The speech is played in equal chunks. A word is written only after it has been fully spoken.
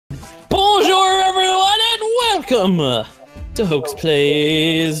Welcome to Hoax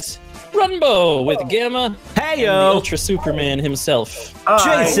Plays Runbow with Gamma Hey and yo, the Ultra Superman himself.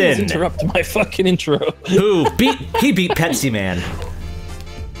 Jason. Interrupt my fucking intro. Who beat Pepsi Man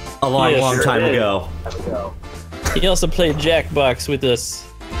a long time ago. He also played Jackbox with us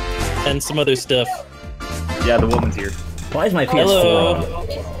and some other stuff. Yeah, the woman's here. Why is my PS4 Hello.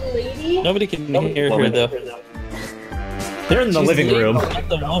 on? Nobody can hear her though. They're in the She's living lady, room. not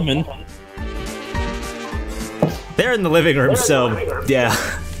the woman. They're in the living room, so yeah.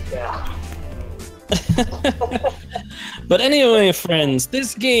 But anyway, friends,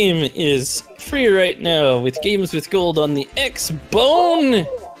 this game is free right now with Games with Gold on the X-Bone.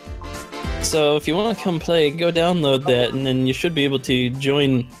 So if you want to come play, go download that, and then you should be able to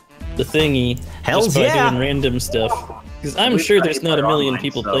join the thingy Hells just by yeah. doing random stuff. Because I'm sure there's not a million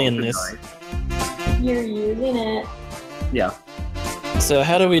people playing this. You're using it. Yeah. So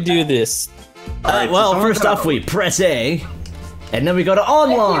how do we do this? Well, first off, we press A, and then we go to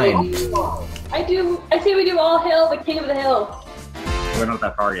online. I say we do all hail the king of the hill. We're not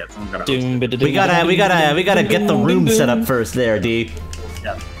that far yet. Someone's gotta host Doom, it. We gotta get the room set up first there, D.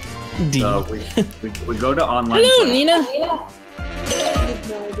 Yeah. D. So we go to online. Hello, play. Nina! I have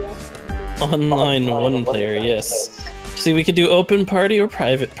no idea. Online one player, yes. See, we could do open party or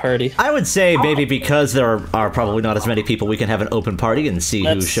private party. I would say maybe because there are probably not as many people, we can have an open party and see who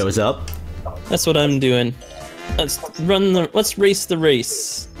That's- shows up. That's what I'm doing. Let's race the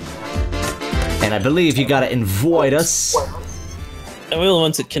race. And I believe you gotta invite us. I will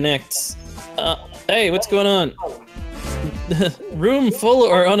once it connects. Hey, what's going on? Room full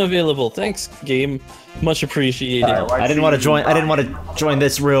or unavailable? Thanks, game. Much appreciated. I didn't want to join. I didn't want to join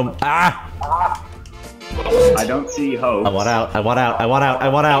this room. Ah! I don't see host. I want out. I want out. I want out. I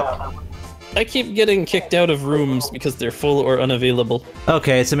want out. I keep getting kicked out of rooms because they're full or unavailable.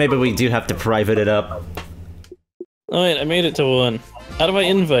 Okay, so maybe we do have to private it up. Oh wait, I made it to one. How do I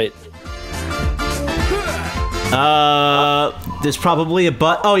invite? There's probably a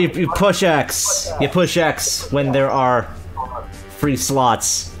oh, you push X. You push X when there are free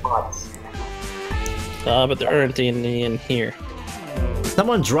slots. But there aren't any in here.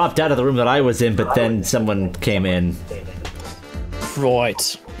 Someone dropped out of the room that I was in, but then someone came in.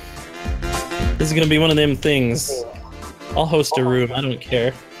 Right. This is gonna be one of them things. I'll host a room, I don't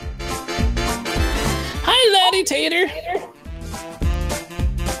care. Hi, Laddie Tater!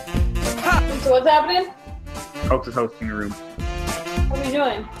 So what's happening? Host is hosting a room. What are we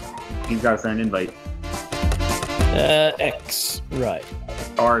doing? He's gotta send an invite. X. Right.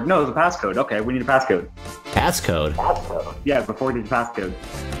 Or no, the passcode. Okay, we need a passcode. Passcode. Yeah, before we do the passcode.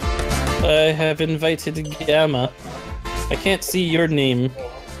 I have invited Gamma. I can't see your name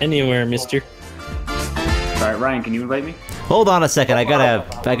anywhere, mister. Alright, Ryan, can you invite me? Hold on a second. I gotta.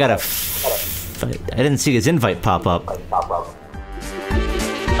 I didn't see his invite pop up.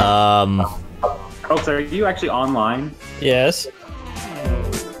 Oh, so are you actually online? Yes.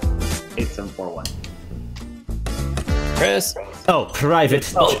 8741. Press. Oh,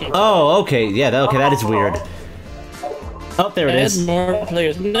 private. Oh, okay. Yeah. Okay, that is weird. Oh, there it Add is. more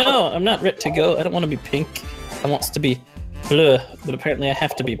players. No, I'm not ready to go. I don't want to be pink. I want to be blue, but apparently I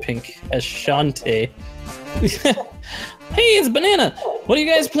have to be pink as Shantae. Hey, it's Banana. What are you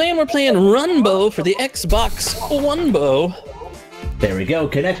guys playing? We're playing Runbow for the Xbox Onebow. There we go.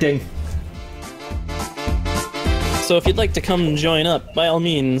 Connecting. So if you'd like to come join up, by all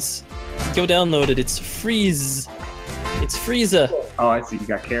means, go download it. It's Freeze. It's Frieza. Oh, I see. You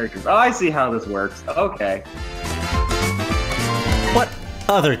got characters. Oh, I see how this works. Okay. What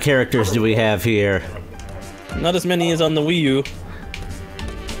other characters do we have here? Not as many as on the Wii U.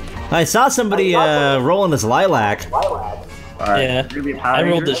 I saw somebody rolling this lilac. Alright. Yeah, I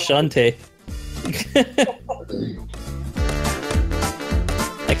rolled the Shantae.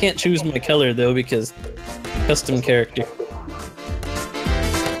 I can't choose my color though because custom character.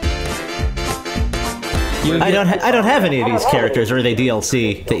 I don't have any of these characters, or are they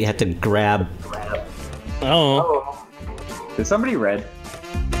DLC that you have to grab? Oh Is somebody red?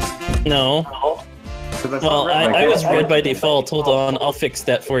 no. 'Cause I saw Well, red, I was red by default. Hold on, I'll fix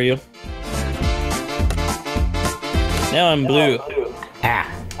that for you. Now I'm blue. Ah!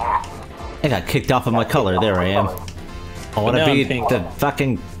 I got kicked off of my color. There I am. I want to now be I'm pink. the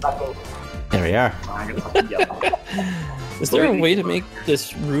fucking. There we are. I got yellow. Is there a way to make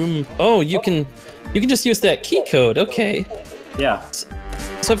this room? Oh, you can just use that key code. Okay. Yeah.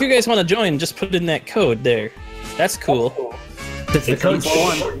 So if you guys want to join, just put in that code there. That's cool. Does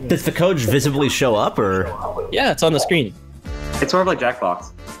the code visibly show up, or? Yeah, it's on the screen. It's sort of like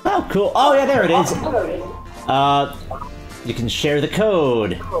Jackbox. Oh, cool. Oh, yeah, there it is. You can share the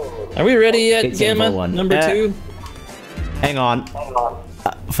code. Are we ready yet, It's Gamma? info one. Number 2? Hang on.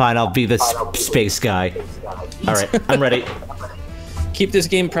 Fine, I'll be the space guy. Alright, I'm ready. Keep this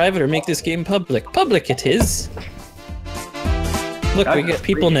game private or make this game public. Public it is. Look, we get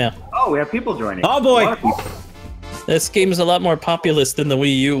people now. Oh, we have people joining. Oh boy! A lot of people. This game is a lot more populous than the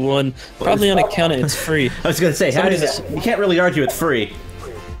Wii U one. Probably on account of it's free. I was gonna say, you can't really argue with free.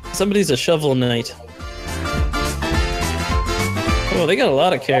 Somebody's a shovel knight. Oh, they got a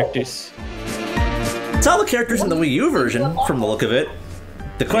lot of characters. It's all the characters in the Wii U version, from the look of it.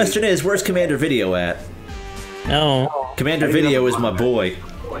 The question is, where's Commander Video at? Oh. Commander Video is my boy.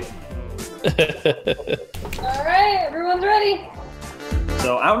 Alright, everyone's ready.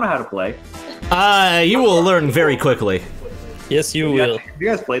 So I don't know how to play. You will learn very quickly. Yes, you will. Have you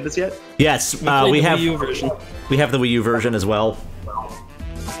guys played this yet? Yes, Played we the have Wii U version. we have the Wii U version as well.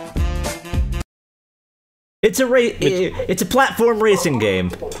 It's a it's a platform racing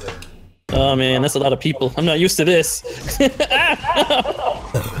game. Oh man, that's a lot of people. I'm not used to this.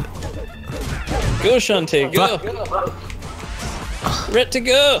 Go, Shantae, go. Ret to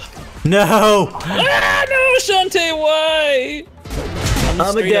go. No! Ah, no, Shantae, why?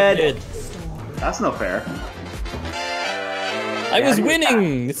 I'm straight up dead. That's no fair. I was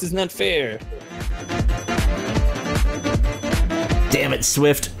winning. This is not fair. Damn it,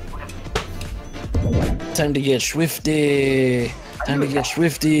 Swift. Time to get swifty. Time to get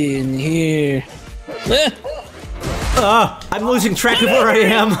swifty in here. I'm losing track of where I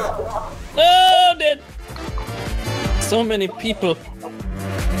am. Oh, dead. So many people.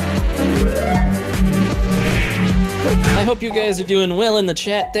 I hope you guys are doing well in the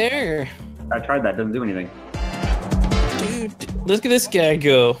chat there. I tried that, doesn't do anything. Dude, look at this guy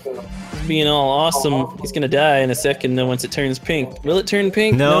go. He's being all awesome. He's gonna die in a second though once it turns pink. Will it turn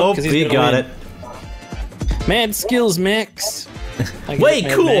pink? Nope, 'cause he's he gonna got win. it. Mad skills, Max. I get Way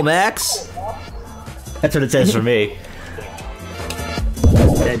Mad cool, Max. That's what it says for me.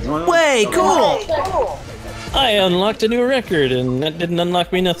 Way cool! I unlocked a new record, and that didn't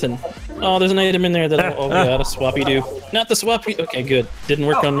unlock me nothing. Oh, there's an item in there that oh god, a swappy do. Not the swappy. Okay, good. Didn't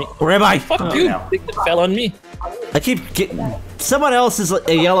work on me. Where am I? Fuck you! no. It fell on me. I keep getting... Someone else is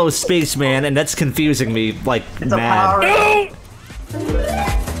a yellow spaceman, and that's confusing me, like, It's a mad. power. No!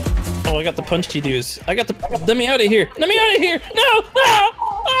 Oh, I got the punchy dudes. I got the. Let me out of here! Let me out of here! No! No!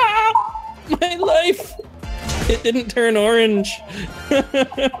 Ah! My life! It didn't turn orange.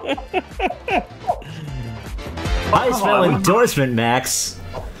 I smell endorsement, Max.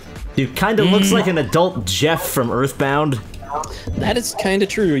 You kinda looks like an adult Jeff from Earthbound. That is kind of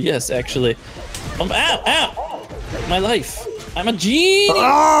true. Yes, actually. Ow! Ow! My life. I'm a genie.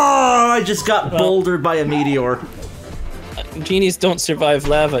 Oh, I just got bouldered by a meteor. Genies don't survive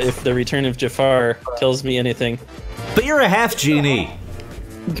lava if the return of Jafar tells me anything. But you're a half genie.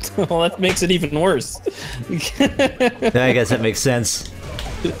 Well, that makes it even worse. I guess that makes sense.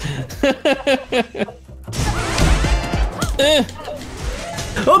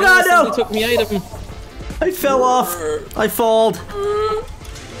 Oh god, Somebody no! took me item. I fell off. I falled.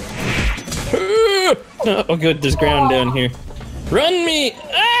 Oh, good. There's ground down here. Run me!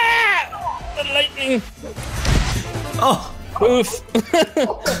 Ah! The lightning. Oh, Oof.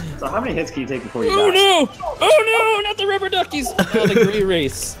 So how many hits can you take before you Oh die? no! Oh no! Not the rubber duckies! Oh, the gray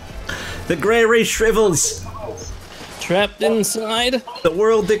race. the gray ray shrivels. Trapped inside. The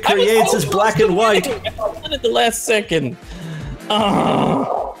world that creates is black and white. At the last second.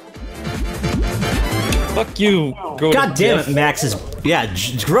 Oh. Fuck you. God damn it, Max is... Yeah,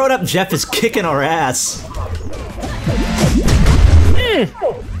 grown-up Jeff is kicking our ass.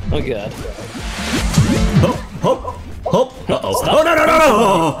 Oh god. Oh, uh-oh. Oh, no, no, no, no!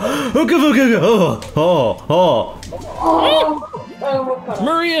 Oh, oh, oh, oh.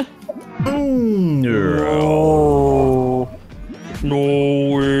 Maria. No. No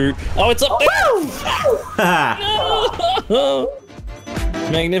way. Oh, it's up there. No.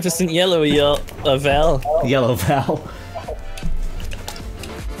 Magnificent yellow Val. Yellow Val.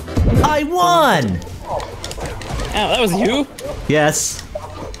 I won! Ow, that was you? Yes.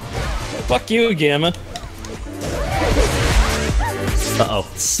 Fuck you, Gamma. Uh-oh.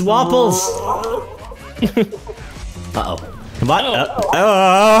 Swapples! Uh-oh. Come on.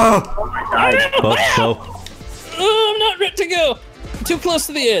 I Oh, oh. Oh, I'm not ready to go. I'm too close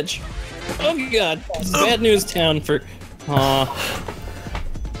to the edge. Oh god, this is bad news town for.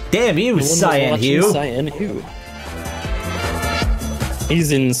 Damn you, Cyan Hue. Cyan Hue.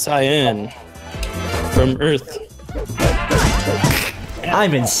 He's in Cyan from Earth.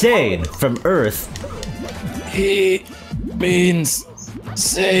 I'm insane from Earth. He means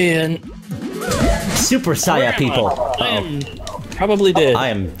Saiyan. Super Saya people. I am probably did. I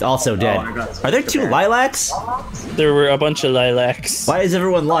am also dead. I got Are there 2 lilacs? There were a bunch of lilacs. Why is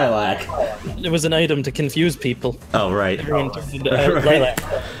everyone lilac? It was an item to confuse people. Oh, right. Everyone turned into Right. lilac.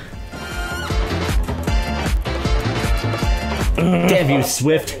 Damn you,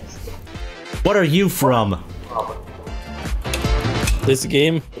 Swift. What are you from? This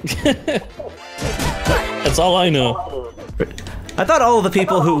game. That's all I know. I thought all of the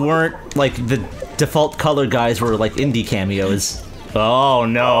people who weren't, like, the default color guys were, like, indie cameos. Oh,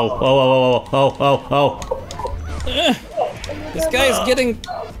 no. Oh. This guy's getting...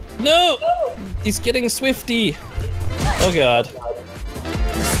 No! He's getting Swifty. Oh god.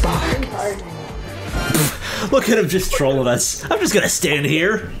 Look at him just trolling us. I'm just gonna stand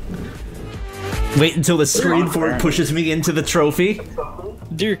here. Wait until the screen for it pushes me into the trophy.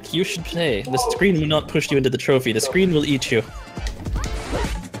 Dirk, you should play. The screen will not push you into the trophy. The screen will eat you.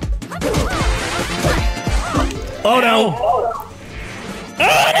 Oh no!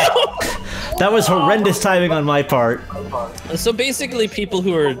 That was horrendous timing on my part. So basically, people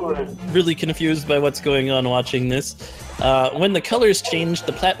who are really confused by what's going on watching this, when the colors change,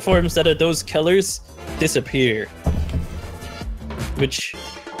 the platforms that are those colors disappear. Which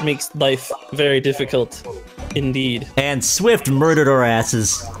makes life very difficult indeed. And Swift murdered our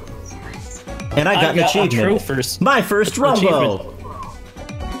asses. And I got an achievement. First. My first Runbow!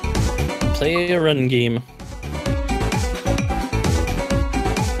 Play a run game.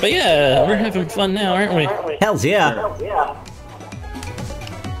 But yeah, we're having fun now, aren't we? Hells yeah.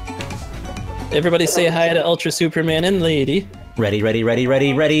 Everybody say hi to Ultra Superman and Lady.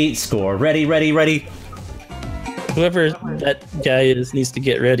 Ready. Score. Ready. Whoever that guy is needs to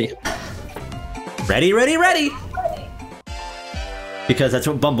get ready. Ready. Because that's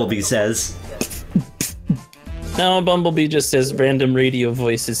what Bumblebee says. No, Bumblebee just says random radio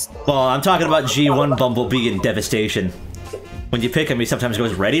voices. Well, I'm talking about G1 Bumblebee in Devastation. When you pick him, he sometimes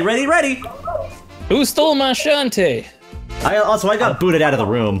goes, ready. Who stole my Shantae? I got booted out of the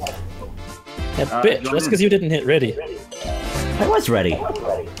room. That bitch, that's because you didn't hit ready. I was ready.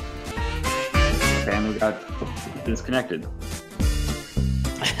 Family got disconnected.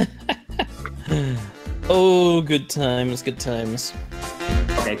 Oh, good times.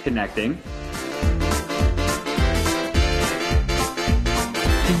 Okay, connecting.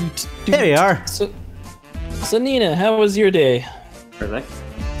 There we are. So Nina, how was your day? Are they?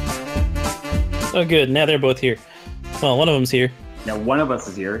 Oh good, now they're both here. Well, one of them's here. Now one of us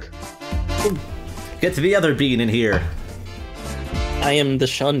is here. Get to the other bean in here. I am the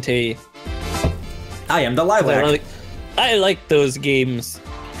Shantae. I am the lilac. I like those games.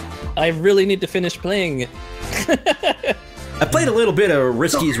 I really need to finish playing it. I played a little bit of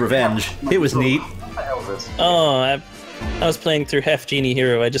Risky's Revenge. It was neat. What the hell is this? Oh, I was playing through Half Genie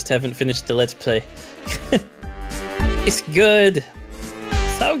Hero. I just haven't finished the Let's Play. It's good.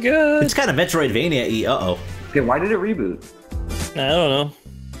 So good. It's kind of Metroidvania-y. Uh-oh. Okay, why did it reboot? I don't know.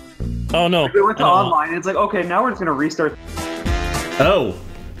 Oh no. We went to I don't know. online and it's like, okay, now we're just gonna restart. Oh.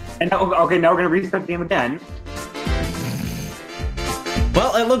 And now, okay, now we're gonna restart the game again.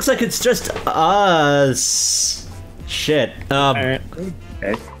 Well, it looks like it's just us. Shit. Alright.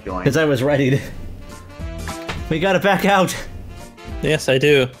 Okay, join. Because I was ready to... We gotta back out. Yes, I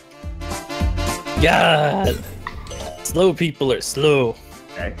do. God. Slow people are slow.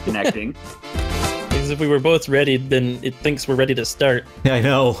 Okay, connecting. Because if we were both ready, then it thinks we're ready to start. Yeah, I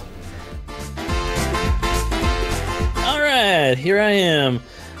know. Alright, here I am.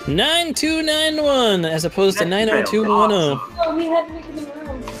 9291 as opposed to 90210. Oh, we had to make it in the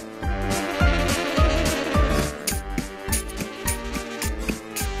room.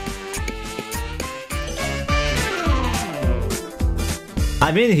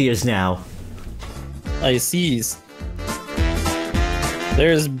 I'm in here's now. I sees.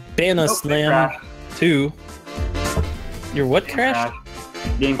 There's Banna Slam crashed. 2. Your what crashed?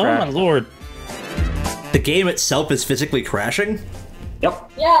 Game Oh my crashed. lord. The game itself is physically crashing?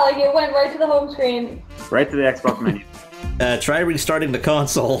 Yep, Yeah, like it went right to the home screen. right to the Xbox menu. Try restarting the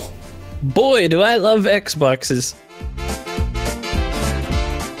console. Boy, do I love Xboxes.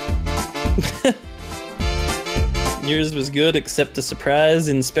 Yours was good, except the surprise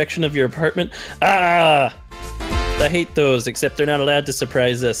inspection of your apartment. Ah! I hate those, except they're not allowed to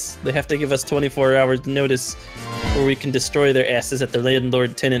surprise us. They have to give us 24 hours notice, or we can destroy their asses at the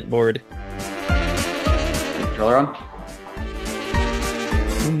landlord-tenant board. Controller on?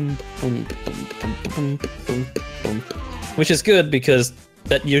 Which is good, because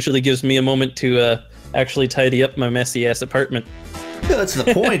that usually gives me a moment to actually tidy up my messy-ass apartment. Yeah, that's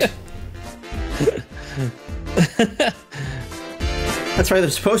the point. That's right, they're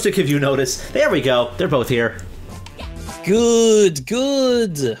supposed to give you notice. There we go. They're both here. Good,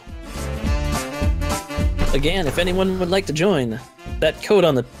 good. Again, if anyone would like to join, that code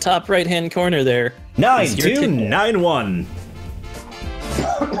on the top right-hand corner there. 9291.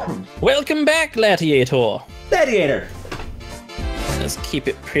 Welcome back, Gladiator. Gladiator. Let's keep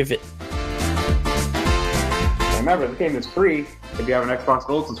it private. Remember, the game is free if you have an Xbox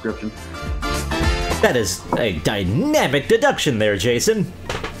Gold subscription. That is a dynamic deduction there, Jason.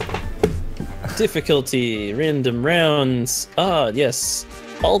 Difficulty, random rounds. Ah, yes.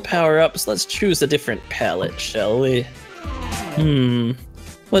 All power-ups. Let's choose a different palette, shall we?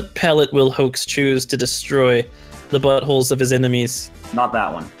 What palette will Hoax choose to destroy the buttholes of his enemies? Not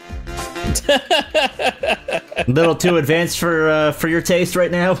that one. A little too advanced for your taste right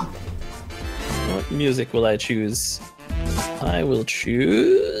now. What music will I choose? I will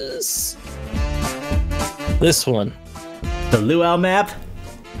choose this one. The luau map?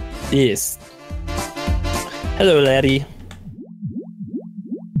 Yes. Hello, laddie.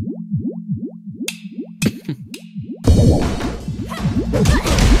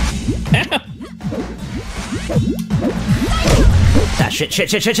 Ah, shit.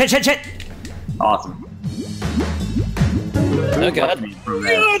 Awesome. Oh god.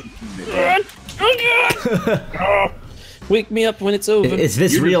 Oh god! Wake me up when it's over. Is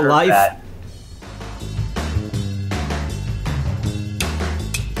this You real deserve life? that.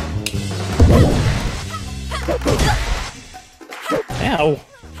 Ow.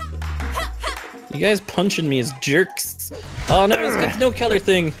 You guys punching me as jerks. Oh no, he's got no color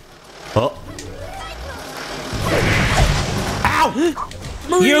thing. Oh. Ow!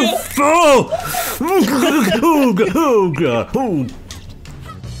 Maria! You fool!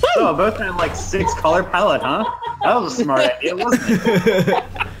 So, both had like 6 color palette, huh? That was a smart idea, wasn't it?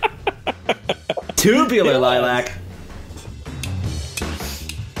 Tubular lilac.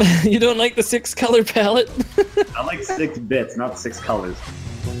 You don't like the 6 color palette? I like 6 bits, not 6 colors.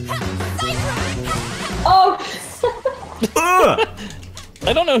 Oh! Ugh.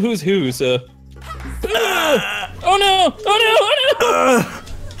 I don't know who's who, so. Oh no! Oh no! Oh no!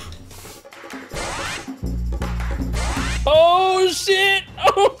 Oh shit!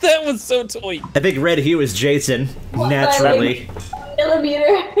 Oh, that was so toy. I think red hue is Jason, naturally.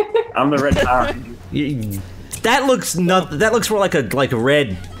 Millimeter. I'm the red Power Ranger. That looks more like a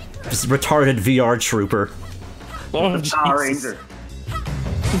red retarded VR trooper. Oh, The Power Jesus. Ranger.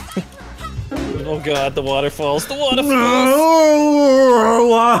 Oh god, the waterfalls. The waterfalls!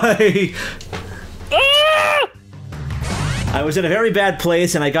 Why? Ah! I was in a very bad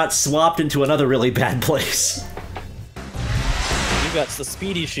place and I got swapped into another really bad place. You got the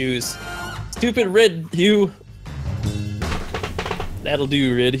speedy shoes. Stupid red hue. That'll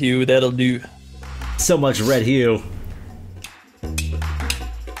do, red hue, that'll do. So much red hue.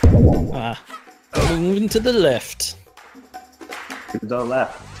 Ah. Moving to the left. To the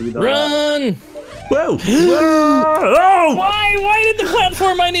left. To the left. Run! Whoa! Whoa! Why did the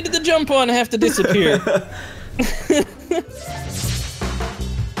platform I needed to jump on have to disappear?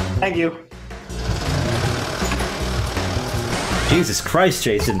 Thank you. Jesus Christ,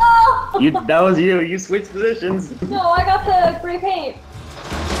 Jason. That was you. You switched positions. No, I got the gray paint.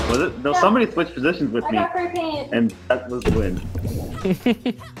 Was it? No, somebody switched positions with I me, got gray paint. and that was the win.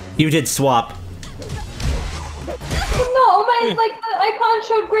 You did swap. No, the icon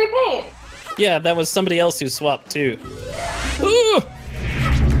showed gray paint. Yeah, that was somebody else who swapped too. Ooh!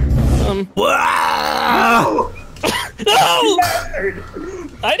 Wow! No!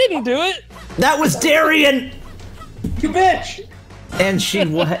 I didn't do it! That was Darian! You bitch! And she had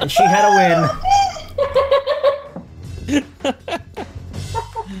a win.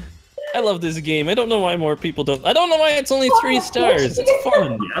 I love this game. I don't know why more people don't. I don't know why it's only 3 stars. It's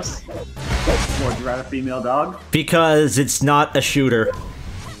fun. Yes. Would you rather female dog? Because it's not a shooter.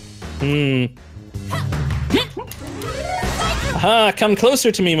 Aha, come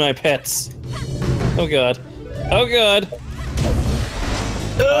closer to me, my pets. Oh god. Oh god.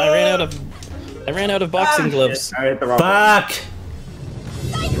 I ran out of boxing gloves. I hit the wrong Fuck!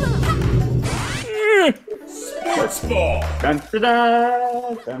 Dun,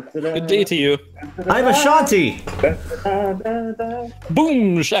 da-da, dun, da-da, Good day to you. I'm Ashanti!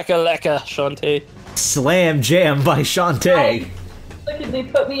 Boom, shakalaka, Shantae. Slam Jam by Shantae. Look at they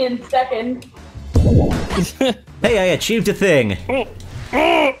put me in second. Hey, I achieved a thing.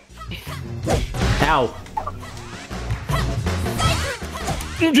 Ow.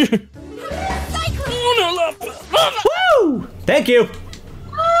 Oh no, lava! Woo! Thank you!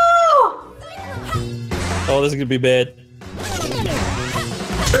 Oh! Oh, this is gonna be bad.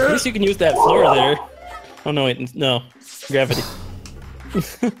 At least you can use that floor there. Oh no, wait, no. Gravity.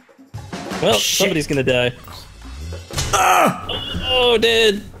 Well, Shit. somebody's gonna die. Oh,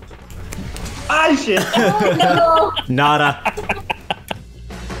 dead. Ah, shit. Oh, no. Nada.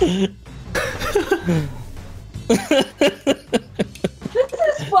 This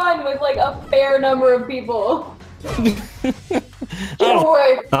is fun with like a fair number of people. Don't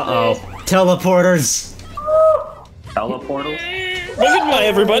worry. Uh-oh. Teleporters. Teleportal? Goodbye,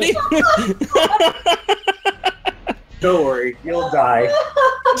 everybody. Don't worry, you'll die.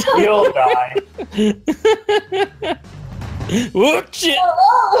 You'll die. Whoop, shit.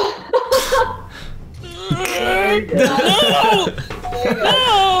 Oh. No!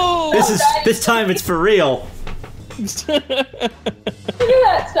 No! This time it's for real. Do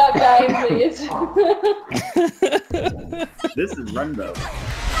not stop dying, please. This is Runbow.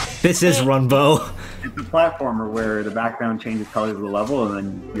 This is Runbow. It's a platformer where the background changes colors of the level, and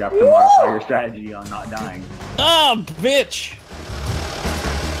then you have to modify your strategy on not dying. Oh, bitch!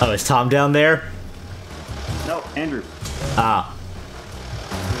 Oh, is Tom down there? No, Andrew. Ah.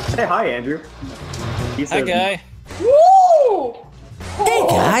 Say hi, Andrew. He Hi, says, guy. Woo! Hey,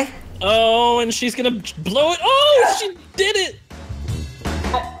 guy. Oh, and she's gonna blow it. Oh, she did it!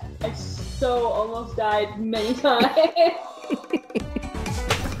 I so almost died many times.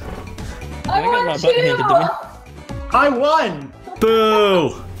 I got my won butt handed to me. I won!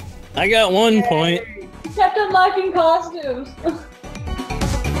 Boo. I got 1 point. You kept unlocking costumes.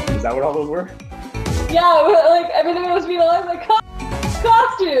 Is that what all those were? Yeah, like everything was being unlocked, like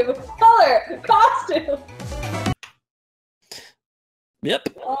costume, color, costume. Yep.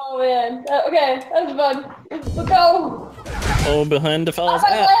 Oh man. Okay, that was fun. Let's go. Oh, behind the fellow's Oh,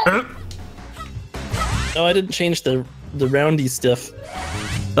 hat. my Oh, I didn't change the roundy stuff.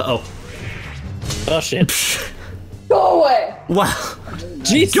 Uh-oh. Oh, shit. Go away. Wow.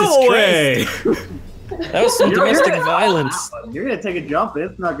 Jesus Go Christ. away. That was some domestic gonna- violence. You're gonna take a jump,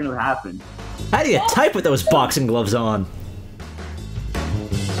 it's not gonna happen. How do you type with those boxing gloves on?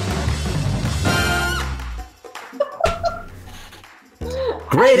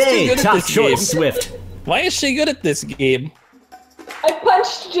 Grade I'm still A, good at top this choice, game. Swift. Why is she good at this game? I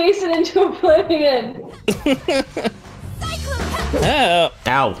punched Jason into oblivion. Oh,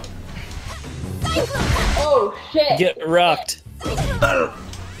 Ow. Oh shit. get rocked.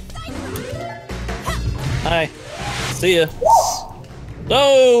 Hi. See ya.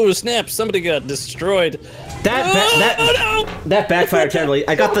 Oh, snap. Somebody got destroyed. That backfired terribly.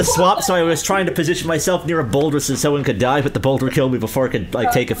 I got the swap, so I was trying to position myself near a boulder so someone could die, but the boulder killed me before it could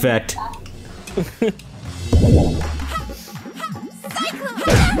like take effect.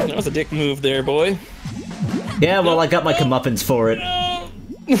 That was a dick move there, boy. Yeah, well, I got my comeuppance for it.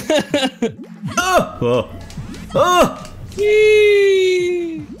 Oh! Oh!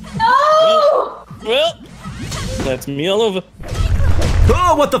 Whee! No! Well, that's me all over.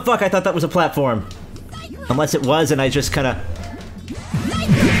 Oh, what the fuck? I thought that was a platform. Unless it was, and I just kind of...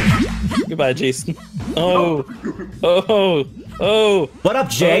 Goodbye, Jason. Oh. Oh. Oh. What up,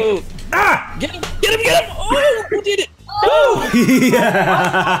 Jake? Oh. Ah! Get him! Get him! Get him! Oh! Who did it? Oh!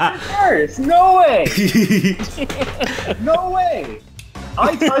 Yeah! First, no way! No way!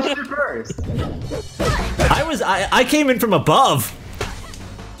 I touched it first. I came in from above.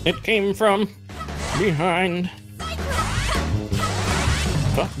 It came from behind.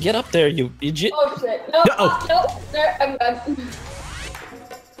 Fuck, get up there, you idiot. Oh shit. No, No. no, there, I'm done.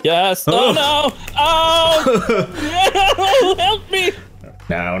 Yes. Oh no! Oh! No! Help me!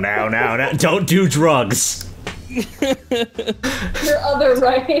 No. Don't do drugs. Your other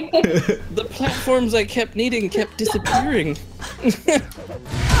right. The platforms I kept needing kept disappearing.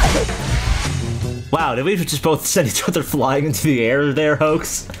 Wow, did we just both send each other flying into the air there,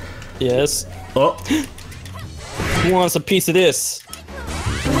 Hoax? Yes. Oh. Who wants a piece of this?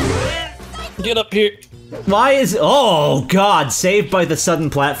 Get up here. Why is... Oh, God. Saved by the sudden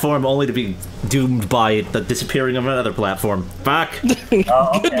platform only to be doomed by the disappearing of another platform. Fuck.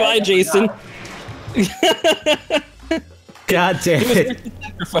 Oh, okay. Goodbye, Jason. God damn it.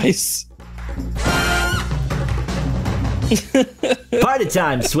 Sacrifice. Party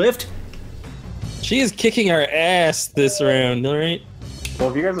time, Swift. She is kicking our ass this round, alright? Well,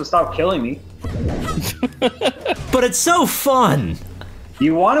 if you guys would stop killing me. But it's so fun.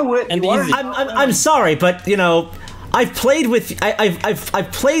 You want to win? And you wanna- easy. I'm sorry, but you know, I've played with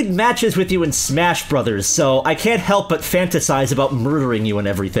I've played matches with you in Smash Brothers, so I can't help but fantasize about murdering you and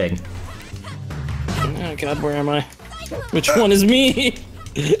everything. Oh god, where am I? Which one is me?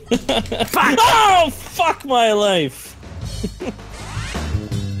 Fuck! Oh, fuck my life!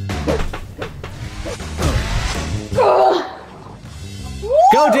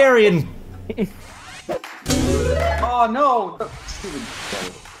 Go, Darian! Oh no! Stupid.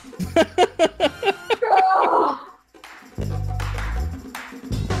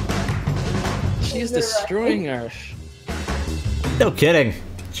 She's destroying our... No kidding.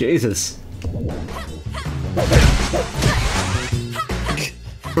 Jesus.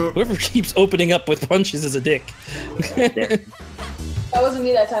 Whoever keeps opening up with punches is a dick. That wasn't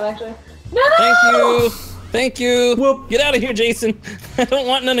me that time, actually. No! Thank you! Thank you! Whoop. Get out of here, Jason! I don't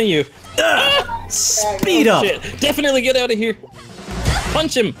want none of you! Speed up! Shit! Definitely get out of here!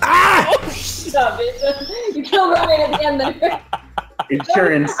 Punch him! Ah! Oh, Stop, bitch. You killed Ryan at the end there.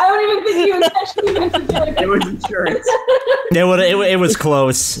 Insurance. I don't even think you intentionally meant to do it. It was insurance. It was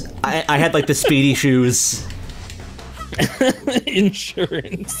close. I had like the speedy shoes.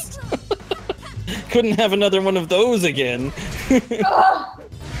 Insurance. Couldn't have another one of those again.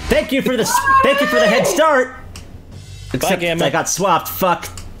 Thank you for the head start. Except Gamma. I got swapped. Fuck.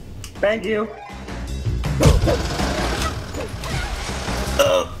 Thank you.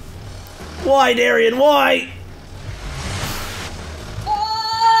 Why, Darian? Why?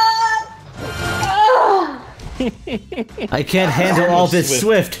 I can't handle all this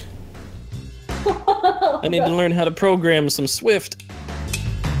Swift. I need to learn how to program some Swift.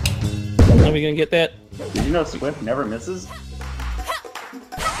 Are we gonna get that? Did you know Swift never misses?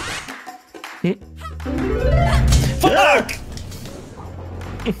 Fuck!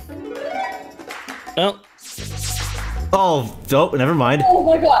 Well, Oh, never mind. Oh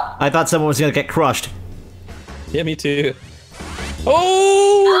my god. I thought someone was gonna get crushed. yeah, me too.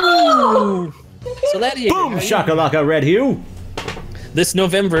 Oh! So that here. Boom! Shakalaka, Red Hue. This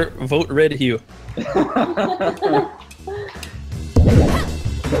November, vote Red Hue.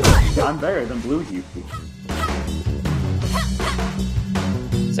 I'm better than Blue Hue.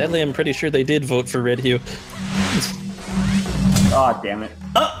 Sadly, I'm pretty sure they did vote for Red Hue. Oh, damn it.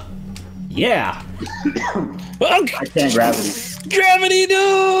 Yeah. Oh, I can't gravity. Gravity,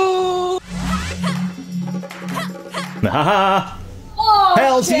 no! Haha. Oh,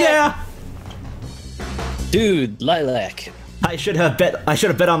 Hells shit. yeah! Dude, Lilac. I should have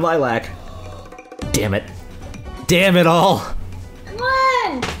bet on Lilac. Damn it. Damn it all. Come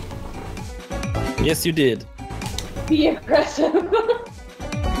on. Yes, you did. Be aggressive.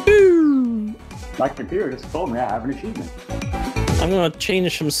 My computer just told me I have an achievement. I'm gonna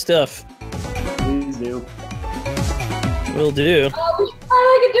change some stuff. Please do. Will do. We should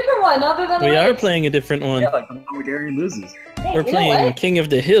try like a different one other than We the are race. playing a different one. Yeah, like the one where Darian loses. Hey, We're you know playing what? King of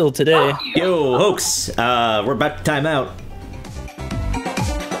the Hill today. Fuck you. Yo, Hoax. We're about to time out.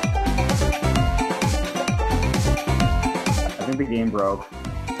 I think the game broke.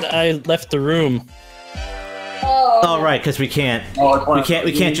 I left the room. Oh, Oh right, because we can't. Oh, it's one We of can't.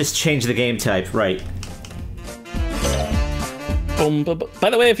 We those can't games. just change the game type. Right. Boom, by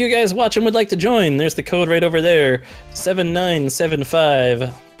the way, if you guys watch and would like to join, there's the code right over there.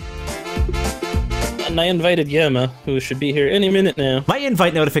 7975. And I invited Yama, who should be here any minute now. My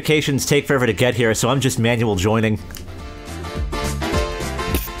invite notifications take forever to get here, so I'm just manual joining.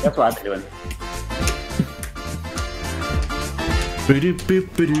 That's what I've been doing.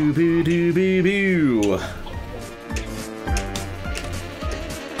 Boo-doo-boo-boo-doo-boo-doo-boo.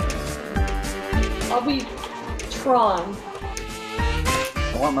 I'll be Tron.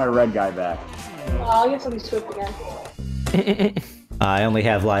 I want my red guy back. I guess I'll be Swift again. I only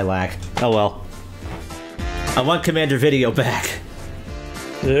have Lilac. Oh well. I want Commander Video back.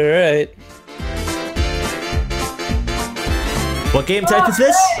 Alright. What game type is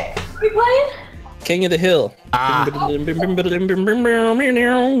this? Hey, are we playing? King of the Hill. Ah. I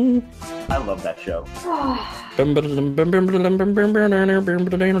love that show.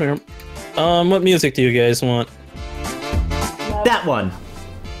 What music do you guys want? That one.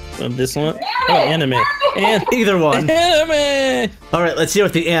 This one? Oh, anime. Either one. Anime! Alright, let's see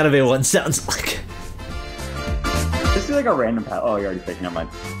what the anime one sounds like. Just do like a random path. Oh, you already picked. Never mind.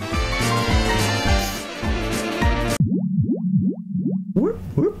 Whoop,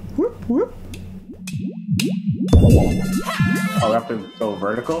 whoop, whoop, whoop. Oh, we have to go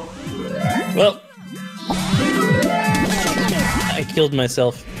vertical? Well, I killed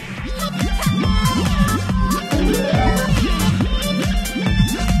myself.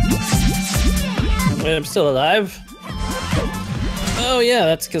 Wait, I'm still alive? Oh yeah,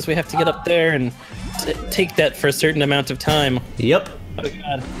 that's because we have to get up there and take that for a certain amount of time. Yep. Oh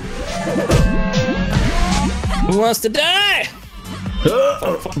god. Who wants to die?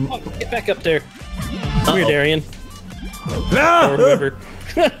 Ah! Fuck, get back up there. Come here, Darian. Or Ah! whoever.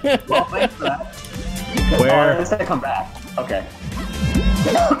 Well, thanks for that. Oh, at Where? least I come back. Okay.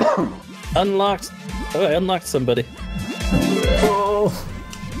 Unlocked. Oh, I unlocked somebody. Oh.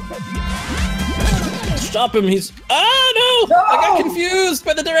 Stop him, he's... Oh no! I got confused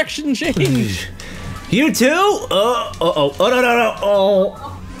by the direction change. You too? Oh, no, no, no.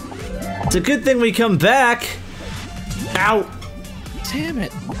 Oh. It's a good thing we come back. Ow! Damn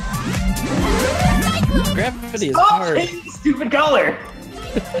it. Gravity is Oh, hard. stupid color!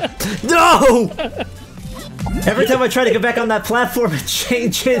 No! Every time I try to get back on that platform, it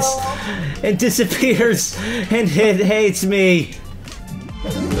changes and disappears, and it hates me.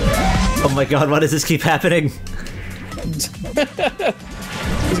 Oh my god, why does this keep happening? It's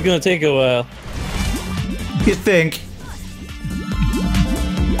gonna take a while. You think?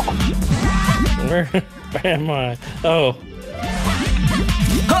 Where am I? Oh.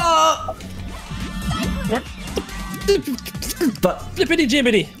 Ah! But Flippity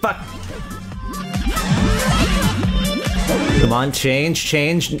jibbity. fuck. Come on,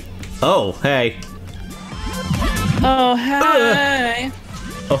 change. Oh, hey. Oh, hi.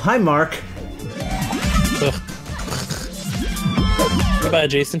 Oh, hi, Mark. Ugh. Goodbye,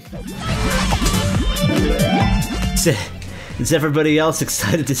 Jason. Is everybody else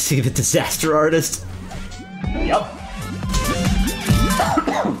excited to see the disaster artist? Yep. Oh,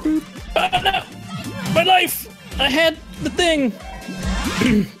 no! My life! I had the thing!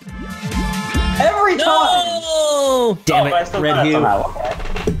 Every time! No! Damn but I it, still Red got it Hue. somehow, okay.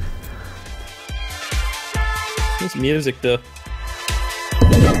 This music, though.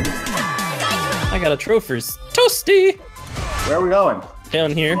 I got a trophies. Toasty! Where are we going?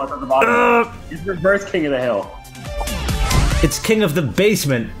 Down here. Oh, it's at the bottom. It's reverse King of the Hill. It's King of the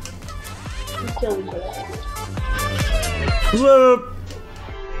Basement. Kill each other. Whoa.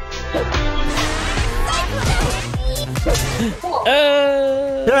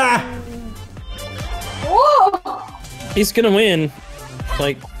 Ah! Whoa! He's gonna win.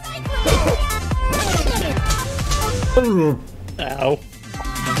 Like, Ooh. ow.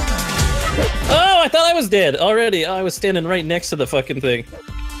 Oh, I thought I was dead already. Oh, I was standing right next to the fucking thing.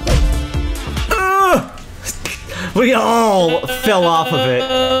 Ah! We all fell off of it.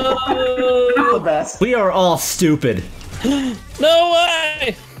 The best. We are all stupid. No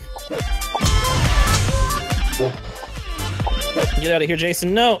way! Get out of here,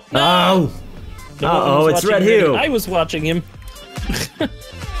 Jason. No. No. Oh. No one Uh-oh, was it's watching Red him. Hue. I was watching him.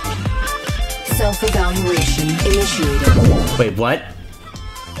 Self-evaluation initiated. Wait, what?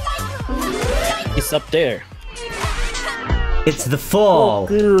 He's up there. It's the fall.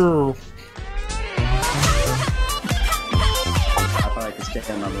 Girl. I thought I could stick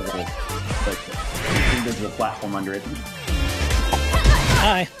on a little, like, there's a platform under it.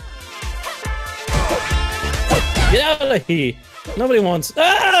 Hi. Get out of here. Nobody wants.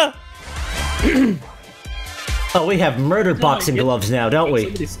 Ah! Oh, we have murder boxing get- gloves now, don't we?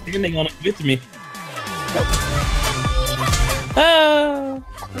 Somebody's standing on it with me. Ah!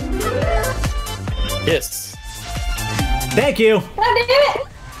 Yes. Thank you. God damn it!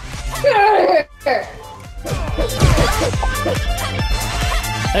 Get out of here!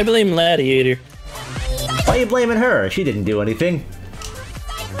 I blame Gladiator. Why are you blaming her? She didn't do anything.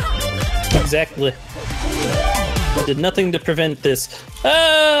 Exactly. I did nothing to prevent this.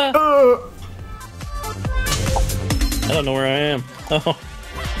 Ah! I don't know where I am. Oh.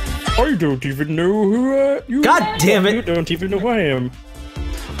 I don't even know who you God damn You it! don't even know who I am.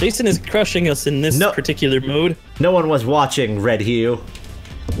 Jason is crushing us in this No. particular mode. No one was watching, Red Hue.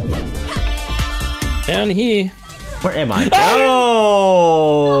 Down here. Where am I?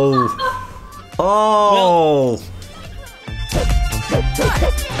 Oh! Oh!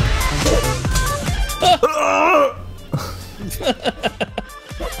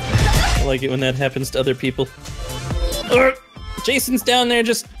 I like it when that happens to other people. Jason's down there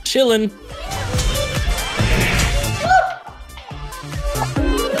just chilling.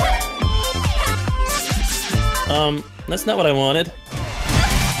 That's not what I wanted.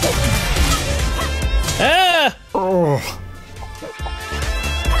 Ah! Oh!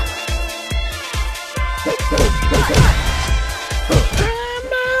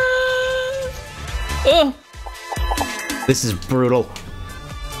 Oh! This is brutal.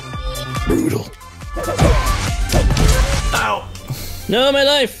 Brutal. Ow! No, my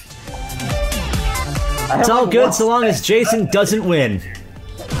life! It's all good so long as Jason doesn't win.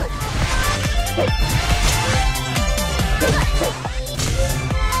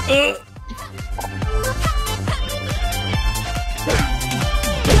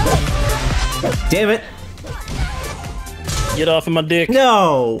 Damn it! Get off of my dick.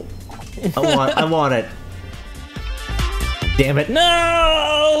 No! I want it. Damn it.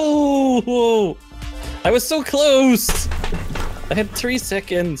 No! I was so close! I had 3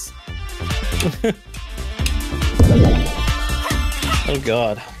 seconds. Oh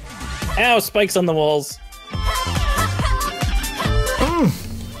god. Ow, spikes on the walls.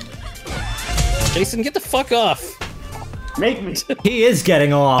 Jason, get the fuck off. Make me. He is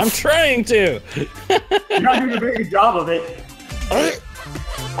getting off. I'm trying to. You're not doing a very good job of it.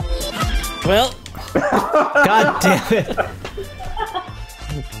 Well, God damn it.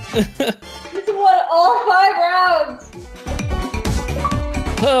 This won all 5 rounds.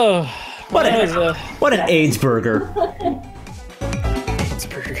 oh, What that was a What an AIDS burger. AIDS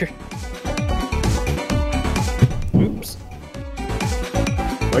burger. Oops.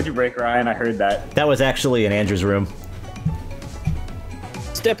 What'd you break, Ryan? I heard that. That was actually in Andrew's room.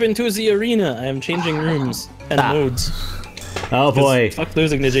 Step into the arena. I am changing rooms and modes. Oh boy. Fuck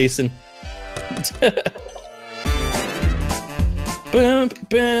losing to Jason. Bum,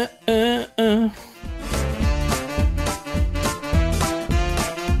 ba,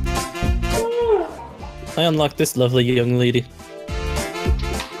 I unlocked this lovely young lady.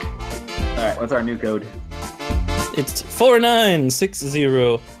 Alright, what's our new code? It's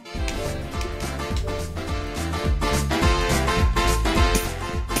 4960.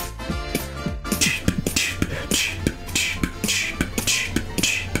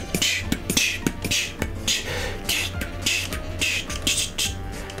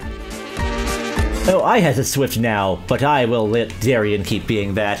 Oh, I has a Swift now, but I will let Darian keep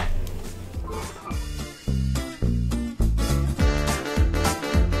being that.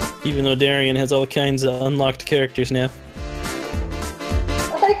 Even though Darian has all kinds of unlocked characters now.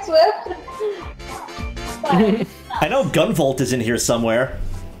 I like Swift. Fine. I know Gunvolt is in here somewhere.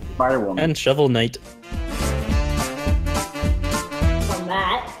 Spider-Woman. And Shovel Knight. On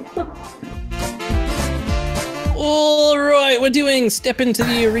that. Alright, we're doing Step into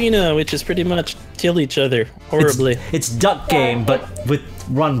the Arena, which is pretty much kill each other horribly. It's Duck Game, but with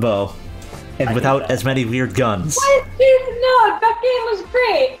Runbow. And without as many weird guns. What? No, that game was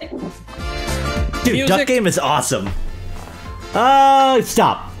great. Dude, Music. Duck Game is awesome.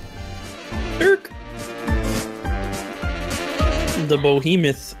 Stop. Erk. The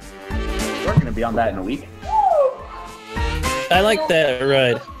Behemoth. We're gonna be on that in a week. I like that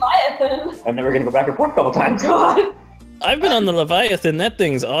ride. Leviathan. And then we're gonna go back and forth a couple times. God. I've been on the Leviathan, that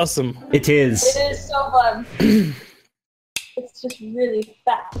thing's awesome. It is. It is so fun. It's just really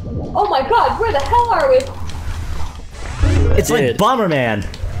fast. Oh my god, where the hell are we? It's like Did. Bomberman.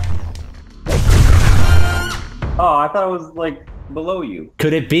 Oh, I thought it was like below you.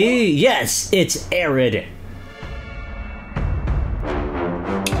 Could it be? Yes, it's arid.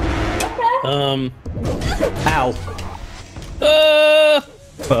 Um. Ow.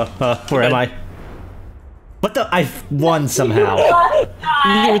 Where am I? What the? I've won somehow.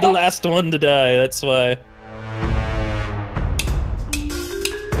 You were the last one to die, that's why.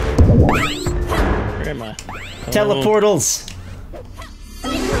 Where am I? Teleportals.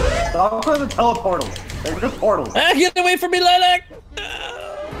 Stop calling the teleportals. They're just portals. Ah, get away from me, Lilac!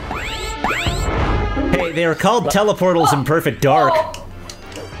 Hey, they are called teleportals in Perfect Dark.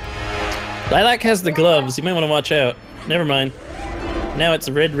 Lilac has the gloves, you might want to watch out. Never mind. Now it's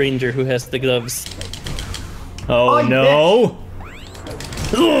Red Ranger who has the gloves. Oh no!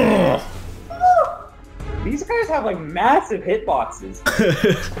 Ugh. These guys have like massive hitboxes.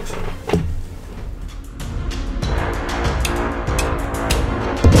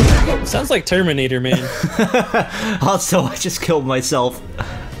 Sounds like Terminator, man. Also, I just killed myself.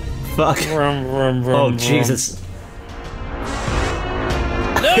 Fuck. Oh Jesus!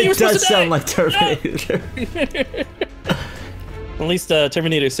 No, you were It supposed does to sound die! like Terminator. At least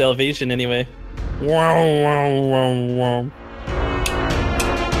Terminator Salvation, anyway. Wow, wow, wow, wow.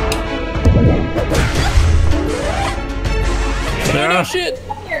 Oh, no shit!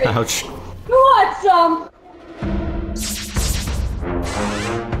 Ouch. You want some?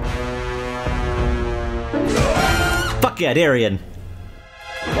 Fuck yeah, Darian.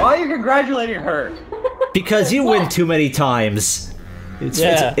 Why are you congratulating her? Because you win too many times. It's,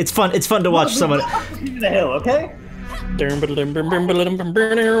 Yeah. it's fun. It's fun to watch someone. To the hill, okay?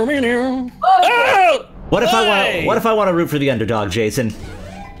 Oh! What if I Hey! want? What if I want to root for the underdog, Jason?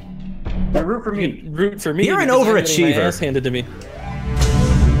 Then root for me. Root for me. You're an because I'm getting overachiever. my ass handed to me. Come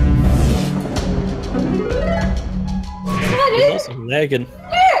on, I'm dude. also lagging.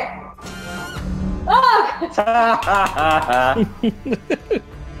 Here. Oh,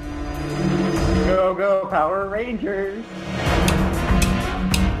 Go, go, Power Rangers.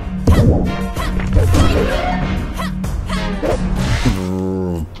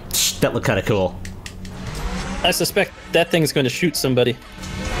 That looked kind of cool. I suspect that thing's going to shoot somebody.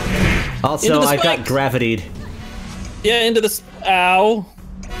 Also, Into the I got spikes. gravitied. Yeah, into this. Ow.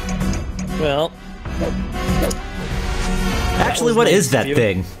 Well. Actually, was what nice is that of you.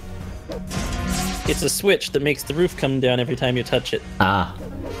 thing? It's a switch that makes the roof come down every time you touch it. Ah.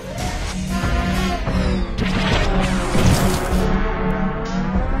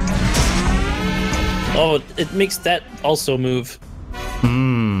 Oh, it makes that also move.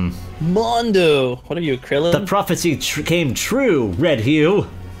 Mondo! What are you, Krillin? The prophecy came true, Red Hue.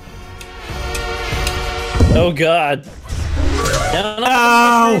 Oh god. Down on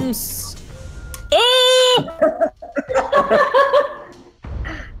Ow! the mushrooms. Ah!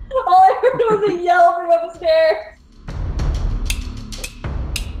 All I heard was a yell from upstairs.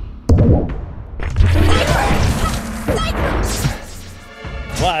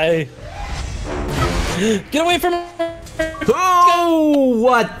 Why? Get away from her! Oh,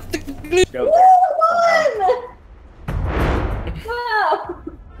 what? Go. Wow!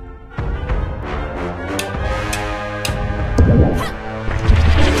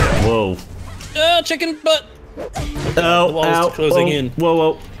 Whoa. Chicken butt! Oh, The walls ow, are closing oh, in. Whoa,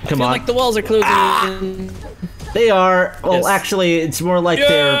 whoa. I Come feel on. like the walls are closing in. They are. Well, Yes. actually, it's more like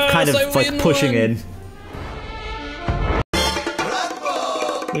they're kind of Yes, I like win pushing one. in.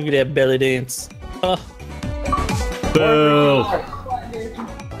 Look at that belly dance. Oh, Boo.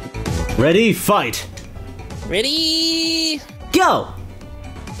 Ready, fight. ready? Go!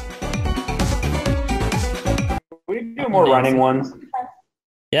 We can do more running ones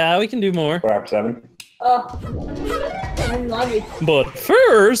Yeah, we can do more. for App 7. Oh, I'm lucky. But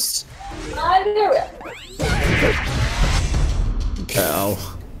first... I do it. Ow.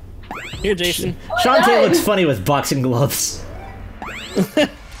 Here, Jason. Shantae looks funny with boxing gloves.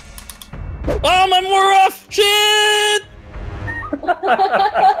 Oh, my more off! Shit!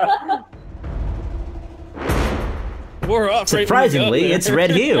 We're off right Surprisingly, when we it's got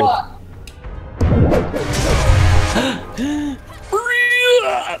Red Hue. there.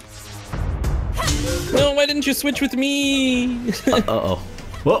 No, why didn't you switch with me? Uh-oh.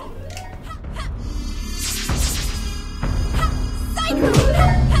 Whoa.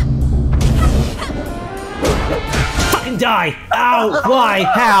 Fucking die! Ow! Why?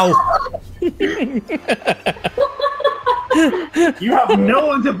 How? You have no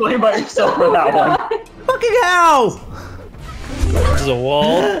one to blame but yourself for that one. Fucking how? There's a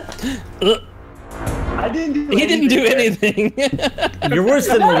wall. Ugh, I didn't do he didn't do anything. You're worse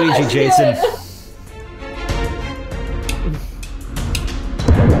than Luigi, Jason.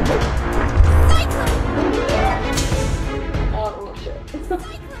 Oh, shit.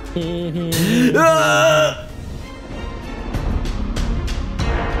 Ah!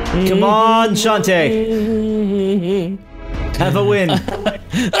 Come on, Shantae. Have a win.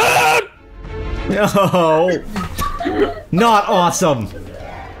 No. Not awesome.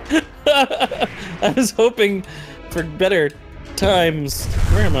 I was hoping for better times.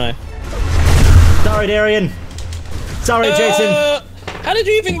 Where am I? Sorry, Darian. Sorry, Jason. How did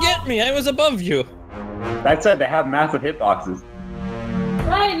you even get me? I was above you. That said, they have massive hitboxes.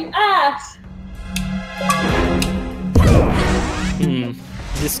 Ryan, you ass!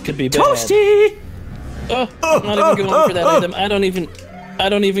 This could be bad. Toasty. Oh, I'm not even going for that item. I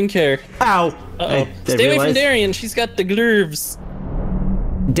don't even care. Ow. Uh-oh. I Stay away from realized- Darian. She's got the gloves.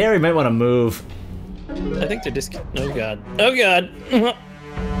 Darian might want to move. I think they're just. Oh god. Oh god. I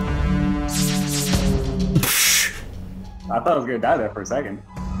thought I was gonna die there for a second.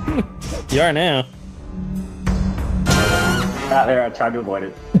 You are now. Out there, I tried to avoid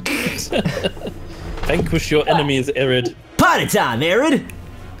it. Vanquish your enemies, Arid. Party time, Arid.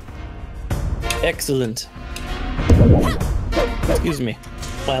 Excellent. Excuse me,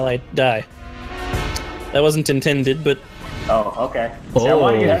 while I die. That wasn't intended, but Oh, okay. See, I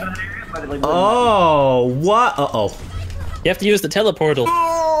wanted you to have an area, but it like, wouldn't let me. Oh, what? Uh-oh. you have to use the teleportal.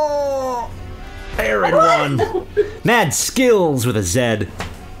 Oh, Arid won. Mad skills with a Z.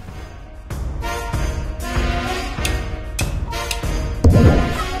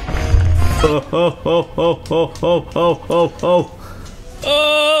 Oh, oh, oh, oh, oh, oh, oh, oh, oh.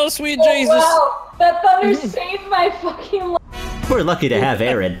 Oh, sweet Oh, Jesus! wow! That thunder saved my fucking life! We're lucky to have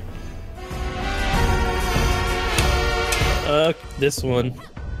Arid. This one.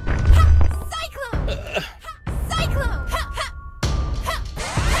 Cyclone! Cyclone!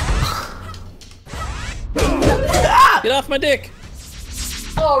 Get off my dick!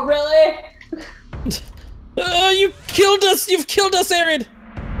 Oh, really? You killed us! You've killed us, Arid!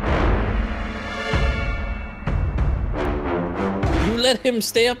 You let him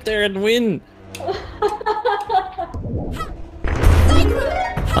stay up there and win.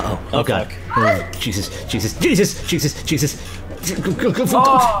 Uh-oh. Oh, God. fuck. Oh, Jesus, Jesus, Jesus, Jesus, Jesus.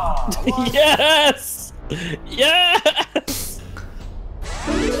 Yes! Yes!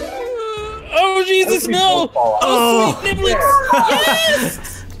 Oh, Jesus, no! Oh, sweet niblets!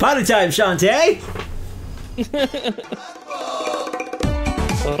 Yes! Party time, Shantae.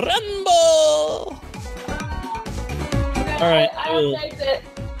 Runbow! Alright, I saved it.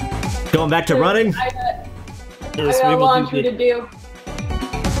 Going back to running? I Yes, I we got will laundry to do.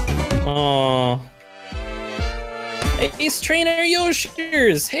 Aww. Ace Trainer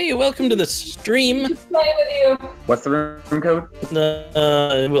Yoshers! Hey, welcome to the stream. Play with you. What's the room code?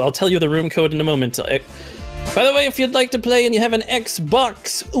 Well, I'll tell you the room code in a moment. By the way, if you'd like to play and you have an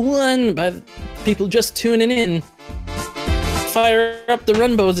Xbox One, by people just tuning in, fire up the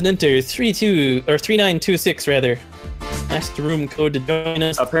Runbows and enter 3926 rather. That's the room code to join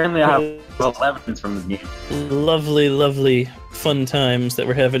us. Apparently, I have 11 from the game. Lovely, lovely fun times that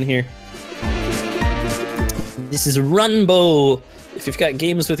we're having here. This is Runbow. If you've got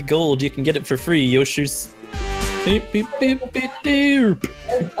games with gold, you can get it for free. Yoshers. Beep, beep, beep, beep, beep.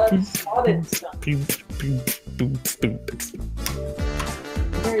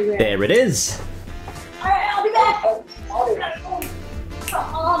 There it is. Alright, I'll be back.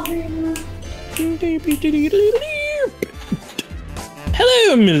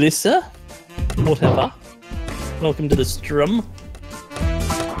 Hello, Melissa. Whatever. Welcome to the strum.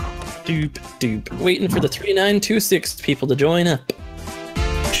 Doop doop. Waiting for the 3926 people to join up.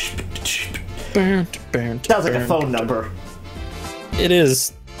 Sounds like a phone number. It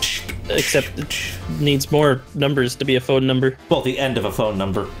is. Except it needs more numbers to be a phone number. Well, the end of a phone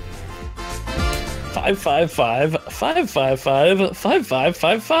number.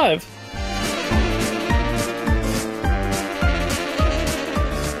 555-555-5555.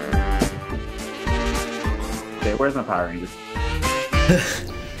 Okay, where's my Power Rangers?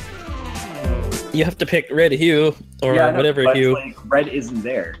 You have to pick red hue or Yeah, I know, whatever but hue. it's like red isn't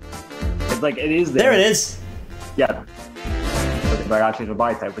there. It's like it is there. There it is. Yeah. Okay, but I gotta change the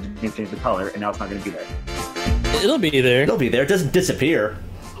body type, which means change the color, and now it's not gonna be there. It'll be there. It'll be there. It doesn't disappear.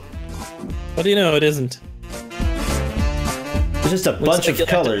 What do you know? It isn't. There's just a bunch of you'll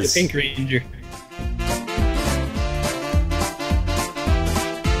have to do colors. Pink Ranger.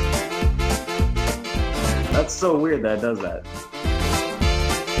 That's so weird that it does that.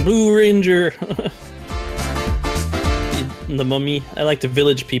 Blue Ranger. The Mummy. I like the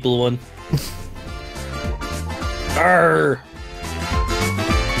Village People one. Arr.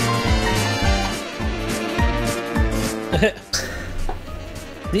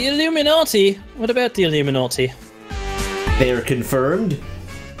 The Illuminati. What about the Illuminati? They are confirmed.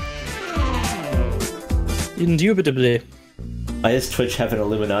 Indubitably. Why does Twitch have an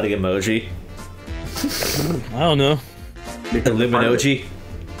Illuminati emoji? I don't know. Illuminoji?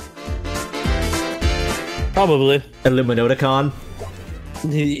 Probably. Illuminoticon?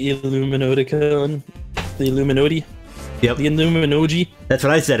 The Illuminaticon. The Illuminati. Yep. The Illuminoji. That's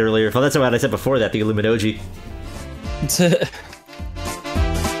what I said earlier. Well, that's what I said before that, the Illuminoji.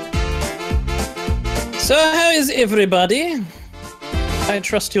 So, how is everybody? I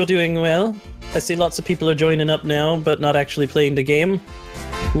trust you're doing well. I see lots of people are joining up now, but not actually playing the game.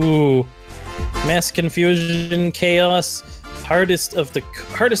 Ooh. Mass confusion, chaos, hardest of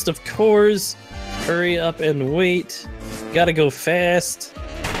cores. Hurry up and wait. Gotta go fast.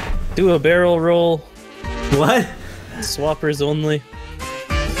 Do a barrel roll. What? Swappers only.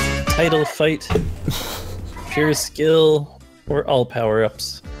 Title fight. Pure skill. Or all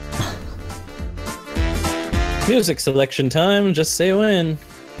power-ups. Music selection time. Just say when.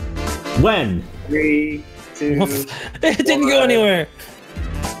 When? 3, 2. It didn't go anywhere.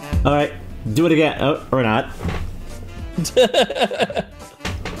 Alright, do it again. Oh, or not.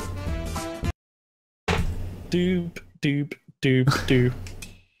 Doop, doop, doop, doop.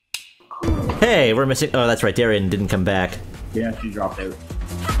 Hey, we're missing. Oh, that's right. Darian didn't come back. Yeah, she dropped out.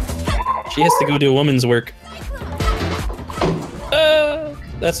 She has to go do a woman's work.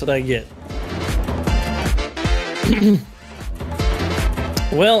 That's what I get.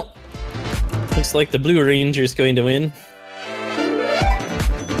 Well, looks like the Blue Ranger's going to win.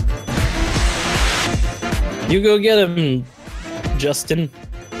 You go get him, Justin.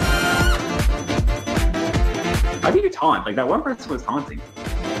 How do you taunt? Like, that one person was taunting.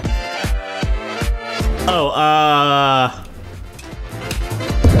 Oh,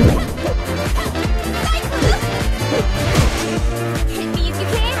 Hit me if you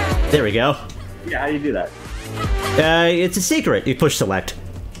can. there we go. Yeah, how do you do that? It's a secret. You push select.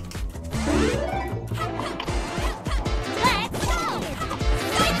 Let's go.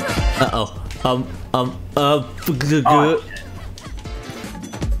 Uh-oh. Oh,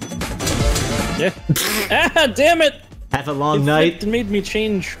 Yeah. Ah, damn it! Have a long It night. made me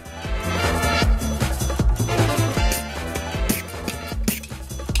change.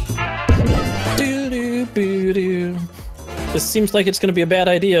 Doo-doo-boo-doo. This seems like it's gonna be a bad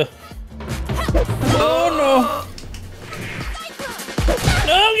idea. Oh no!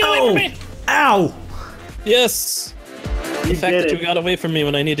 No, get away from me! Ow! Yes! The fact did that it. you got away from me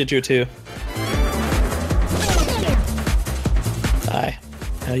when I needed you to.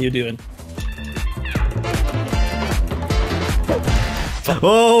 How you doing?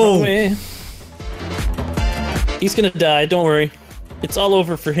 Oh! Wait. He's gonna die, don't worry. It's all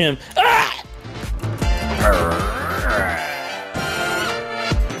over for him. Ah!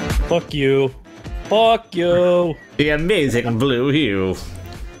 Fuck you. Fuck you. The amazing blue hue.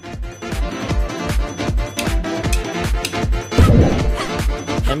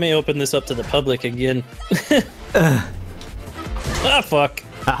 I may open this up to the public again. Ah, fuck.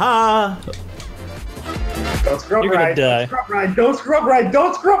 Aha! Don't screw up, You're gonna Ryan. die. Don't screw up, Ryan.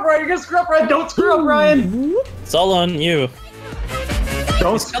 Don't screw up, Ryan. Don't screw up, Ryan. You're gonna screw up, Ryan. Don't screw up, Ryan. It's all on you.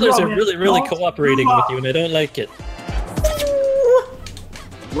 Don't These screw colors up, are man. really Don't cooperating screw with up. you, and I don't like it.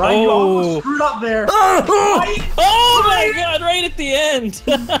 Ryan, you Oh. almost screwed up there. Oh my god, right at the end!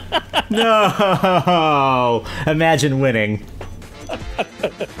 No! Imagine winning.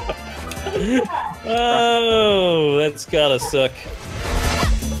 Oh, that's gotta suck.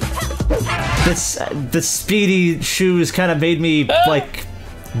 The speedy shoes kind of made me, like,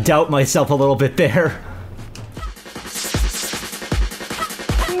 doubt myself a little bit there.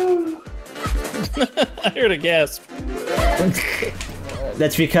 I heard a gasp.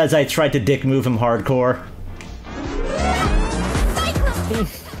 That's because I tried to dick move him hardcore.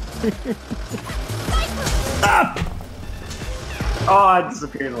 Oh, I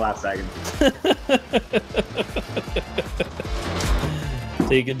disappeared in the last second.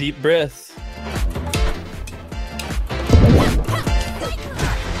 Take a deep breath.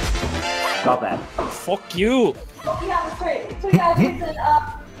 Not bad. Fuck you. Yeah, that's right. So yeah, Jason,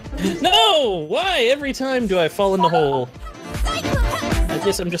 No! Why? Every time do I fall in the hole? I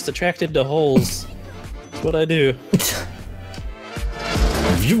guess I'm just attracted to holes. That's what I do.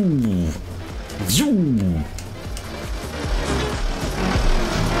 View! View!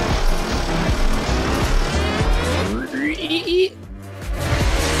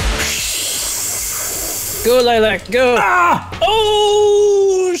 Go, Lilac, go! Ah!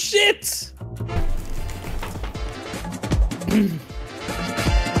 Oh, shit!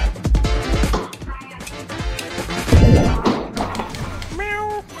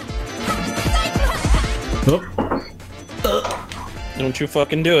 Oh. Don't you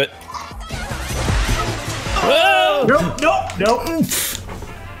fucking do it. Whoa! Nope, nope, nope.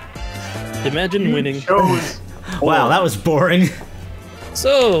 Imagine winning. Chose. Wow, that was boring.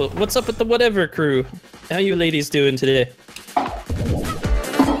 So, what's up with the whatever crew? How you ladies doing today?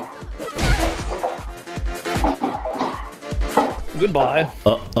 Goodbye.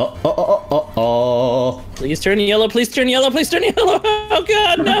 Oh. Please turn yellow, please turn yellow, please turn yellow! Oh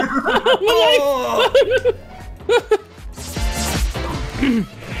god, no! My life!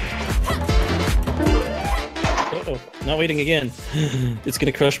 Uh-oh, not waiting again. It's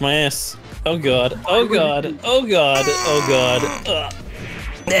gonna crush my ass. Oh god, oh god, oh god, oh god. Ugh.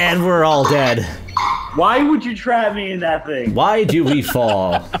 And we're all dead. Why would you trap me in that thing? Why do we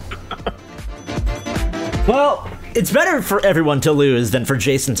fall? Well, it's better for everyone to lose than for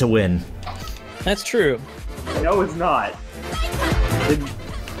Jason to win. That's true. No, it's not.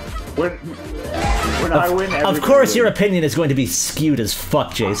 When I win, Of course, your opinion is going to be skewed as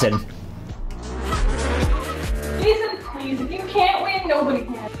fuck, Jason. Jason, please, if you can't win, nobody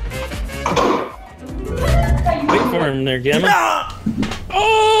can. Wait for him there, Gamma.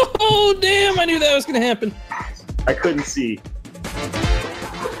 Oh, damn, I knew that was gonna happen. I couldn't see.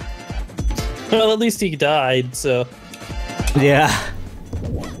 Well, at least he died, so. Yeah.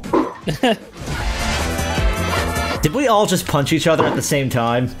 Did we all just punch each other at the same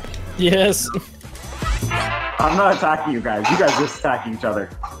time? Yes. I'm not attacking you guys. You guys just attacking each other.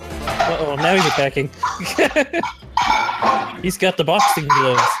 Uh-oh, now he's attacking. He's got the boxing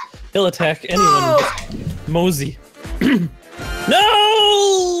gloves. He'll attack anyone. Mosey. No!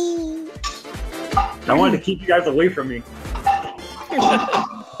 I wanted to keep you guys away from me.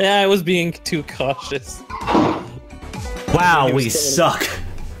 Yeah, I was being too cautious. Wow, He was we killing- suck.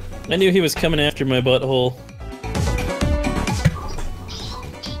 I knew he was coming after my butthole.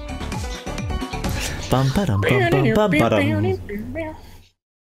 Bum ba-dum bum bum bum ba-dum.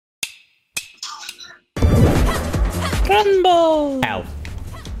 Runbow! Ow.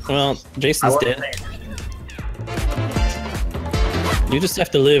 Well, Jason's wasn't dead. saying. You just have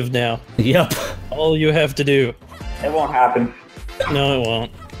to live now. Yep. All you have to do. It won't happen. No, it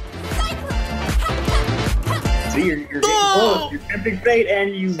won't. See, you're getting close. You're tempting fate,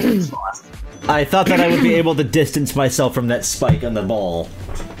 and you lost. I thought that I would be able to distance myself from that spike on the ball.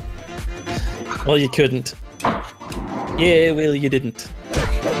 Well, you couldn't. Yeah, well, you didn't.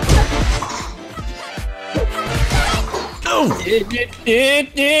 Oh!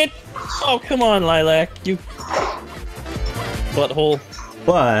 Oh, come on, Lilac. You butthole.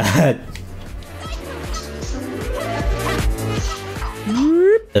 What?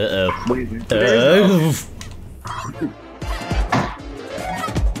 Uh-oh. Uh-oh.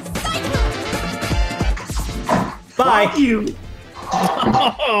 Bye! Fuck you!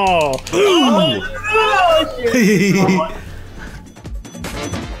 Oh!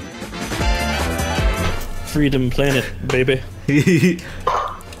 Freedom Planet, baby.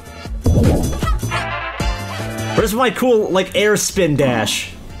 Where's my cool, like, air spin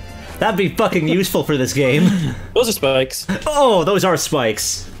dash? That'd be fucking useful for this game. Those are spikes. Oh, those are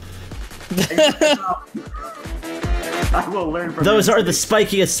spikes. I will learn from Those your are the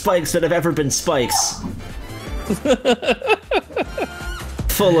mistakes. spikiest spikes that have ever been spikes.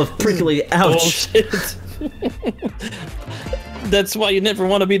 Full of prickly ouch. Bullshit. That's why you never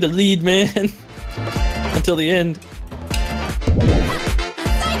want to be the lead, man. Until the end.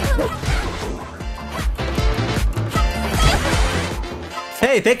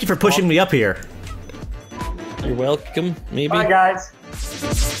 Hey, thank you for pushing me up here. You're welcome, maybe. Bye, guys.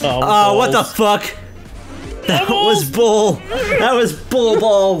 Oh, what the balls. fuck? That was bull. That was bull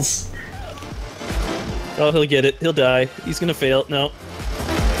balls. Oh, he'll get it. He'll die. He's gonna fail. No.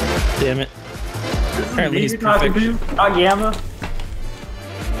 Damn it. Apparently he's Who you talking perfect. to? Gamma.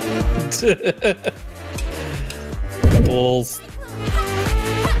 Balls.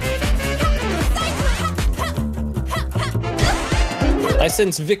 I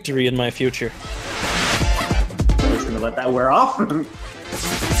sense victory in my future. I'm just gonna let that wear off.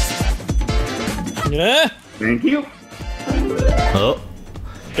 Yeah? Thank you. Oh.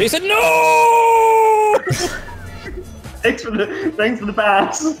 He said no! Thanks for the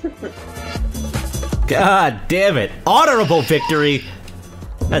pass. God damn it. Honorable victory.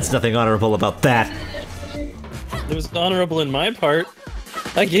 That's nothing honorable about that. It was honorable in my part.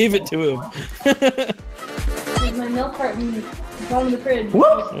 I gave it to him. There's my milk carton. It's on in the fridge.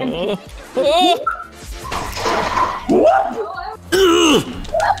 Whoop! Empty.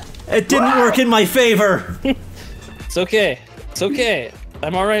 It didn't work in my favor. It's okay. It's okay.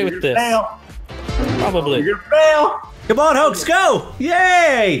 I'm alright with this. Fail. Probably. You're gonna fail. Come on, Hoax, go!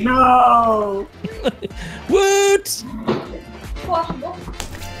 Yay! No. Woot! Washable.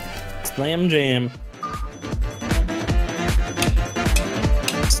 Slam jam.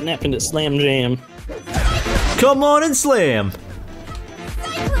 Snap into slam jam. Come on and slam.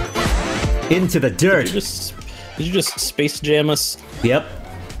 Into the dirt. Did you just space jam us? Yep.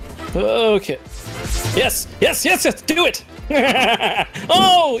 Okay. Yes! Yes! Yes! Yes! Do it!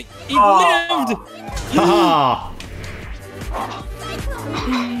 Oh! He lived! Haha.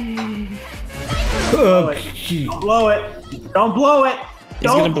 Don't blow it. Don't blow it. He's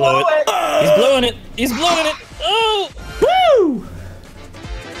Don't gonna blow it. He's blowing it! He's blowing it! Oh! Woo!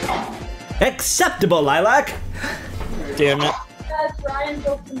 Acceptable, Lilac. Damn it. Yes, Ryan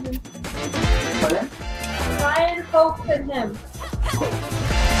Hope and him. Ryan Hope and him.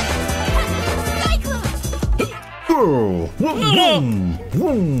 Vroom, vroom,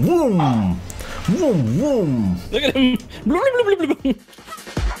 vroom, vroom, vroom, vroom. Look at him!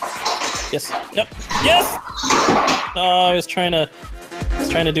 Yes! Yep! Yes! Oh, I was trying to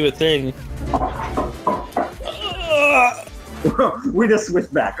do a thing. We just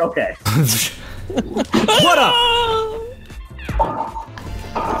switched back. Okay. What up?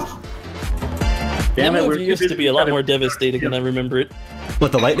 Damn That it. movie used to be a lot more devastating than I remember it.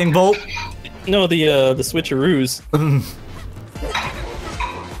 What, the lightning bolt? No, the switcheroos.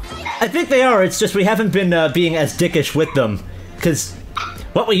 I think they are, it's just we haven't been being as dickish with them. Because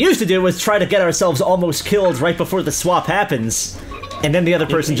what we used to do was try to get ourselves almost killed right before the swap happens. And then the other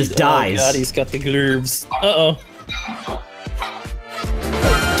person just dies. Oh god, he's got the glurves. Uh-oh.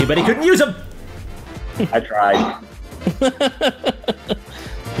 Too bad he couldn't use them! I tried.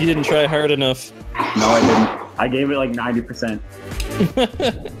 You didn't try hard enough. No, I didn't. I gave it like 90%.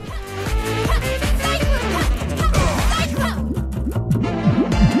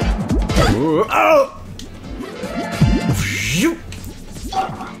 Oh!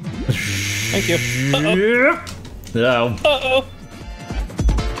 Thank you. Uh-oh. No. Uh-oh.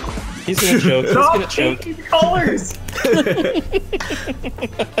 He's gonna choke. He's gonna choke. Changing colors.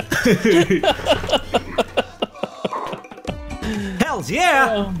 Hells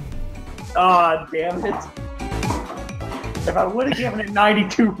yeah! Ah, damn it. If I would have given it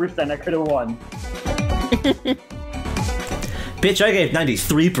 92%, I could have won. Bitch, I gave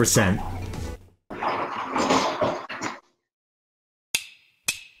 93%.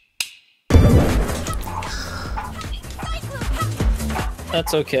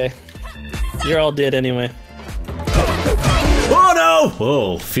 That's okay. You're all dead anyway. Oh no!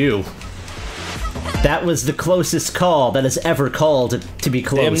 Oh, phew. That was the closest call that has ever called to be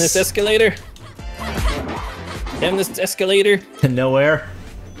close. Damn this escalator. Damn this escalator. To nowhere.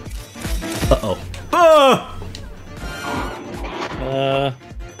 Uh-oh. Ah!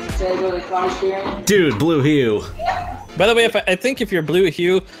 Should I go to the car steering? Dude, blue hue. By the way, I think if you're blue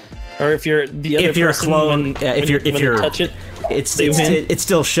hue, or if you're the other If you're person, clone, if you're touch it, it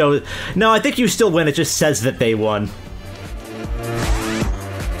still shows. No, I think you still win. It just says that they won.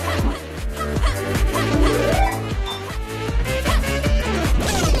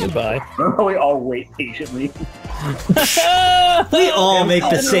 goodbye. We all wait patiently. We all make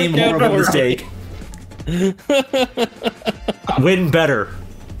the same horrible mistake. Win better.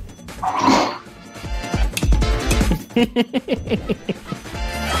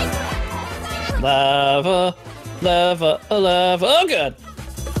 Lava, lava, lava. Oh god!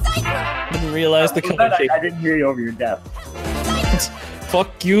 Didn't realize the color change. I didn't hear you over your death.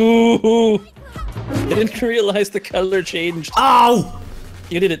 Fuck you! I didn't realize the color changed. Ow!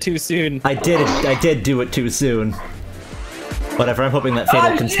 You did it too soon. I did do it too soon. Whatever, I'm hoping that fate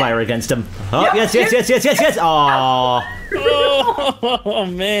will conspire against him. Oh, yes! Aww. Oh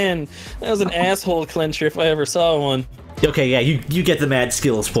man, that was an asshole clincher if I ever saw one. Okay, yeah, you get the mad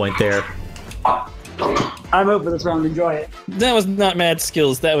skills point there. I'm over this round, enjoy it. That was not mad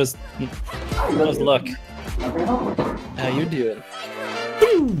skills, that was luck. How you doing?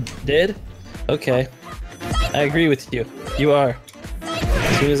 Dead? Okay. I agree with you. You are.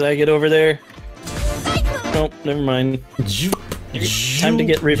 As soon as I get over there... Nope, never mind. Time to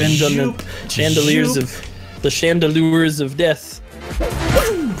get revenge on the chandeliers of... the chandeliers of death.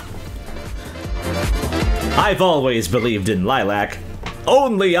 I've always believed in Lilac.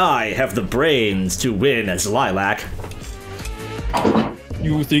 Only I have the brains to win as Lilac.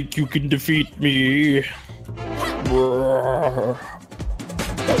 You think you can defeat me? Brrr.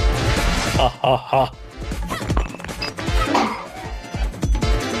 Ha ha ha.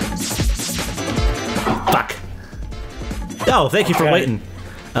 Fuck. Oh, thank you for Got waiting.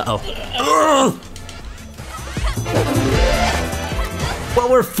 Uh-oh. Well,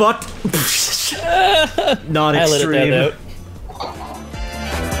 we're fucked. Not I let extreme. it out.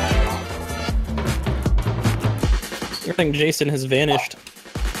 I think Jason has vanished.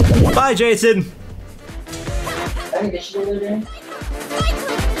 Bye, Jason. I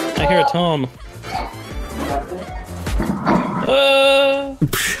hear a Tom.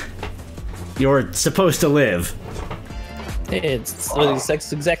 You're supposed to live.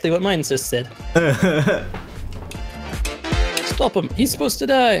 It's exactly what mine just said. Stop him. He's supposed to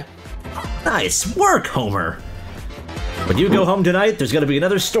die. Nice work, Homer. When you go home tonight, there's gonna be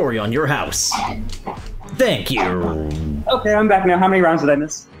another story on your house. Thank you. Okay, I'm back now. How many rounds did I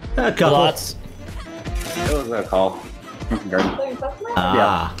miss? A couple. Lots. What was that call?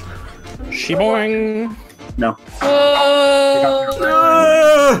 Ah. Shiboing. No.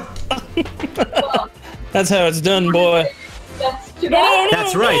 That's how it's done, boy. That's too bad.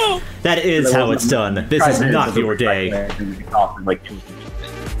 That's right. That is how it's done. This is not your day.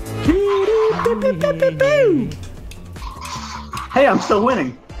 Hey, I'm still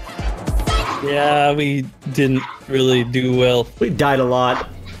winning. Yeah, we didn't really do well. We died a lot.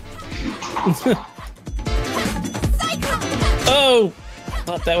 Oh!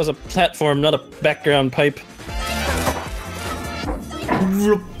 Thought that was a platform, not a background pipe.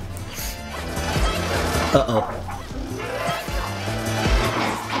 Uh-oh.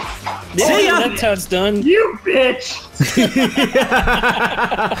 Yeah, See ya! that's how it's done. You bitch!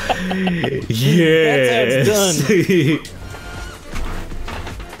 Yes. That's how it's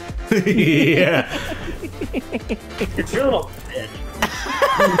Yeah. It's your little bitch.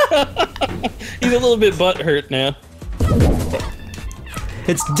 He's a little bit butthurt now.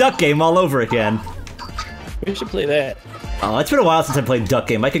 It's Duck Game all over again. We should play that. Oh, it's been a while since I played Duck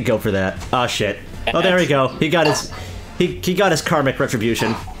Game. I could go for that. Oh shit. Oh, there we go. He got his he got his karmic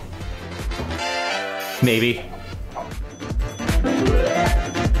retribution. Maybe.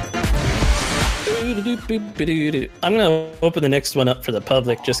 I'm gonna open the next one up for the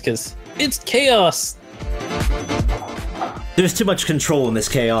public just because it's chaos. There's too much control in this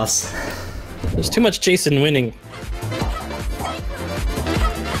chaos. There's too much Jason winning.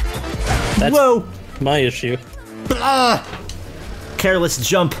 That's Whoa! my issue. Ah! Careless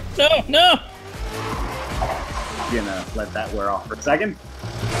jump. No, no! Gonna let that wear off for a second.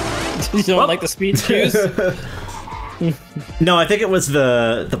 You don't like the speed cues? No, I think it was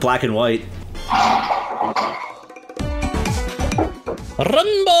the black and white.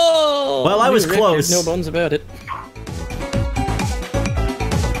 Runbow! Well, I was New close. record, no bones about it.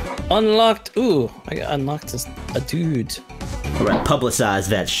 Unlocked. Ooh, I got unlocked as a dude. Alright, publicize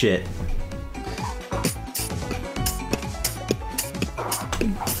that shit.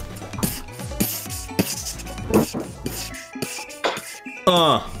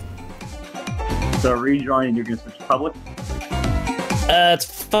 So rejoin and you're gonna switch to public? It's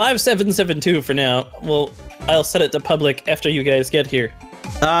 5772 for now. Well, I'll set it to public after you guys get here.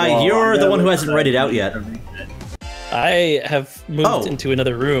 You're the one who hasn't read it out yet. I have moved into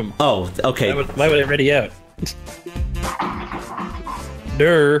another room. Oh, okay. Why would I ready out?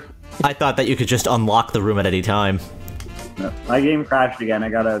 Durr. I thought that you could just unlock the room at any time. No, my game crashed again. I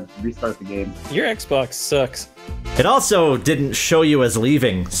gotta restart the game. Your Xbox sucks. It also didn't show you as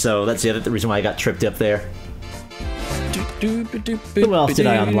leaving, so that's the other reason why I got tripped up there. Who else did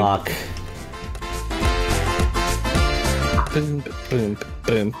I unlock? Boom, boom,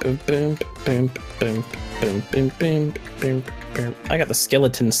 boom, boom, boom, boom, boom, boom, boom, boom, boom, boom. I got the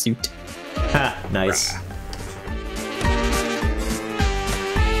skeleton suit. Ha, nice.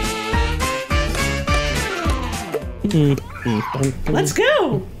 Let's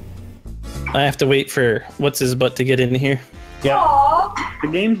go! I have to wait for what's his butt to get in here. The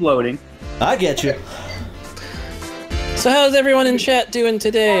game's loading. I get you. So how's everyone in chat doing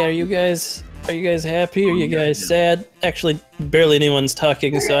today? Are you guys happy? Are you guys sad? Actually, barely anyone's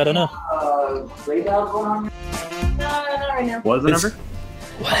talking, so I don't know. No, not right now. What was the number?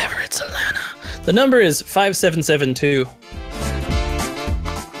 Whatever, it's Alana. The number is 5772.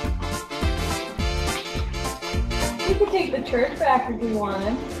 We could take the church back if we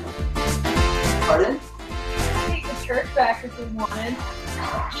wanted. Pardon? Take the church back if we wanted.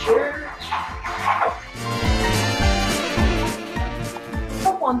 Church?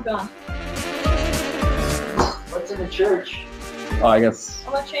 Hope one's gone. What's in the church? Oh, I guess.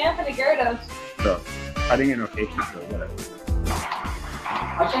 I'm a champ and a Gyarados. So, cutting in rotation, so whatever.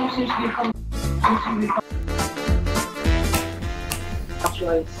 Our champ seems to be from.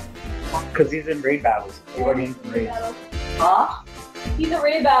 Choice. Because he's in raid battles. Everybody in Raid raid. battle. Huh? He's a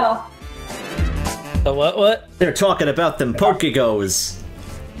raid battle. The what? They're talking about them Pokegos.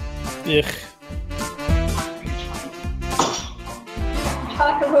 Ugh.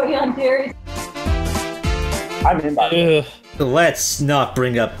 Talk about Yandere. I'm in by the way. Ugh. Let's not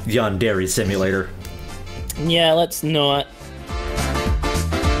bring up Yandere Simulator. Yeah, let's not.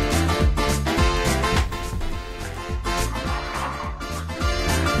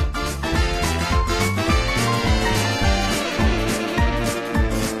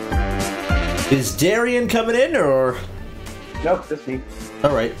 Is Darian coming in, or...? Nope, just me.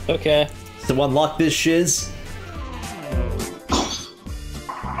 Alright, Okay. so unlock this shiz.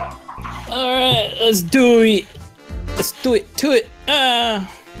 Alright, let's do it. Let's do it to it.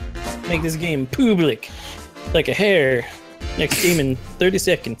 Make this game public. Like a hair. Next game in 30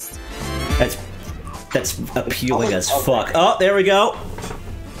 seconds. That's appealing as fuck. Oh, there we go.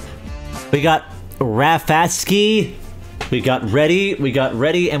 We got Rafatsky. We got Ready,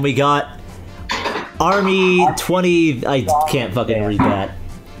 and we got Army 20... I can't fucking read that.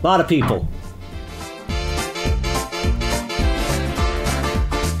 A lot of people.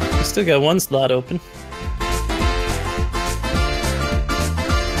 We still got one slot open.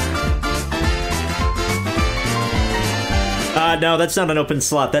 No, that's not an open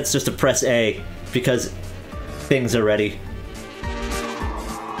slot. That's just a press A, because things are ready.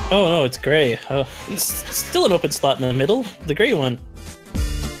 Oh no, it's gray. Oh, it's still an open slot in the middle. The gray one.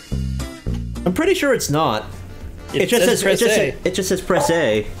 I'm pretty sure it's not. It just says press A. It just says press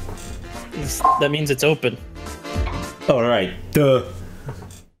A. That means it's open. All right. Duh.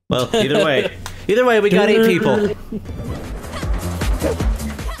 Well, either way, we got 8 people.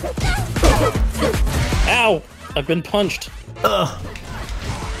 Ow! I've been punched. Ugh.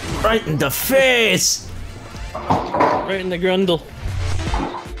 Right in the face. Right in the grundle.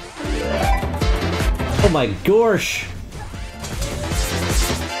 Oh my gosh.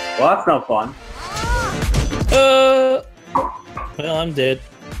 Well, that's no fun. Well, I'm dead.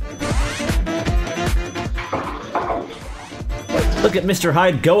 Look at Mr.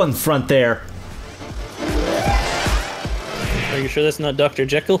 Hyde go in front there. Are you sure that's not Dr.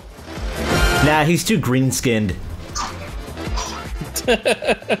 Jekyll? Nah, he's too green-skinned.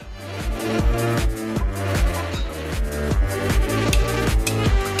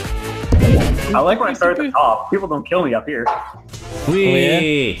 I like when I start at the top. People don't kill me up here.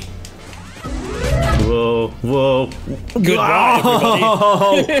 Wee. Whoa, whoa.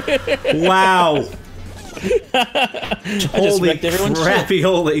 Goodbye, everybody. Wow. I just Holy wrecked everyone's crappy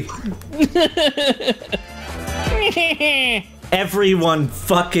holy. Everyone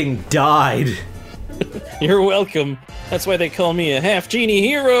fucking died. You're welcome. That's why they call me a half genie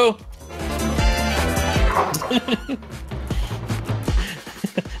hero.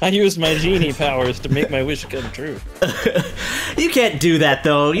 I used my genie powers to make my wish come true. You can't do that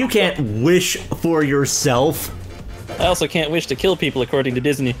though. You can't wish for yourself. I also can't wish to kill people according to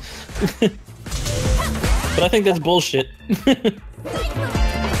Disney. But I think that's bullshit. I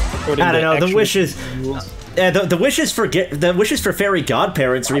don't know. The wishes, the wishes for fairy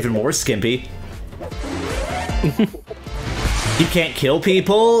godparents are even more skimpy. You can't kill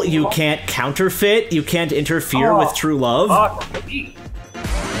people. You can't counterfeit. You can't interfere with true love.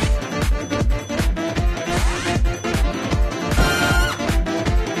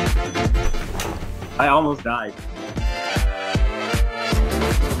 I almost died.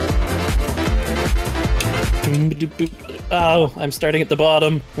 Oh, I'm starting at the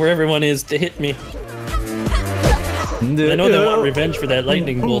bottom, where everyone is to hit me. I know they want revenge for that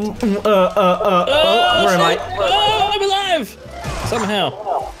lightning bolt. Where am I? Oh, I'm alive! Somehow.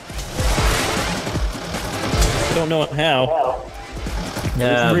 I don't know how.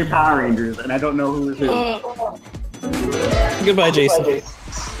 There's 3 Power Rangers, and I don't know who is who. Goodbye, Jason.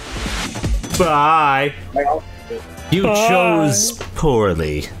 Bye. You chose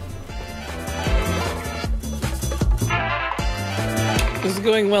poorly. This is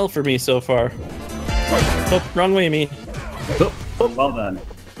going well for me so far. Oh, wrong way, me. Well done.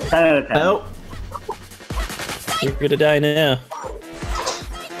 10 out of 10. Oh. You're gonna die now.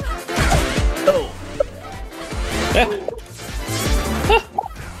 Oh.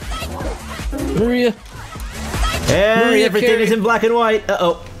 Maria. And Maria everything Carey. is in black and white.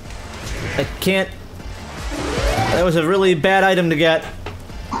 Uh-oh. I can't... That was a really bad item to get.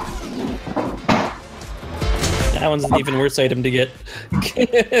 That one's an even worse item to get.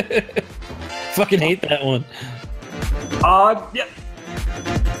 Fucking hate that one. Yep.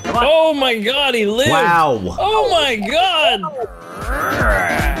 Oh my god, he lived! Wow. Oh my god!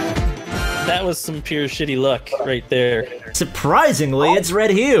 That was some pure shitty luck right there. Surprisingly, it's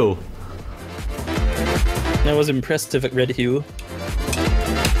Red Hue. That was impressive at Red Hue.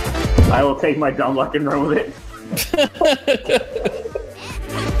 I will take my dumb luck and run with it.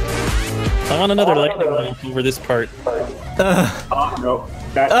 I want another lightning bolt over this part. Oh, no.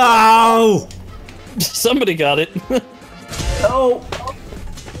 Oh! Somebody got it. Oh!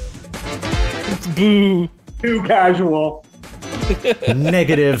 Boo. Too casual.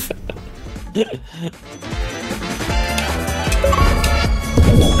 Negative.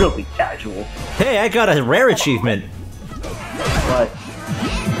 Really casual. Hey, I got a rare achievement. But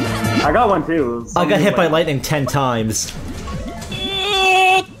I got one too. I got hit by lightning 10 times.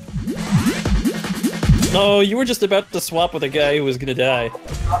 Oh, you were just about to swap with a guy who was gonna die.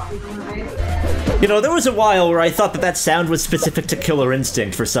 You know, there was a while where I thought that sound was specific to Killer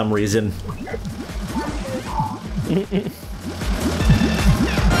Instinct for some reason.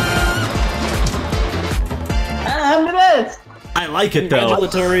 I like it, though.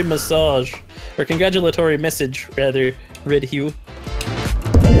 Congratulatory massage. Or congratulatory message, rather, Red Hue.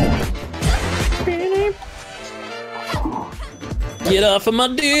 Get off of my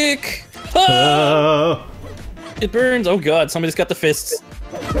dick! Ah! It burns! Oh god, somebody's got the fists.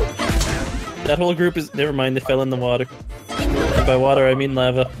 That whole group is... Never mind, they fell in the water. And by water, I mean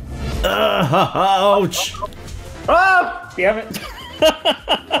lava. Ouch! Oh! Damn it.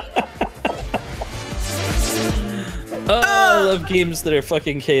 Oh, I love games that are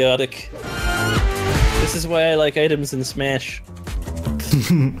fucking chaotic. This is why I like items in Smash.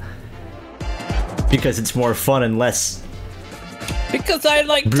 Because it's more fun and less... Because I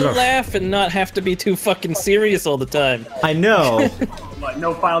like to laugh and not have to be too fucking serious all the time. I know. What,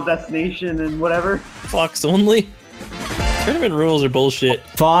 no Final Destination and whatever? Fox only? Tournament rules are bullshit.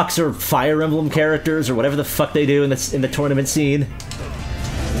 Fox or Fire Emblem characters or whatever the fuck they do in the tournament scene.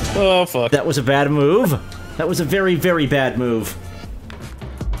 Oh, fuck. That was a bad move. That was a very, very bad move.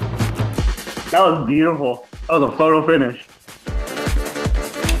 That was beautiful. That was a photo finish.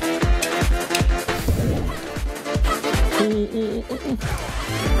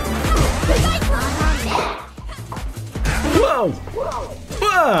 Whoa!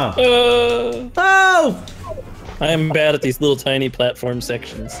 Whoa! Oh! I am bad at these little tiny platform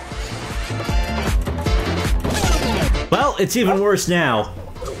sections. Well, it's even worse now.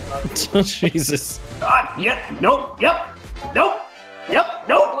 Oh, Jesus. Yep, nope, yep, nope, yep,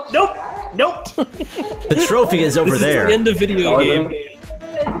 nope, nope, nope. The trophy is over This there. is the end of video game.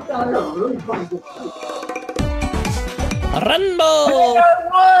 Runbow! I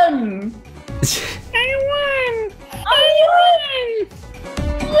won!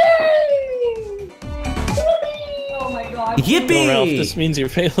 Oh my god. Yippee! Oh, Ralph, this means you're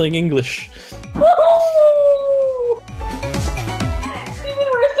failing English. Woohoo! Even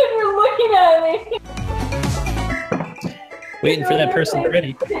worse when you're looking at me. Waiting for that person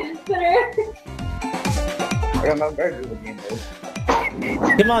ready. I'm very good with game,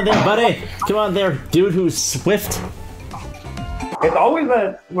 Come on there, buddy. Come on there, dude who's swift. It's always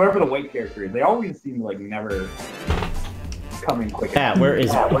whoever the white character is. They always seem like never coming quick. Ah, where am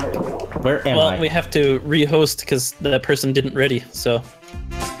I? Well, we have to rehost because the person didn't ready, so...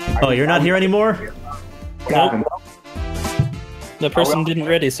 Oh, you're not here anymore? Nope. The person didn't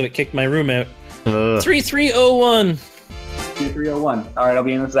ready, so it kicked my room out. 3301! 2301. Alright, I'll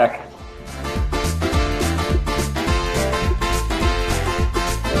be in a sec.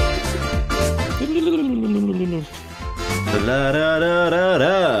 La da da da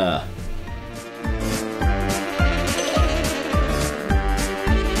da.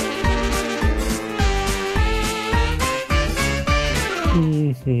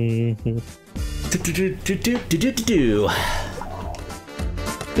 Do.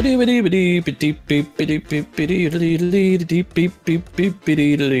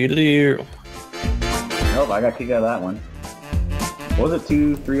 Nope, I got kicked out of that one. What was it,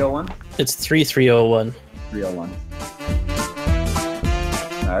 2301? It's 3301. 301.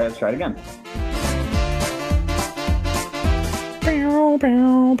 Alright, let's try it again.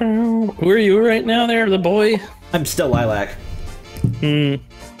 Who are you right now there, the boy? I'm still Lilac.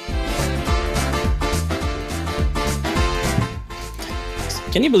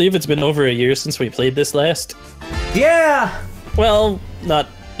 Can you believe it's been over a year since we played this last? Yeah! Well, not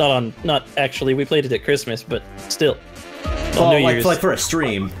actually. We played it at Christmas, but still. Oh, New Year's. like for a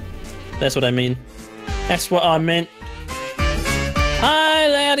stream. That's what I mean. That's what I meant. Hi,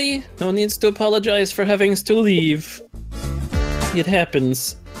 laddie. No needs to apologize for having to leave. It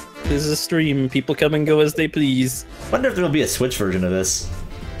happens. This is a stream. People come and go as they please. Wonder if there'll be a Switch version of this.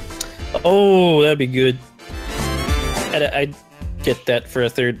 Oh, that'd be good. I'd get that for a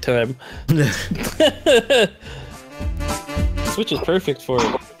third time. Switch is perfect for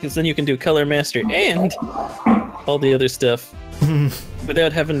it, because then you can do Color Master and all the other stuff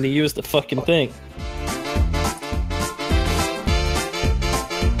without having to use the fucking thing.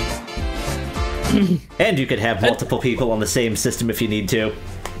 And you could have multiple people on the same system if you need to.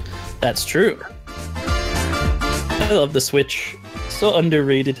 That's true. I love the Switch. So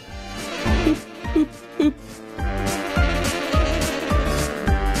underrated. Boop, boop, boop.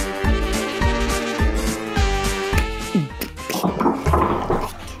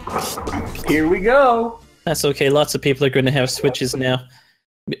 Here we go! That's okay, lots of people are going to have Switches now.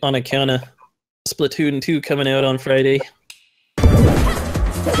 On account of Splatoon 2 coming out on Friday.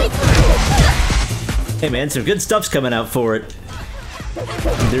 Hey man, some good stuff's coming out for it.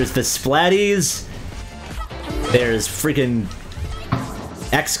 There's the Splatties. There's freaking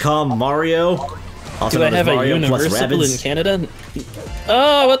XCOM Mario. Also Do I known as have a Mario plus Universal in Rabbids. Canada?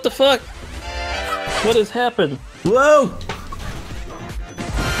 Oh, what the fuck? What has happened? Whoa!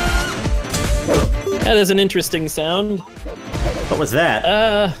 That is an interesting sound. What was that?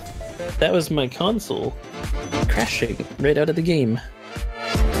 That was my console crashing right out of the game.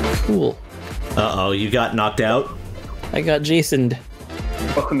 Cool. Uh-oh, you got knocked out? I got Jasoned.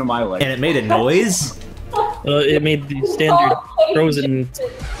 Welcome to my life. And it made a noise? It made the standard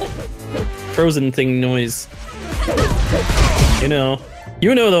frozen thing noise. You know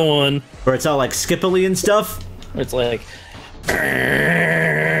the one. Where it's all like skippily and stuff? It's like.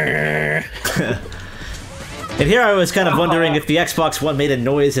 And here I was kind of wondering if the Xbox One made a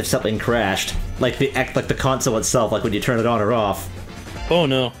noise if something crashed. Like the console itself, like when you turn it on or off. Oh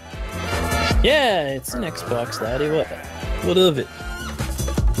no. Yeah, it's an Xbox, laddie. What of it?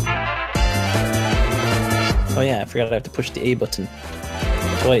 Oh yeah, I forgot I have to push the A button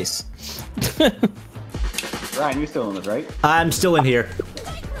twice. Ryan, you're still in this, right? I'm still in here.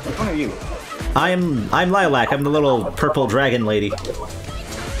 Which one are you? I'm Lilac. I'm the little purple dragon lady.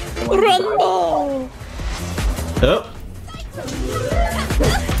 Runbow! Oh.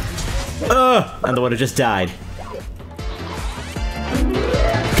 I'm the one who just died.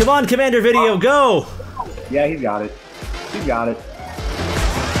 Come on, Commander Video, go! Yeah, he's got it. He's got it.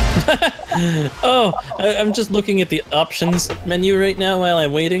 Oh, I'm just looking at the options menu right now while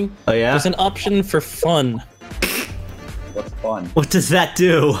I'm waiting. Oh yeah? There's an option for fun. What's fun? What does that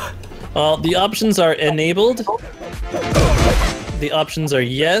do? The options are enabled. The options are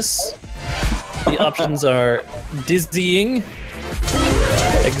yes. The options are dizzying,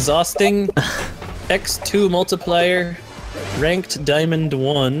 exhausting, X2 multiplier, ranked diamond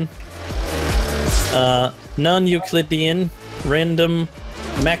 1, non-Euclidean, random,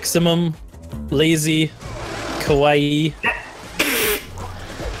 maximum, lazy, kawaii,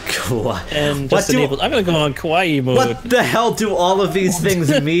 and just enabled. I'm gonna go on kawaii mode. What the hell do all of these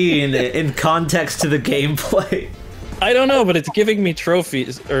things mean in context to the gameplay? I don't know, but it's giving me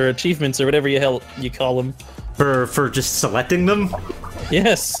trophies or achievements or whatever you call them. For just selecting them?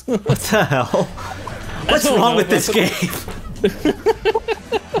 Yes. What the hell? What's wrong with this game?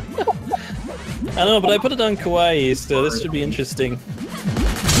 I know, but I put it on Kawaii, so this should be interesting.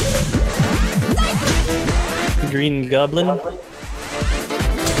 Green Goblin.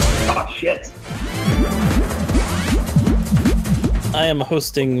 Oh shit. I am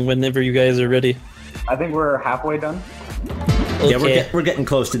hosting whenever you guys are ready. I think we're halfway done. Okay. Yeah, we're getting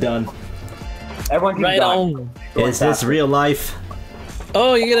close to done. Everyone keep Right dying. on. Is this real life?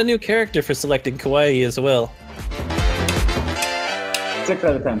 Oh, you get a new character for selecting Kawaii as well. 6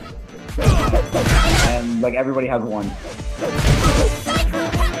 out of 10. And like everybody has one.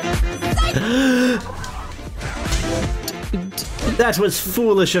 That was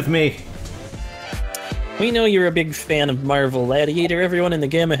foolish of me. We know you're a big fan of Marvel, Gladiator. Everyone in the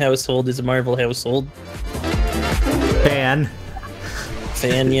Gamma household is a Marvel household. Fan.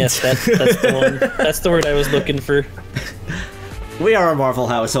 Fan, yes, that's the one. That's the word I was looking for. We are a Marvel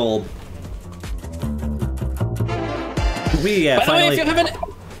household. We By the way,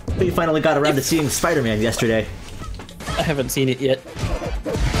 if you finally got around to seeing Spider-Man yesterday. I haven't seen it yet.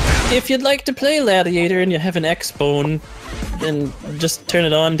 If you'd like to play Gladiator and you have an X-Bone, then just turn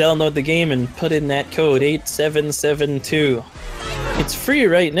it on, download the game, and put in that code 8772. It's free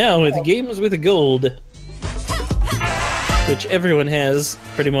right now with Games with Gold, which everyone has,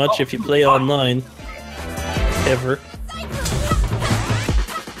 pretty much, if you play online. Ever.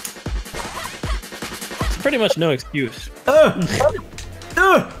 It's pretty much no excuse.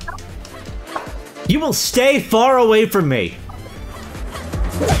 You will stay far away from me.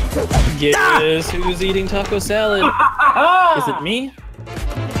 Guess who's eating taco salad? Is it me?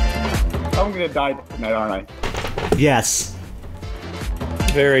 I'm gonna die tonight, aren't I? Yes.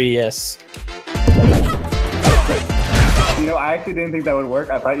 Very yes. You know, I actually didn't think that would work.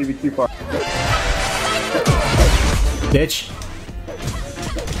 I thought you'd be too far. Bitch.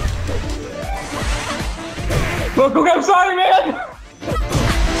 Look, I'm sorry, man!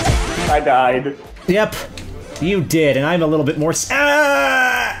 I died. Yep. You did, and I'm a little bit more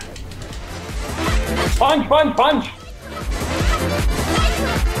Punch, punch, punch!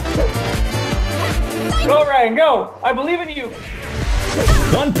 Go, Ryan, go! I believe in you!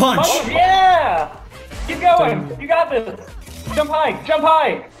 One punch! Oh, yeah! Keep going! You got this! Jump high! Jump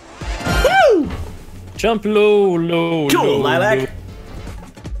high! Woo! Jump low, low, Cool, low, Lilac. low.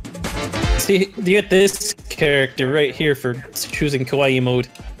 See, you get this character right here for choosing Kawaii mode.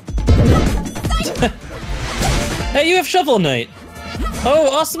 Hey, you have Shovel Knight! Oh,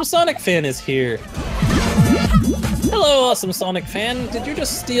 Awesome Sonic Fan is here! Hello, Awesome Sonic Fan! Did you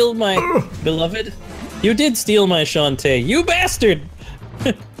just steal my beloved? You did steal my Shantae, you bastard!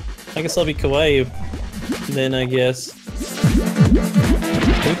 I guess I'll be Kawaii then, I guess.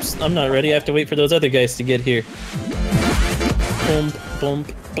 Oops, I'm not ready. I have to wait for those other guys to get here. Boom, boom,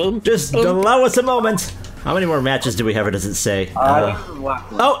 boom. Just boom. allow us a moment. How many more matches do we have, or does it say? This is the last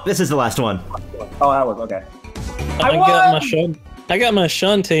one. Oh, this is the last one. Oh, that was okay. I got my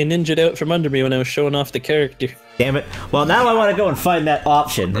Shantae ninja'd out from under me when I was showing off the character. Damn it. Well, now I want to go and find that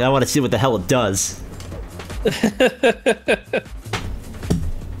option. I want to see what the hell it does.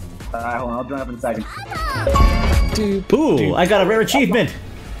 Alright, hold on, I'll join up in a second. Ooh, I got a rare achievement.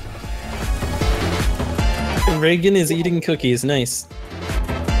 Reagan is eating cookies. Nice.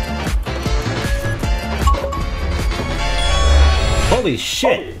 Holy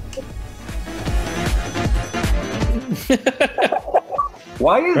shit.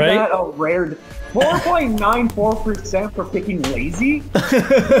 Why is Right? that a rare... 4.94% for picking lazy?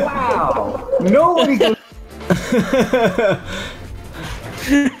 Wow! Nobody goes...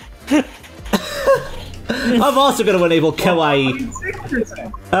 I'm also going to enable Kawaii.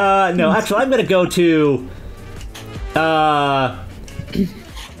 6%. No, actually, I'm going to go to...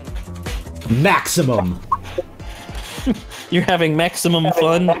 maximum. You're having maximum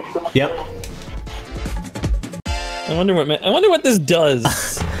fun. Yep. I wonder what this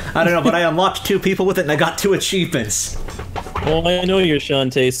does. I don't know, but I unlocked 2 people with it and I got 2 achievements. Well, I know you're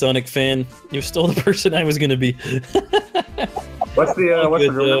Shantae, Sonic fan. You stole the person I was gonna be. What's the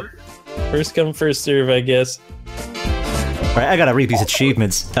Good, real though. number? First come, first serve, I guess. Alright, I gotta read these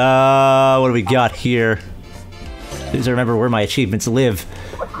achievements. What do we got here? Please remember where my achievements live.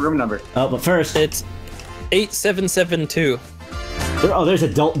 What's the room number? Oh, but first... It's 8772. Oh, there's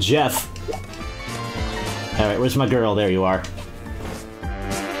Adult Jeff. Alright, where's my girl? There you are.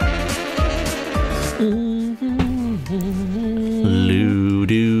 Loo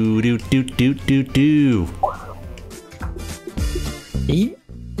doo doo doo doo doo doo.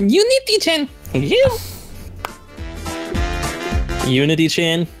 Unity-chan! You!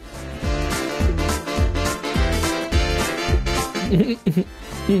 Unity-chan.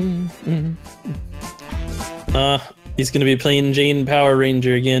 He's gonna be playing Jane Power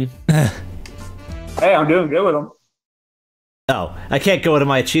Ranger again. Hey, I'm doing good with them. Oh, I can't go to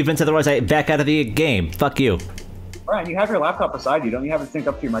my achievements, otherwise I back out of the game. Fuck you. Brian, you have your laptop beside you. Don't you have it synced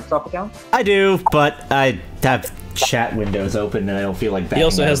up to your Microsoft account? I do, but I have chat windows open and I don't feel like backing He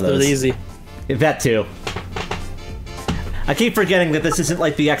also out has of the those. lazy. That too. I keep forgetting that this isn't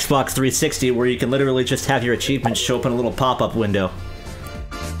like the Xbox 360 where you can literally just have your achievements show up in a little pop-up window.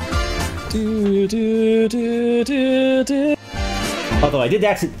 Do, do, do, do, do. Although I did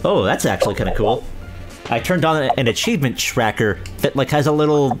actually... Oh, that's actually kind of cool. I turned on an achievement tracker that like has a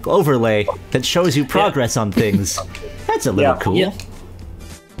little overlay that shows you progress on things. That's a little cool. Yeah.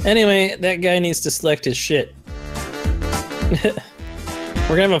 Anyway, that guy needs to select his shit. We're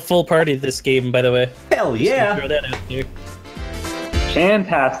gonna have a full party this game, by the way. Hell yeah! Throw that out there.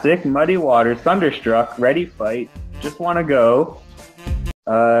 Fantastic, Muddy Waters, Thunderstruck, Ready Fight, Just Wanna Go,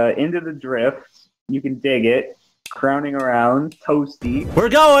 Into the Drift, You Can Dig It, Crowning Around, Toasty. We're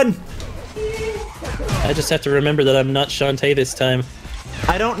going! I just have to remember that I'm not Shantae this time.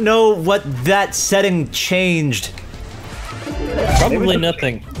 I don't know what that setting changed. Probably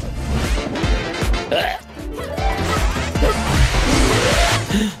nothing.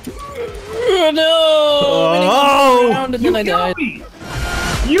 Oh no! Oh! Around and then I died.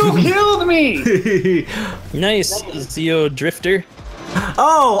 You killed me! Nice, Zeo Drifter.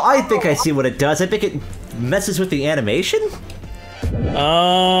 Oh, I think I see what it does. I think it messes with the animation?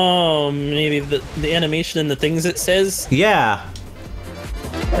 Oh, maybe the animation and the things it says? Yeah.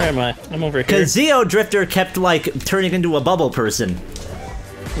 Where am I? I'm over here. Because Zeo Drifter kept, like, turning into a bubble person.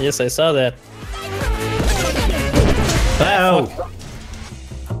 Yes, I saw that. Oh.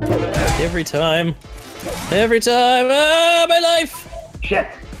 Every time. Every time. Ah, my life! Shit.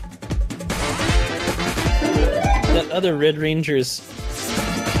 That other Red Rangers.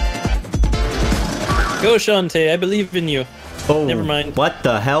 Go, Shantae, I believe in you. Oh, Never mind. What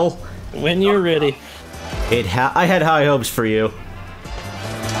the hell? When you're ready. I had high hopes for you.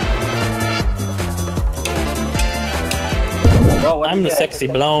 Well, what I'm do the you sexy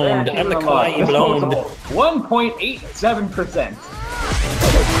get? blonde. I'm the kawaii blonde. 1.87%.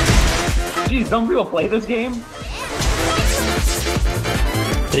 Jeez, don't people play this game?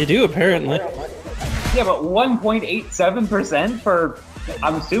 They do, apparently. Yeah, but 1.87% for,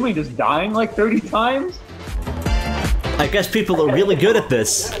 I'm assuming, just dying like 30 times? I guess people are really good at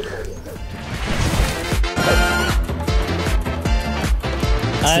this.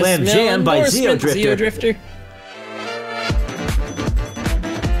 Slam Jam by Zeo Drifter. Drifter.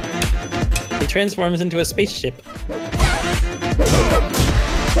 He transforms into a spaceship.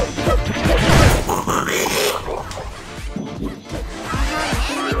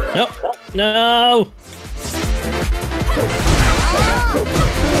 Nope. No!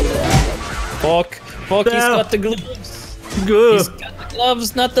 Fuck. Fuck, he's No. got the gloves. Good. He's got the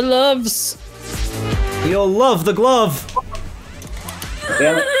gloves, not the loves. You'll love the glove.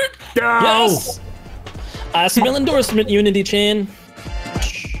 Damn it. No. Yes! I smell endorsement, Unity-chan.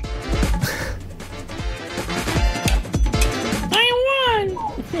 I won!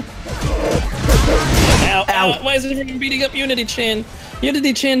 Ow, ow, why is everyone beating up Unity-chan?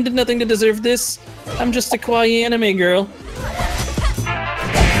 Unity-chan did nothing to deserve this. I'm just a kawaii anime girl.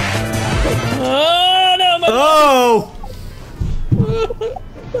 Oh no, my Oh!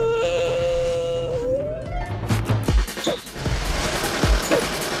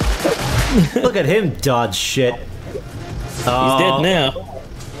 Look at him dodge shit. He's dead now.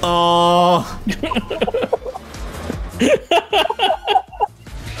 Oh.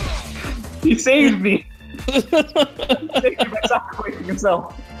 He saved me! He saved me by sacrificing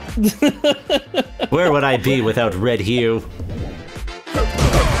himself. Where would I be without Red Hue?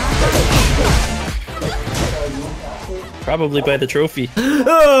 Probably by the trophy.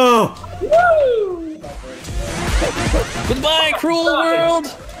 Oh! Goodbye, cruel world!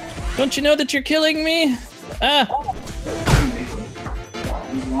 Don't you know that you're killing me? Ah!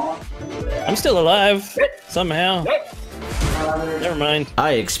 I'm still alive. Somehow. Never mind.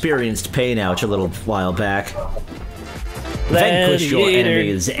 I experienced pain ouch a little while back. Vanquish your Gladiator.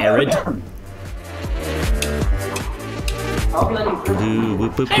 enemies, Arid.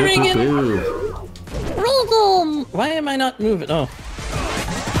 Hi, Regan. Why am I not moving? Oh.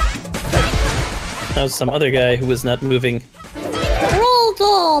 That was some other guy who was not moving.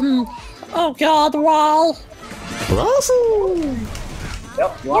 Oh god, wow.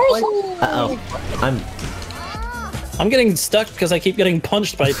 Yep, you want to play? Uh-oh. I'm getting stuck because I keep getting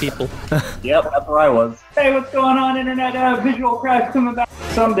punched by people. Yep, that's where I was. Hey, what's going on, Internet? Visual Crash coming back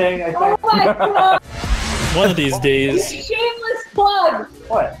someday, I Oh think. my god! One of these days. Shameless plug!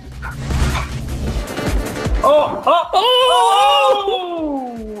 What? Oh!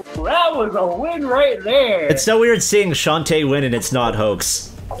 That was a win right there! It's so weird seeing Shantae win and it's not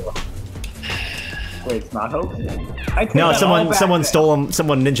Hoax. Wait, it's not Hoax? No, someone stole him.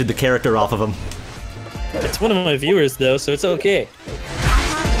 Someone ninja'd the character off of him. It's one of my viewers though, so it's okay.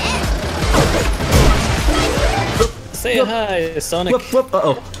 Say hi, Sonic. Whoop, whoop.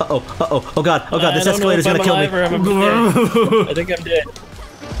 Uh oh. Oh god, this escalator's gonna kill me. I think I'm dead.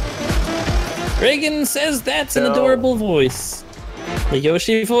 Reagan says that's an adorable voice. The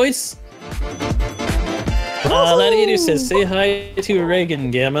Yoshi voice? Gladiator says, say hi to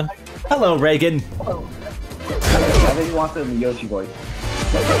Reagan, Gamma. Hello, Reagan. I think he wants it in the Yoshi voice.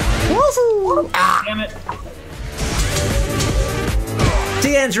 Damn it.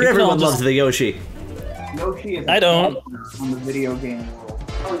 The answer, everyone loves the Yoshi. Yoshi is I don't. on the video game world.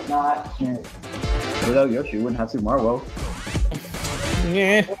 No, it's not. Without Yoshi, we wouldn't have Super Mario World.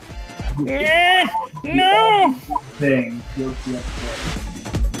 Yeah. Yeah. No! Thing. Yoshi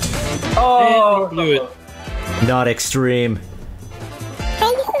oh! Blew it. Not extreme.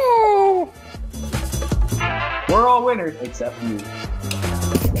 Hello! We're all winners except you.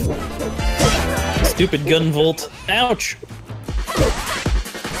 Stupid Gunvolt. Ouch!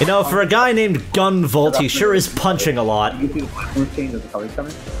 You know, for a guy named Gunvolt, he sure is punching a lot. You see the platforms change as the colors come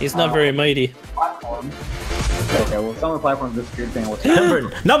in? He's not very mighty. Platform. Okay, well, some of the platforms disappeared saying what's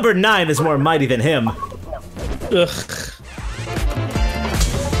Number 9 is more mighty than him. Ugh.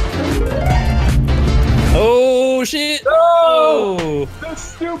 Oh shit! No! Oh! The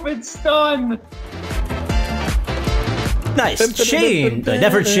stupid stun! Nice chain!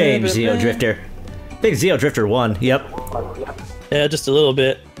 Never change, Zeo Drifter. I think Zeo Drifter won, yep. Yeah, just a little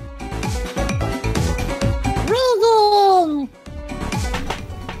bit.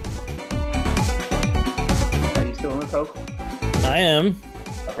 Are you still in the Coke? I am.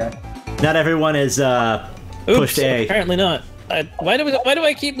 Okay. Not everyone is, pushed Oops, A. apparently not. Why do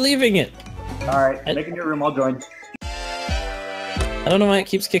I keep leaving it? Alright, make a new room, I'll join. I don't know why it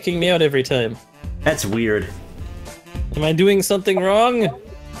keeps kicking me out every time. That's weird. Am I doing something wrong?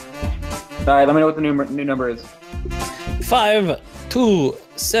 Alright, let me know what the new number is.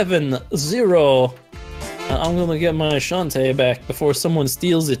 5270. I'm gonna get my Shantae back before someone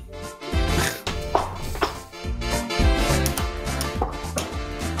steals it.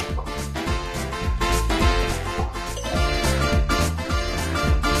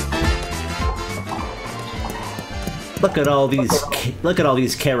 Look at all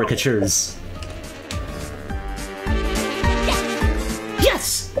these caricatures.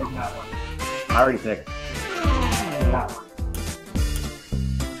 Yes! I already picked.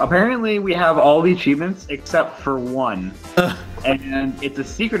 Apparently, we have all the achievements except for one. And it's a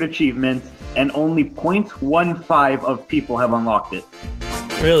secret achievement, and only 0.15 of people have unlocked it.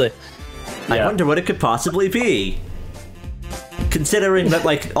 Really? I wonder what it could possibly be. Considering that,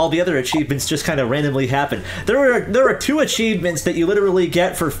 like, all the other achievements just kind of randomly happen. There are 2 achievements that you literally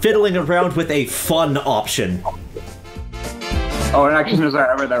get for fiddling around with a fun option. Oh, and actually, no, sorry,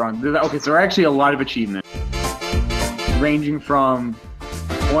 I read that wrong. Okay, so there are actually a lot of achievements, ranging from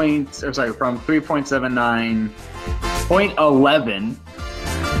from 3.79, 0.11,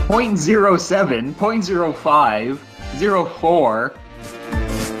 0.07, 0.05, 04,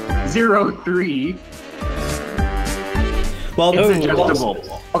 03. Well, it's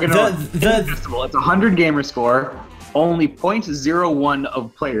adjustable. Okay, no, it's adjustable. It's a 100 gamer score. Only 0.01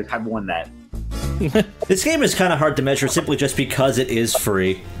 of players have won that. This game is kind of hard to measure simply just because it is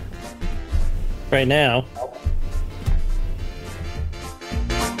free. Right now.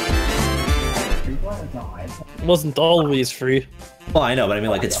 It wasn't always free. Well, I know, but I mean,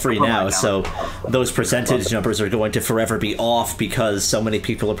 like, it's free now, so those percentage numbers are going to forever be off because so many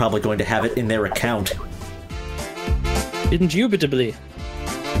people are probably going to have it in their account. Indubitably.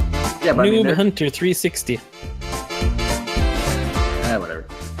 Yeah, but Noob Hunter 360. Whatever.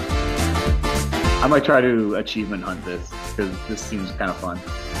 I might try to achievement hunt this, because this seems kind of fun.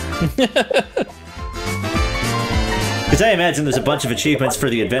 Because I imagine there's a bunch of achievements for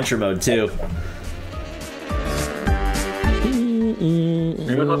the adventure mode, too.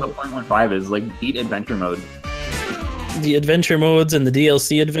 Maybe what the 0.15 is, like, beat adventure mode. The adventure modes and the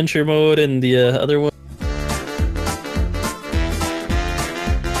DLC adventure mode and the other one.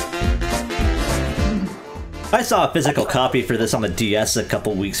 I saw a physical copy for this on the DS a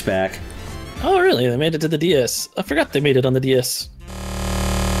couple weeks back. Oh, really? They made it to the DS. I forgot they made it on the DS.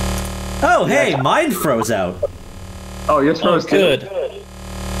 Oh, hey, mine froze out. Oh, yours froze too? Good.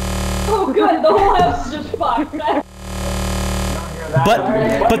 Oh, good. The whole house is just fucked.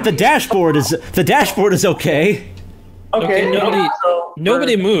 But the dashboard is okay. Okay,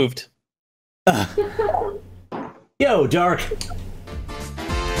 nobody moved. Yo, Dark.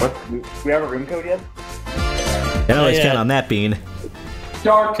 What? We have a room code yet? I always yeah. count on that bean.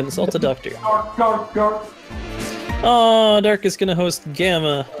 Dark. Consult a doctor. Dark. Oh, Dark is gonna host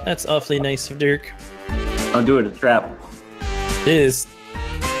Gamma. That's awfully nice of Dirk. Don't do it. It's a trap. It is.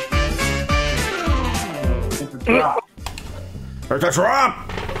 It's a trap. It's a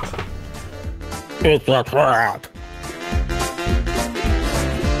trap! It's a trap.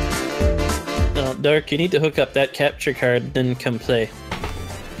 Oh, Dark, you need to hook up that capture card, then come play.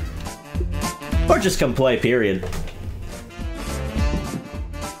 Or just come play, period.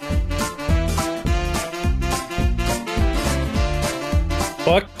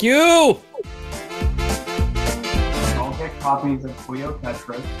 Fuck you! Don't get copies of Puyo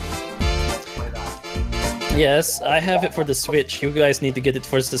Tetris. Let's play that. Yes, I have it for the Switch. You guys need to get it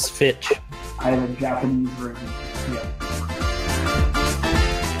for the Switch. I have a Japanese version. Yeah.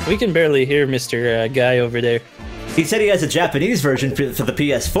 We can barely hear Mr. Guy over there. He said he has a Japanese version for the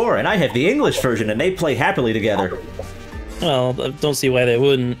PS4, and I have the English version, and they play happily together. Well, I don't see why they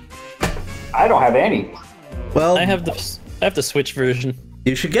wouldn't. I don't have any. Well, I have the Switch version.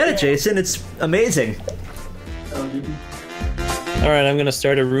 you should get it, Jason. It's amazing. Alright, I'm gonna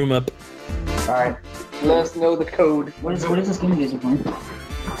start a room up. Alright. Let us know the code. What is this game you guys are playing?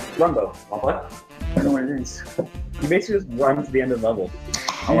 Runbow. What? I don't know what it is. You basically just run to the end of the level.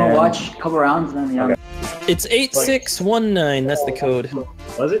 I'm gonna watch a couple rounds and then the other. It's 8619, that's the code.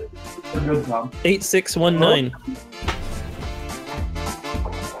 Was it? Good job. 8619.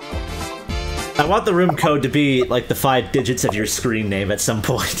 I want the room code to be like the 5 digits of your screen name at some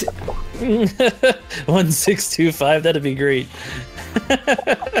point. 1625, that'd be great.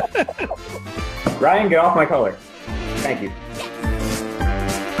 Ryan, get off my color. Thank you.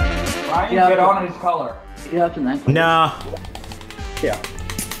 Ryan, Yeah, get but- on his color. Yeah, after that. Nah. Yeah.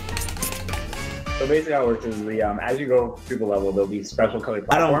 So basically how it works is the as you go through the level, there'll be special colored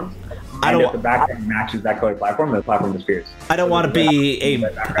I don't- platforms. I And don't- if the background matches that colored platform, the platform disappears. I don't want to be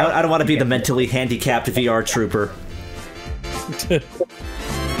I don't want to be the mentally handicapped VR trooper.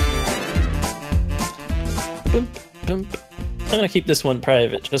 Boom, boom. I'm gonna keep this one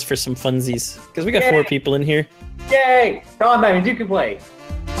private, just for some funsies. Because we got 4 people in here. Yay! Come on, Diamond, you can play.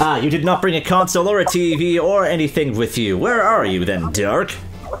 Ah, you did not bring a console or a TV or anything with you. Where are you then, Dark?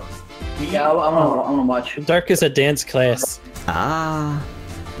 Yeah, I wanna watch. Dark is a dance class. Ah.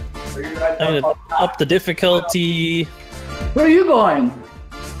 I'm gonna up the difficulty. Where are you going?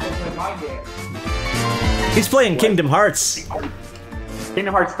 He's playing Kingdom Hearts.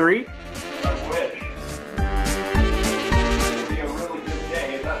 Kingdom Hearts 3?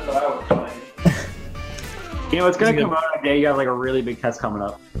 You know, it's gonna come out on a day you have like a really big test coming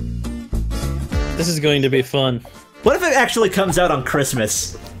up. This is going to be fun. What if it actually comes out on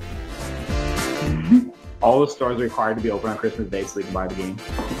Christmas? All the stores are required to be open on Christmas Day so you can buy the game.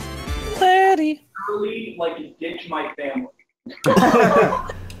 Laddie. Early, like you ditch my family.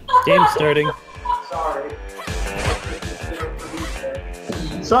 Game starting. Sorry.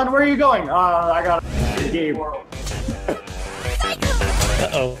 Son, where are you going? I got a game.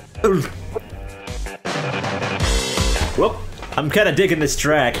 Uh-oh. Whoop. I'm kind of digging this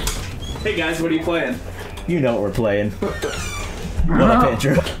track. Hey guys, what are you playing? You know what we're playing. What up,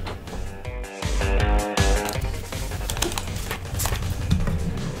 Andrew?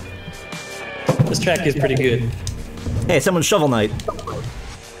 This track is pretty good. Hey, someone's Shovel Knight. Ow.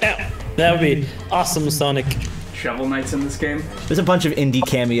 That would be awesome, Sonic. Shovel Knight's in this game? There's a bunch of indie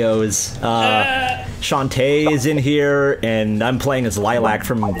cameos. Shantae is in here, and I'm playing as Lilac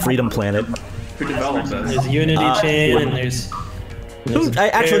from Freedom Planet. Who developed this? There's Unity Chain, and there's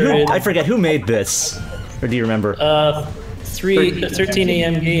I forget who made this. Or do you remember? 13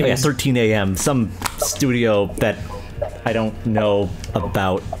 a.m. games. Oh, yeah, 13 a.m. Some studio that I don't know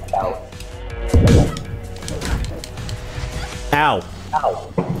about. Ow.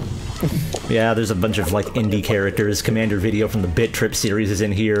 Yeah, there's a bunch of like indie characters. Commander Video from the Bit Trip series is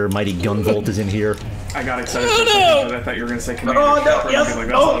in here. Mighty Gunvolt is in here. I got excited for a second because I thought you were going to say Commander Shepard. Yes, Like,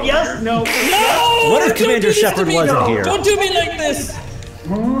 oh, yes, no. No! What if Don't Commander do this to Shepard me, wasn't girl. here? Don't do me like this!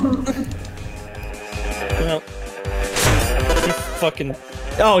 Well, you fucking...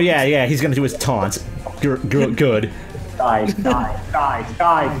 Oh yeah, he's gonna do his taunts. Good. Die,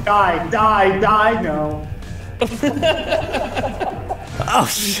 no. Oh,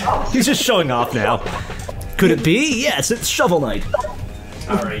 he's just showing off now. Could it be? Yes, it's Shovel Knight.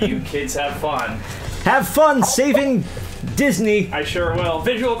 Alright, you kids have fun. Have fun saving Disney. I sure will.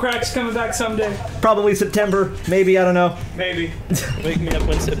 Visual Crack's coming back someday. Probably September, maybe, I don't know. Maybe. Wake me up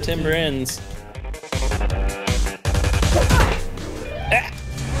when September ends.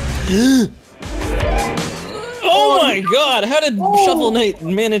 Oh Oh my god, how did Shovel Knight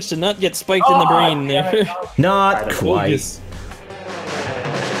manage to not get spiked in the brain there? Not quite.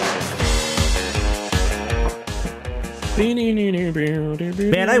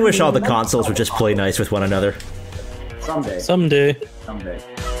 Man, I wish all the consoles would just play nice with one another. Someday. Someday. Someday.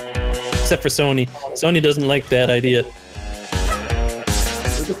 Except for Sony. Sony doesn't like that idea.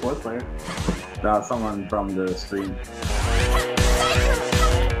 Who's the fourth player? Someone from the stream.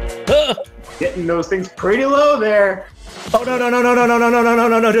 Ah! Getting those things pretty low there. Oh no no no no no no no no no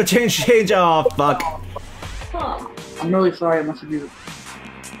no no no! Change! Oh fuck! Huh. I'm really sorry. I must have been.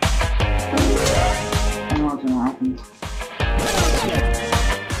 I don't know what's gonna happen.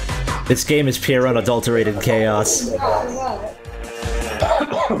 This game is pure unadulterated chaos.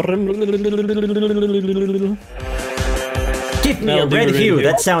 Give me a red hue.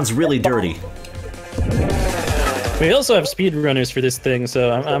 That sounds really dirty. We also have speedrunners for this thing,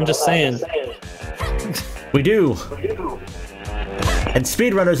 so I'm just saying. We do. And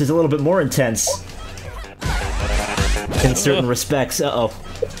speedrunners is a little bit more intense. In certain respects. Uh-oh.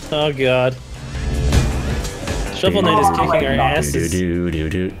 Oh god. Shovel Knight is kicking our asses.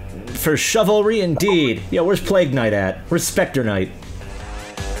 For chivalry indeed. Yo, where's Plague Knight at? Where's Spectre Knight?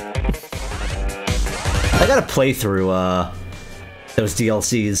 I gotta play through, those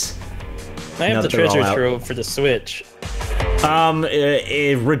DLCs. I have the treasure trove for the Switch.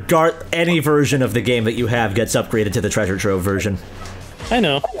 Any version of the game that you have gets upgraded to the treasure trove version. I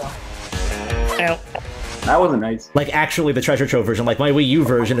know. Ow. That wasn't nice. Like, actually the treasure trove version. Like, my Wii U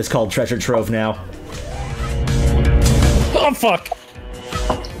version is called treasure trove now. Oh, fuck!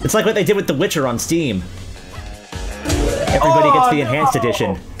 It's like what they did with The Witcher on Steam. Everybody gets the enhanced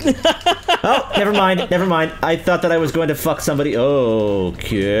edition. Oh, never mind, never mind. I thought that I was going to fuck somebody.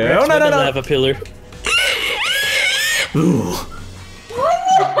 Okay. Oh, no, no, no. Lava pillar. Ooh.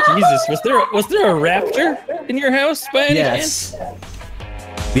 Jesus, was there a raptor in your house by any chance?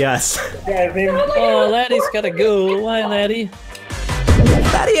 Yes. Oh, Laddie's gotta go. Why, Laddie?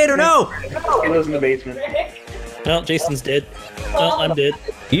 Gladiator, no! He lives in the basement. Well, Jason's dead. Well, I'm dead.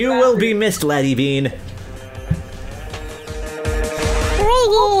 You will be missed, Laddie Bean.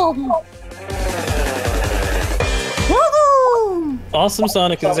 Awesome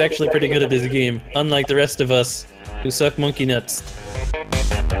Sonic is actually pretty good at this game, unlike the rest of us who suck monkey nuts.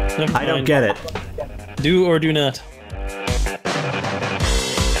 Never I don't mind. get it. Do or do not.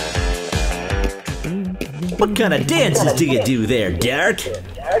 What kind of dances do you do there, Derek?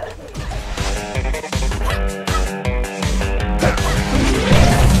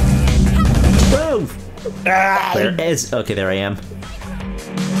 Whoa! There is. Okay, there I am.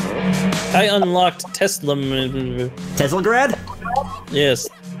 I unlocked Tesla. Teslagrad? Yes.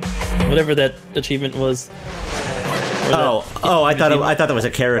 Whatever that achievement was. Oh, I thought that was a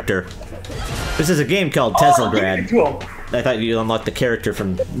character. This is a game called Teslagrad. I thought you unlocked the character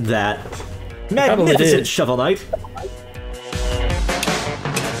from that. Magnificent Shovel Knight.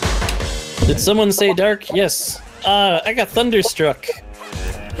 Did someone say dark? Yes. I got thunderstruck.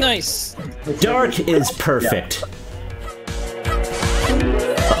 Nice. Dark is perfect.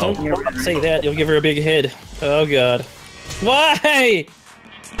 Don't say that, you'll give her a big head. Oh god. Why?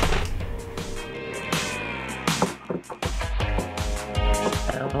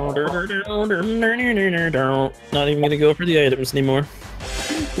 Not even gonna go for the items anymore.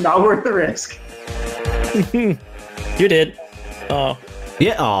 Not worth the risk. You did. Oh.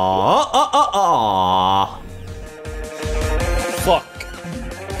 Yeah. Aww. Fuck.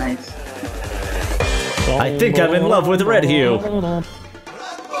 Nice. I think I'm in love with Red Hue.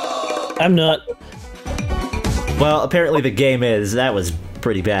 I'm not. Well, apparently the game is. That was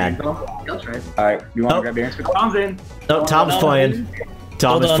pretty bad. That's right. Alright, you want to grab your answer? Tom's in. Oh, Tom's playing.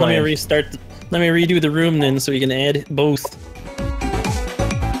 Tom is Hold on, playing. let me restart. Let me redo the room then so we can add both.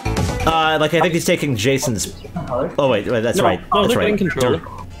 Like, I think he's taking Jason's... Oh, wait, that's right. No, That's they're in right. controller.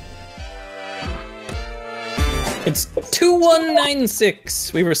 It's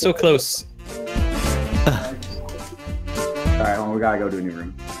 2196. We were so close. Alright, well, we gotta go to a new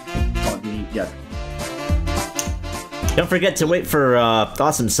room. Oh, yeah. Don't forget to wait for,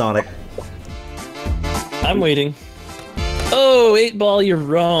 Awesome Sonic. I'm waiting. Oh, 8-Ball, you're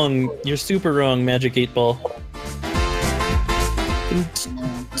wrong. You're super wrong, Magic 8-Ball.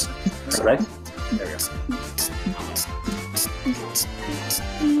 Right?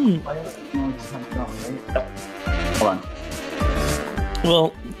 Hold on.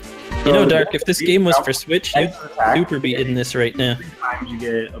 Well, you know, Dark, if this game was for Switch, you'd super be in this right now. Times you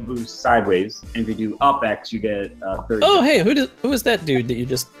get a boost sideways, and if you do up X, you get 30. Oh, hey, who was that dude that you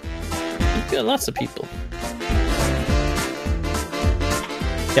just... You've got lots of people.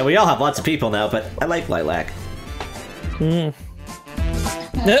 Yeah, we all have lots of people now, but I like Lilac. Hmm.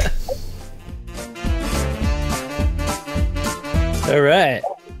 All right.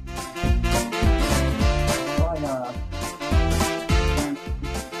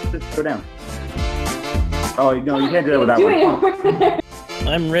 Just go down. Oh, no, you can't do that with that one.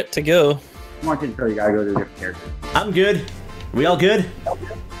 I'm ready to go. Come on, kid, you gotta go to a different character. I'm good. We all good?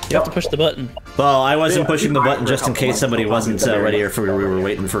 You have to push the button. Well, I wasn't pushing the button just in case somebody wasn't ready or if we were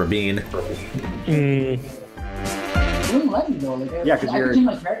waiting for a bean. Hmm. Yeah, because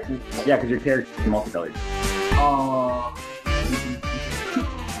your character is multicolored.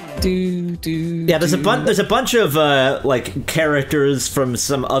 Yeah, there's a bunch of like characters from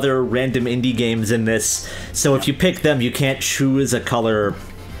some other random indie games in this. So if you pick them, you can't choose a color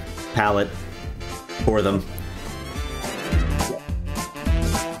palette for them.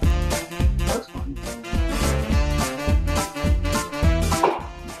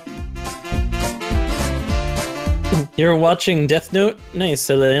 You're watching Death Note? Nice,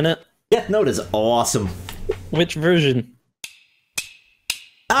 Elena. Death Note is awesome. Which version?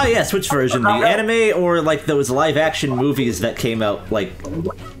 Ah, yes, which version? The anime or like those live-action movies that came out like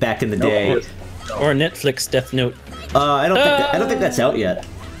back in the day? Or Netflix Death Note? I don't think that's out yet.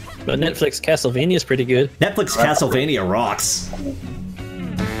 But Netflix Castlevania is pretty good. Netflix Castlevania rocks.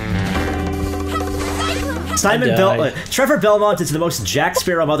 Trevor Belmont is the most Jack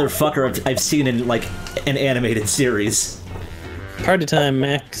Sparrow motherfucker I've seen in like an animated series. Party time,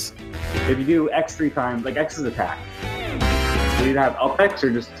 Max. If you do X 3 times, like X is attack. So you have up X or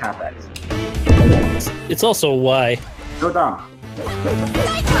just tap X. It's also Y. Go down.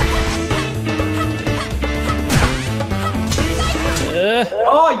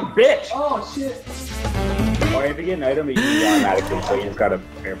 Oh, you bitch! Oh shit! Or if you get an item, you can do automatically, so you just gotta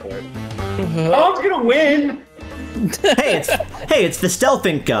prepare for it. Oh, I'm gonna win! Hey, it's the Stealth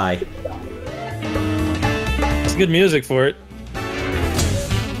Ink guy. It's good music for it.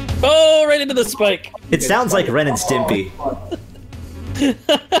 Oh, right into the spike. It sounds like Ren and Stimpy.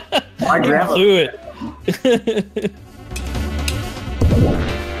 My grandma blew it.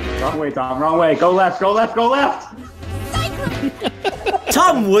 Wrong way, Tom. Wrong way. Go left. Go left. Go left.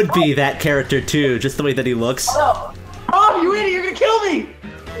 Tom would be that character too, just the way that he looks. Oh, you idiot! You're gonna kill me.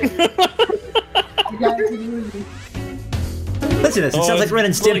 Listen to this. It sounds like Ren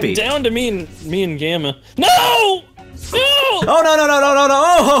and Stimpy. Down to me and Gamma. No! No! Oh no!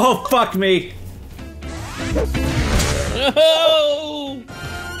 Oh, fuck me! No!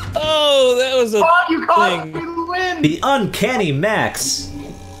 Oh, that was a you caused me thing. to win. The Uncanny Max.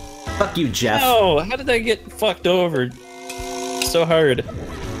 Fuck you, Jeff. No, how did I get fucked over so hard?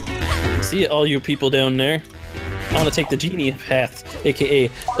 See all you people down there? I want to take the genie path, aka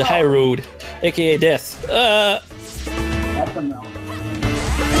the high road, aka death.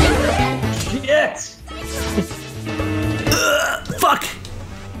 Shit! Fuck!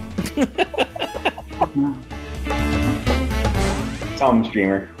 Some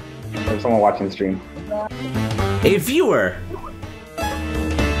streamer. Or someone watching the stream. A viewer.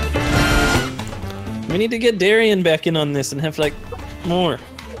 We need to get Darian back in on this and have like more.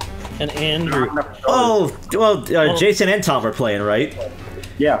 And Andrew. Oh, well, Jason and Tom are playing, right?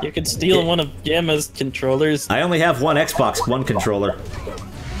 Yeah. You could steal one of Gamma's controllers. I only have one Xbox One controller.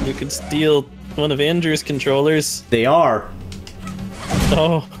 You could steal one of Andrew's controllers. They are.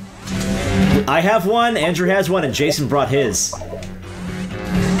 Oh. I have one, Andrew has one, and Jason brought his.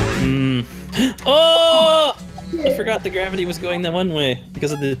 Oh! I forgot the gravity was going that one way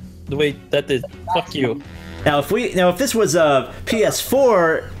because of the way that the fuck you. Now, if this was a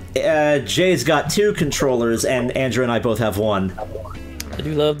PS4, Jay's got 2 controllers, and Andrew and I both have one. I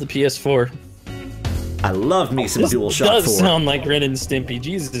do love the PS4. I love me some DualShock 4. Does sound like Ren and Stimpy,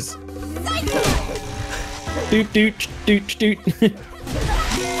 Jesus. Doot doot doot doot.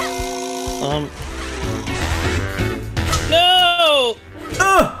 No!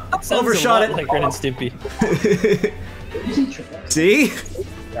 Overshot it. Like Ren and Stimpy. See?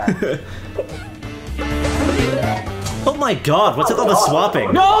 Oh my god, what's with all the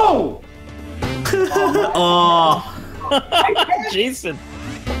swapping? No! Oh, Jason.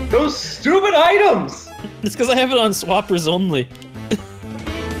 Those stupid items! It's because I have it on swappers only.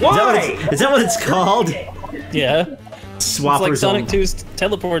 Why? Is that what it's called? Yeah. Swappers it's like Sonic only. 2's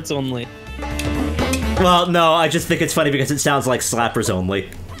teleports only. Well, no, I just think it's funny because it sounds like slappers only.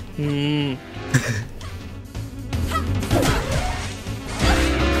 Hmm.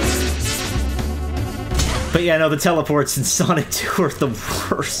 But yeah, no, the teleports in Sonic 2 are the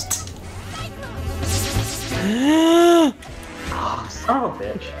worst. Oh, son of a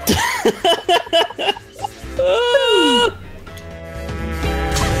bitch.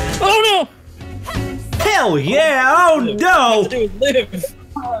 Oh no! Hell Hell yeah! Oh no! Do is live.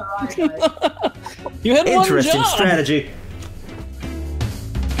 You had one Interesting job. strategy.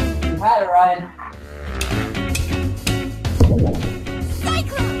 You had it, Ryan.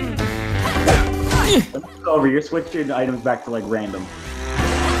 Let's go over. You're switching items back to like random.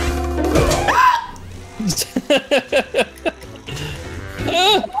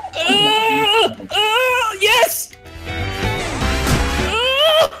 Yes!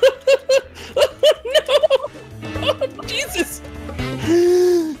 No! Oh, Jesus!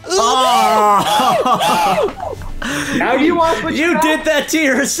 Oh! Now you want to switch You back? did that to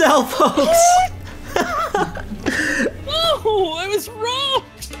yourself, folks! Oh, I was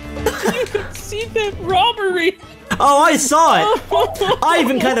robbed! You could see that robbery! Oh, I saw it! I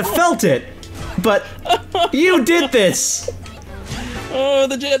even kind of felt it! But you did this! Oh,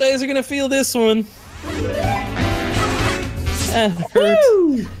 the Jedis are gonna feel this one. That hurt.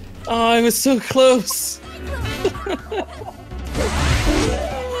 Woo! Oh, I was so close.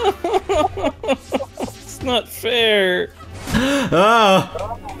 It's not fair.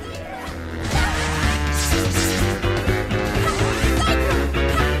 Oh!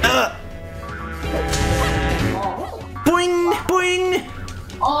 Boing! Boing!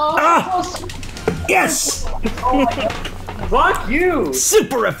 Ah! Yes! Fuck you!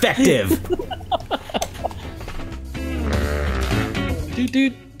 Super effective!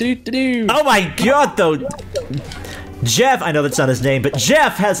 Do. Oh my god, though! Jeff, I know that's not his name, but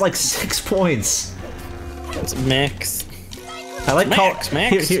Jeff has like 6 points. It's Max. I like Max.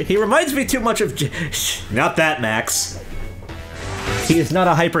 He reminds me too much of not that Max. He is not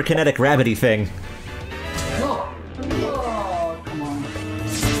a hyperkinetic rabbity thing. Oh, come on.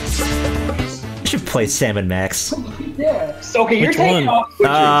 I should play Salmon Max. Yeah. Okay, you're Which taking one? off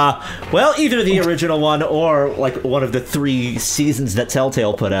switches. Well, either the original one or like one of the 3 seasons that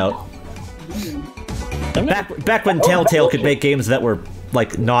Telltale put out. Back when Telltale could make games that were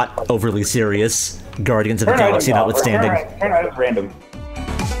like not overly serious, Guardians of the Galaxy notwithstanding. Turn items random.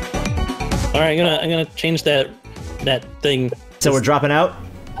 All right, I'm gonna change that thing. So we're dropping out?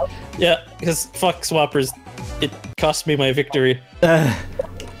 Yeah, because fuck swappers. It cost me my victory.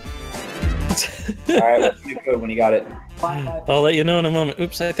 Alright, let's do code when you got it. I'll let you know in a moment.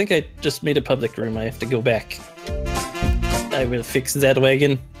 Oops, I think I just made a public room. I have to go back. I will fix that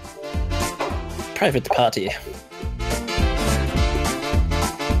wagon. Private party.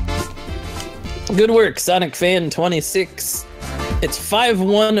 Good work, Sonic Fan 26. It's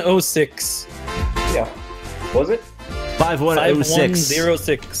 5106. Yeah. Was it? 5106.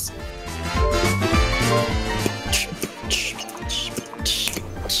 5106.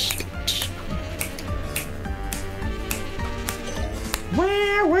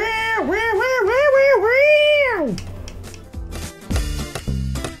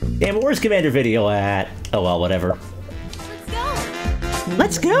 Damn, where's Commander Video at? Oh well, whatever.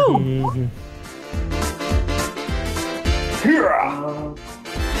 Let's go. Hoorah!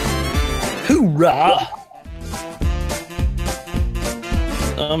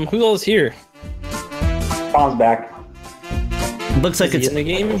 Who else here? Spawn's back. Looks like Is he it's in the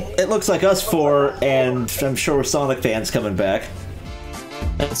game? It looks like us 4, and I'm sure Sonic fans coming back.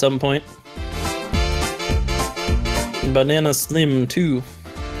 At some point. Banana Slim too.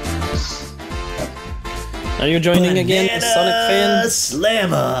 Are you joining again, Sonic fan?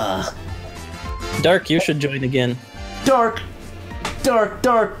 Slammer. Dark, you should join again. Dark. Oh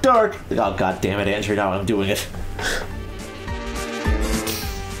god damn it, Andrew! Now I'm doing it.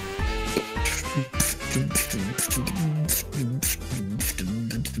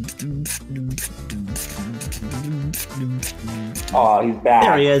 Oh, he's back.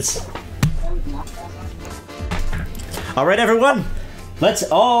 There he is. All right, everyone. Let's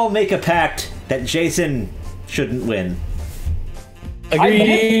all make a pact that Jason shouldn't win.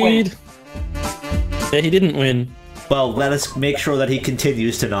 Agreed. Yeah, he didn't win. Well, let us make sure that he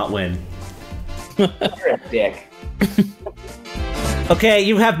continues to not win. You're a dick. Okay,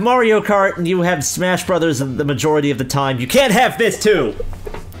 you have Mario Kart and you have Smash Brothers the majority of the time. You can't have this too!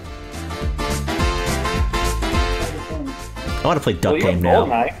 I want to play Duck Game now.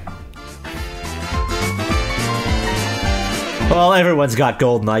 Well, everyone's got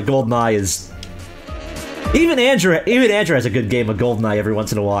GoldenEye. GoldenEye is... Even Andrew has a good game of GoldenEye every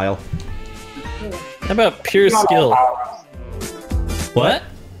once in a while. How about pure skill? What?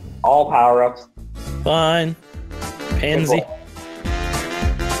 All power-ups. Fine. Pansy.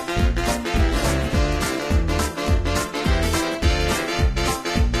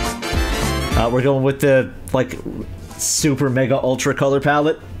 We're going with the, like, super mega ultra color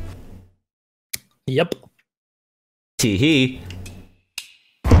palette. Yep. Tee-hee.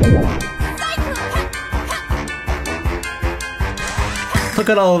 Look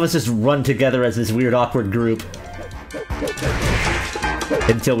at all of us just run together as this weird, awkward group.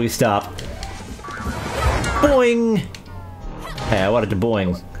 Until we stop. Boing! Hey, I wanted to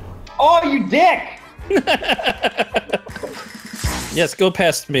boing. Oh, you dick! Yes, go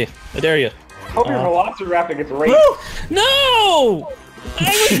past me. I dare you. Hope your Velociraptor gets raped. No!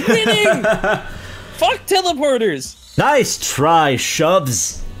 I was winning! Fuck teleporters! Nice try,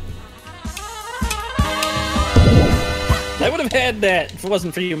 Shoves! I would have had that if it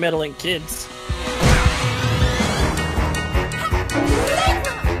wasn't for you meddling kids.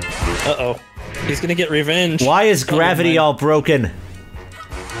 Uh-oh. He's gonna get revenge. Why is gravity all broken?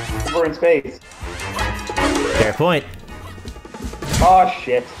 We're in space. Fair point. Oh,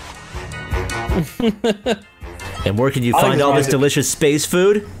 shit. And where can you find all this delicious space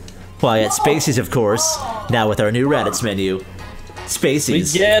food? Why, at Spacies, of course. Now with our new Raditz menu.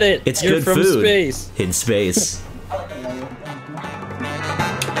 Spacies. We get it. It's You're good from food. Space. In space.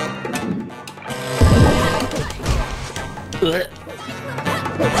 I like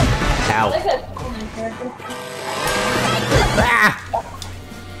Ow. that Superman character. Ah!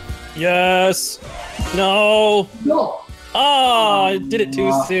 Yes. No. No. Oh, I did it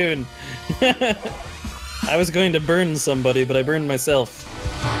too soon. I was going to burn somebody, but I burned myself.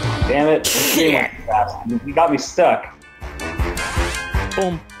 Damn it. You got me stuck.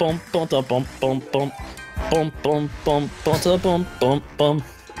 Boom, boom, boom, boom, boom, boom, boom, boom, boom, boom, boom, boom, boom, boom.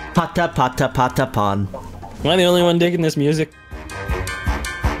 Pata pata pata pon. Am I the only one digging this music?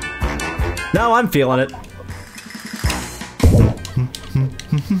 No, I'm feeling it.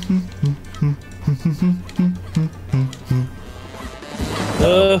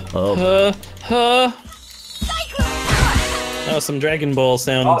 Oh, some Dragon Ball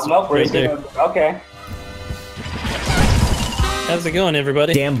sounds Oh, nope, we're right there. Okay. How's it going,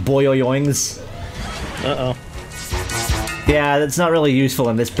 everybody? Damn boyoyoings. Uh-oh. Yeah, that's not really useful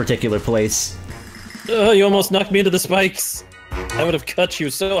in this particular place. Oh, you almost knocked me into the spikes. I would have cut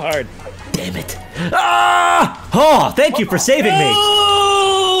you so hard. Damn it. Ah! Oh, thank you for saving me.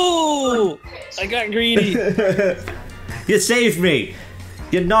 Oh! I got greedy. You saved me.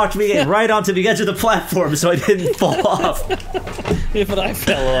 You knocked me right onto the edge of the platform so I didn't fall off. Yeah, but I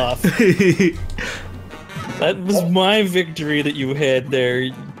fell off. That was my victory that you had there.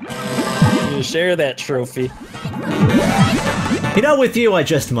 You share that trophy. You know, with you, I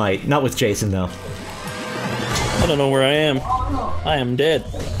just might. Not with Jason, though. I don't know where I am. I am dead.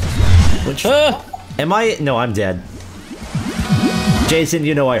 Which... Ah! Am I? No, I'm dead. Jason,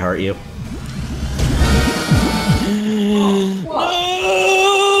 you know I hurt you.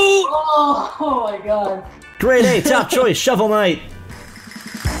 Oh my god. Grade A, top choice, Shovel Knight.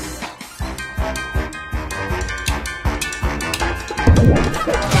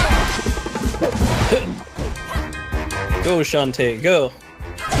 Go, Shantae, go.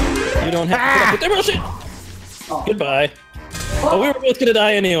 You don't have to put up with their bullshit. Goodbye. Oh, we were both gonna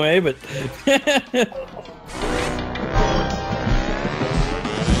die anyway, but...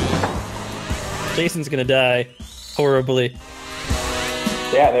 Jason's gonna die. Horribly.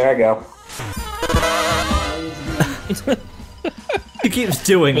 Yeah, there I go. He keeps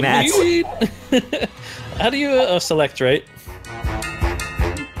doing But that. How do you select, right?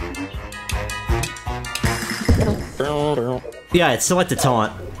 Yeah, it's select a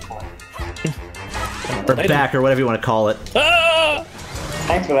taunt. Or back, or whatever you want to call it. Ah!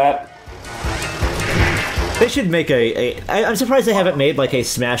 Thanks for that. They should make I'm surprised they haven't made like a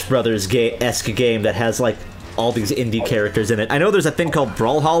Smash Brothers esque game that has like all these indie characters in it. I know there's a thing called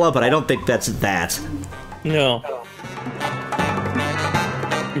Brawlhalla, but I don't think that's that. No.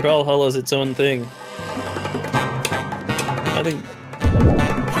 Brawlhalla's its own thing. I think...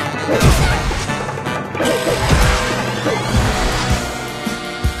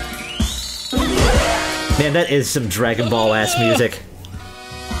 Man, that is some Dragon Ball ass music.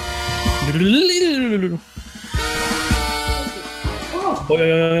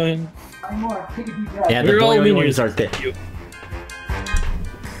 One more. Take a deep breath. Yeah, the We're all boing winners. are there.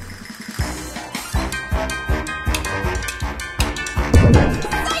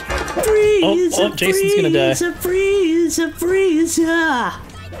 Oh, Jason's gonna die. Freeze. I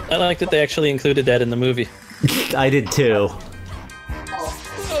like that they actually included that in the movie. I did too.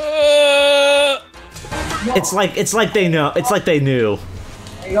 It's like they know. It's like they knew.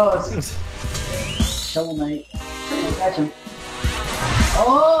 There he goes. Shovel Knight. Catch him.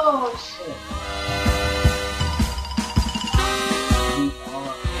 Oh shit.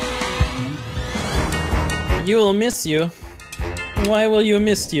 You will miss you. Why will you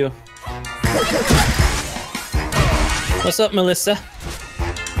miss you? What's up, Melissa?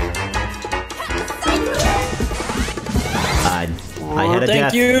 I had a Thank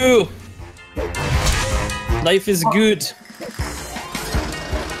death. you! Life is good.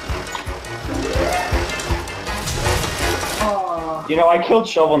 You know, I killed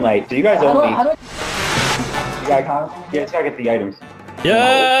Shovel Knight. Do you guys owe me? How do You guys gotta get the items.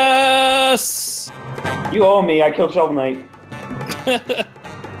 Yes! You owe me. I killed Shovel Knight.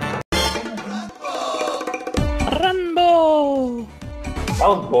 Runbow! That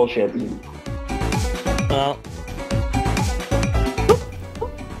was bullshit. Well.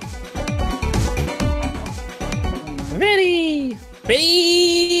 Ready!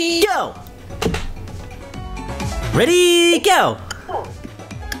 Ready! Go! Ready, go!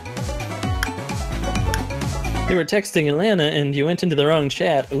 You were texting Alana and you went into the wrong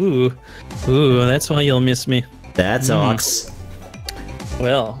chat. Ooh. Ooh, that's why you'll miss me. That's Ox.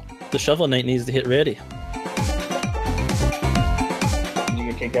 Well, the Shovel Knight needs to hit ready. Did you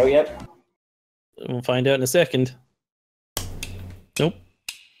get kicked out yet? We'll find out in a second. Nope.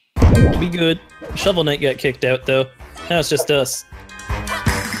 Be good. Shovel Knight got kicked out though. Now it's just us.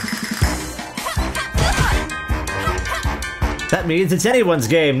 That means it's anyone's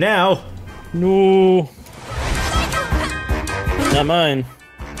game now. No. Not mine.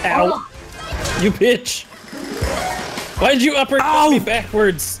 Ow. You bitch. Why did you uppercut me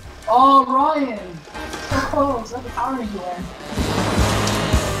backwards? Oh, Ryan! So close. That's a Power Ranger win.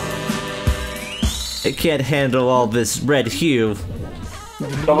 It can't handle all this red hue.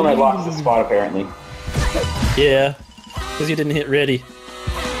 Shovel Knight lost his spot apparently. Yeah. Because you didn't hit ready.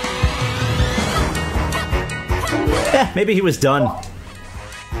 Eh, maybe he was done.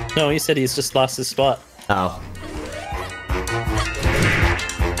 No, he said he's just lost his spot. Oh.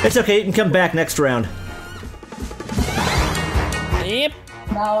 It's okay, you can come back next round. Yep.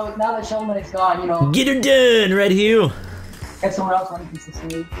 Now that Shovel Knight's gone, you know, Get her done, Red Hue! get someone else running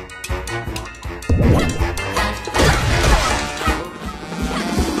consistently.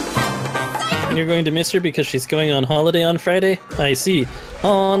 And you're going to miss her because she's going on holiday on Friday? I see.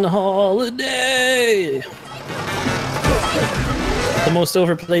 On holiday! The most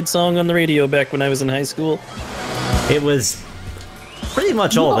overplayed song on the radio back when I was in high school. It was pretty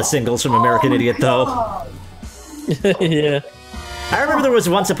much all the singles from American Idiot, though. Yeah. I remember there was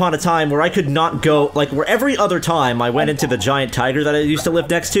once upon a time where I could not go, like, where every other time I went into the giant tiger that I used to live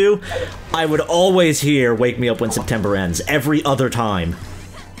next to, I would always hear Wake Me Up When September Ends. Every other time.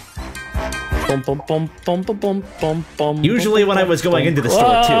 Usually when I was going into the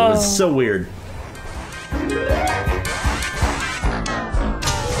store, too. It was so weird.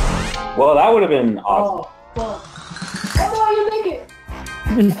 Well, that would have been awesome. Oh, fuck. Oh, no, you make it!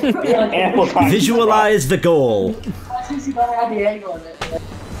 Ample time. Visualize the goal. I think you better have the angle of it.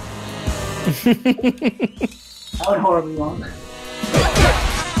 That went horribly wrong.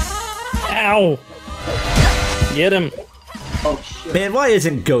 Ow! Get him! Oh, shit. Man, why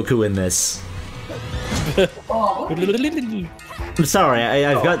isn't Goku in this? Oh, what? I'm sorry,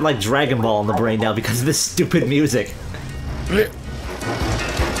 I've got, like, Dragon Ball in the brain now because of this stupid music.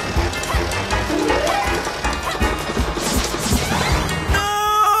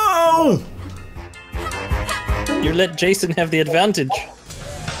 No! You let Jason have the advantage.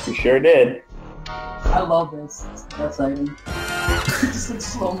 You sure did. I love this. That's exciting. Just in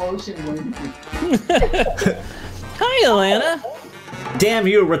slow motion. Hi, Alana! Damn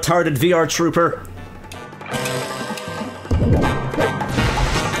you, retarded VR trooper.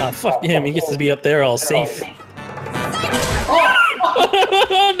 Ah, fuck him, he gets to be up there all safe.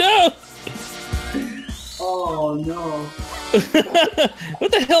 Oh no! Oh no.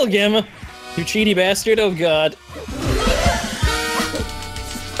 What the hell, Gamma? You cheaty bastard, oh god.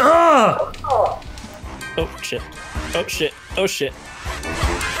 Ugh! Oh shit. Oh shit. Oh shit.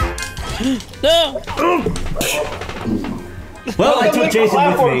 No! Well, I took Jason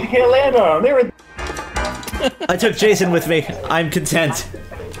with You me. can't land on them. They were I took Jason with me. I'm content.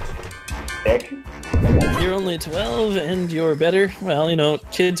 thick. You're only 12 and you're better? Well, you know,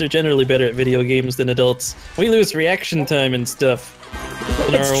 kids are generally better at video games than adults. We lose reaction time and stuff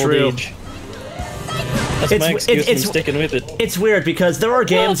in It's our old true. age. That's my excuse for sticking with it. It's weird because there are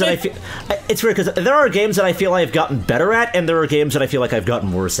games that I feel. It's weird because there are games that I feel I've gotten better at, and there are games that I feel like I've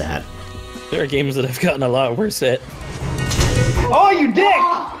gotten worse at. There are games that I've gotten a lot worse at. Oh, you dick!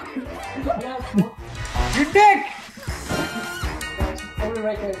 You dick! Over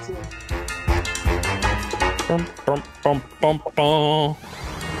right there too. Bum, bum, bum, bum, bum.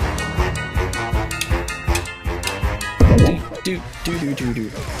 Do, do, do, do, do.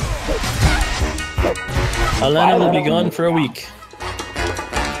 Alana will be gone for a week.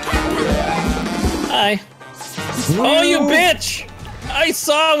 Hi. Oh, you bitch! I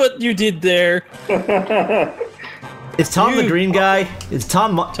saw what you did there. Is Tom the green guy? Is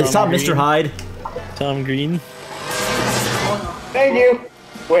Tom Mr. Green. Hyde? Tom Green. Thank you.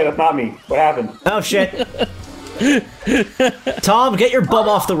 Wait, that's not me. What happened? Oh shit. Tom, get your bum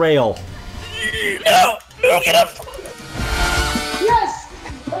off the rail. No! No, get up! Yes!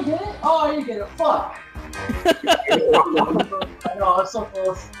 I get it? Oh, you get it. Fuck. I know, I'm so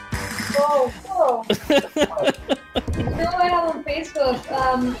close. Whoa, whoa. The girl I have on Facebook,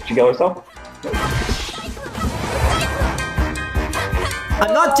 Did you kill yourself?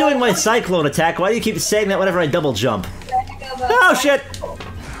 I'm not doing my cyclone attack. Why do you keep saying that whenever I double jump? Oh shit!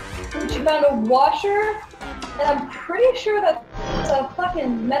 she found a washer, and I'm pretty sure that's a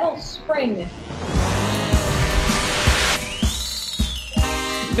fucking metal spring.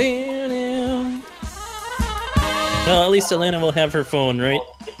 Well, at least Elena will have her phone, right?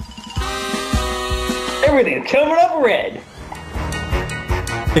 Everything's coming up red.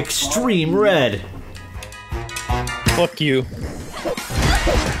 Extreme red. Fuck you.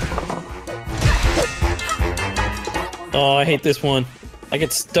 Oh, I hate this one. I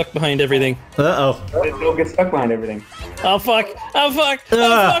get stuck behind everything. Uh-oh. Don't get stuck behind everything. Oh fuck! Oh fuck!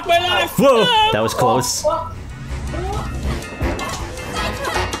 Oh fuck my life! Whoa! Ah! That was close.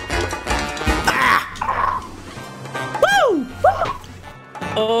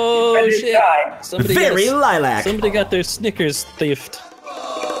 Oh shit! Somebody Very got lilac. somebody got their Snickers thiefed.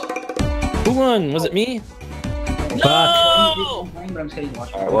 Who won? Was it me? No! Alright,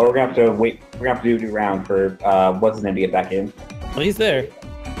 well, we're gonna have to wait. We're gonna have to do a round for what's his name to get back in. Oh, he's there.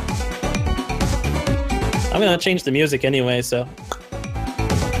 I'm gonna change the music anyway, so.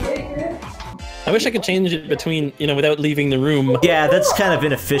 I wish I could change it between, you know, without leaving the room. Yeah, that's kind of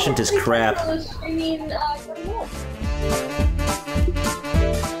inefficient as crap.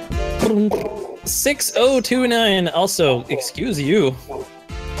 6029. Also, excuse you.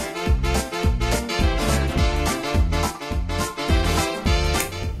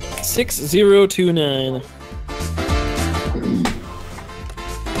 $6029.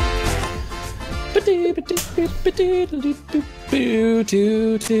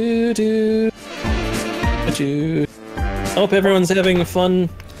 Hope everyone's having fun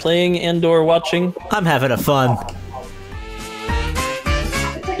playing and/or watching. I'm having a fun.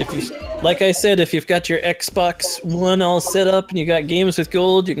 If you, like I said, if you've got your Xbox One all set up and you got Games with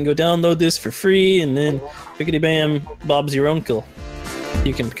Gold, you can go download this for free, and then biggity bam, Bob's your uncle.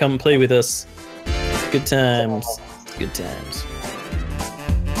 You can come play with us. Good times. Good times.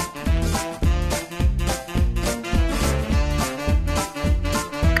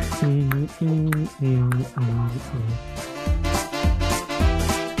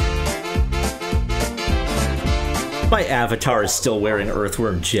 My avatar is still wearing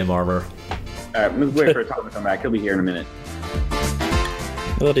Earthworm gym armor. Alright, let's wait for Tom to come back. He'll be here in a minute.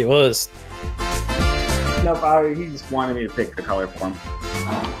 I thought he was. Nope, he just wanted me to pick the color for him.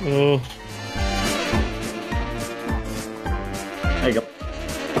 Oh. There you go.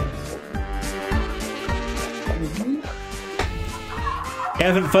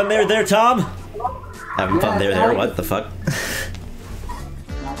 Having fun there, Tom? Having fun there, what the fuck?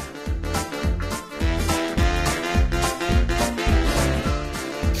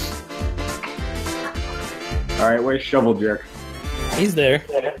 Alright, where's Shovel Jerk? He's there.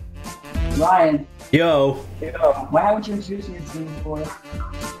 Ryan, Yo. why haven't you introduced me to this game before?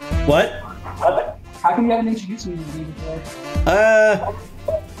 What? How come you haven't introduced me to this game before?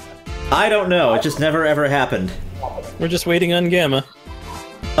 I don't know. It just never ever happened. We're just waiting on Gamma.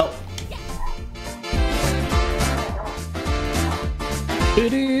 Oh.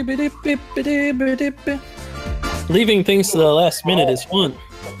 Leaving things to the last minute is fun.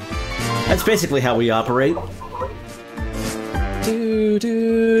 That's basically how we operate. Do,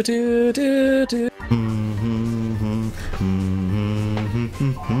 do, do, do, do.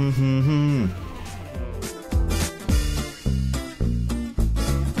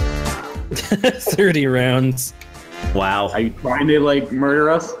 30 rounds. Wow. Are you trying to, like, murder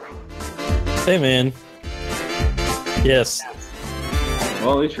us? Hey, man. Yes.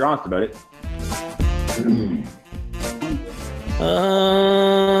 Well, at least you're honest about it.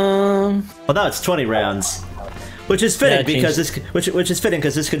 Well, now it's 20 rounds, which is fitting Yeah, because this, which is fitting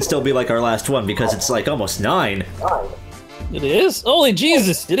because this can still be like our last one because it's like almost 9. It is? Holy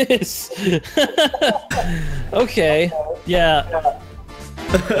Jesus, it is! Okay. Yeah.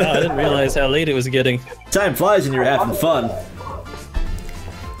 Wow, I didn't realize how late it was getting. Time flies when you're having fun.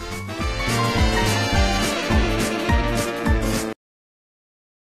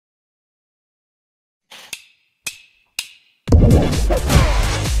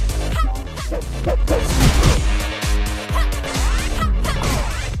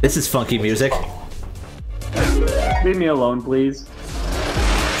 This is funky music. Leave me alone, please.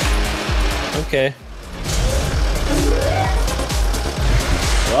 Okay.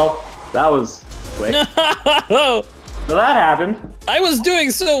 Well, that was quick. No! So that happened. I was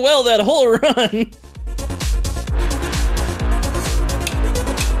doing so well that whole run.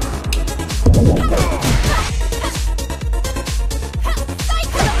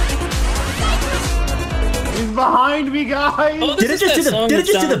 He's behind me, guys. Oh, Did it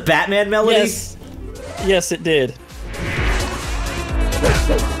just do the Batman melody? Yes. Yes, it did.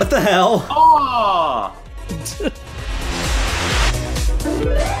 What the hell? Oh!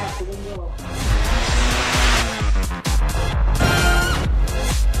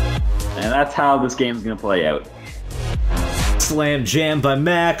 And that's how this game's gonna play out. Slam Jam by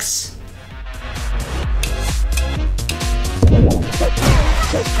Max.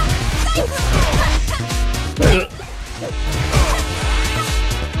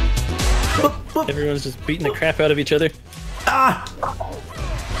 Everyone's just beating the crap out of each other. Ah!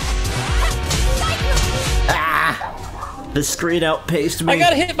 Ah! The screen outpaced me. I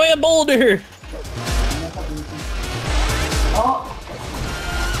got hit by a boulder.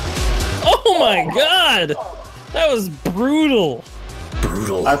 Oh my god! That was brutal.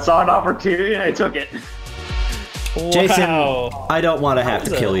 Brutal. I saw an opportunity and I took it. Wow. Jason, I don't want to have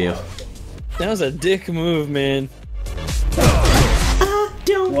to kill you. That was a dick move, man. I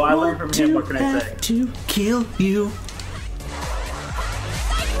don't Well, I learned want from him, to what can I say? have to kill you.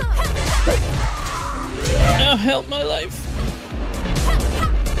 Now help my life.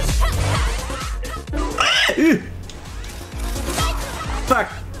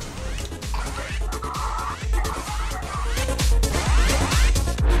 Fuck.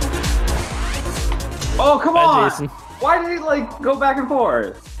 Oh, come Bye, on! Jason. Why did he, like, go back and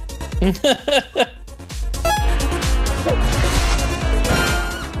forth?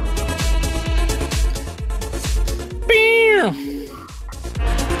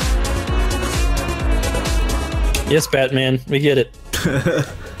 Yes, Batman, we get it.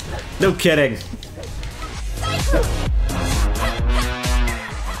 No kidding.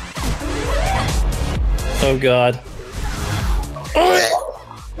 Oh god.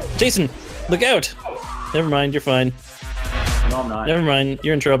 Jason, look out! Never mind, you're fine. No, I'm not. Never mind,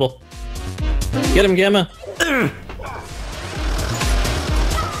 you're in trouble. Get him, Gamma.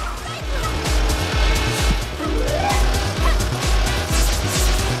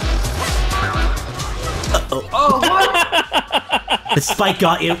 Oh, what? The spike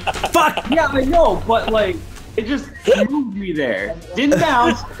got you. Fuck! Yeah, I know, but, like, it just moved me there. Didn't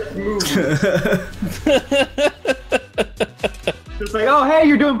bounce, moved me. Just like, oh, hey,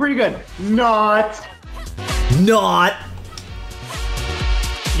 you're doing pretty good. Not. Not.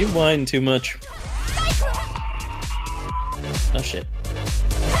 You whine too much. Oh shit.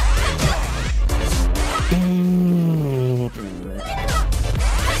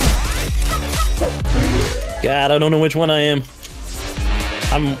 God, I don't know which one I am.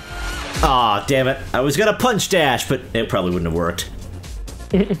 Aw, damn it. I was gonna punch dash, but it probably wouldn't have worked.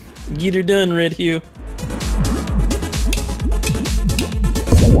 Get her done, Red Hue.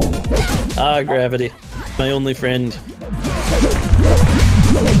 Ah, gravity. My only friend.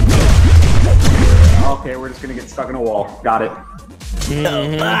 Okay, we're just gonna get stuck in a wall. Got it.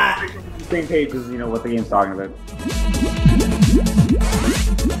 Ah! Same page as, you know, what the game's talking about.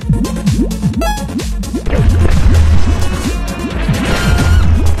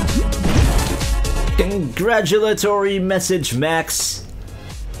 Congratulatory message, Max.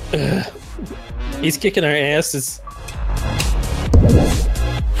 He's kicking our asses.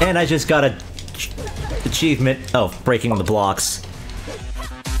 And I just got a achievement. Oh, breaking the blocks.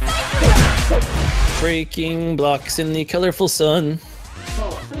 Breaking blocks in the colorful sun.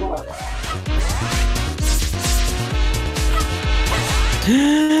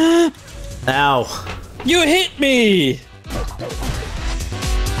 Ow. You hit me!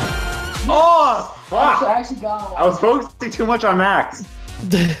 Oh! Fuck! I actually got I was focusing too much on Max.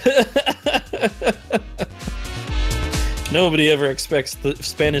 Nobody ever expects the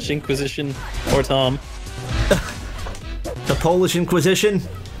Spanish Inquisition or Tom. The Polish Inquisition?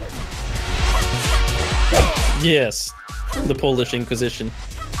 Yes, the Polish Inquisition.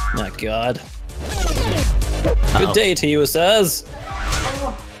 Not God. Good day to you, sirs.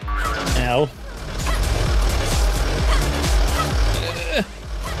 Ow.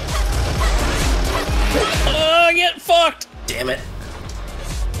 Get fucked! Damn it.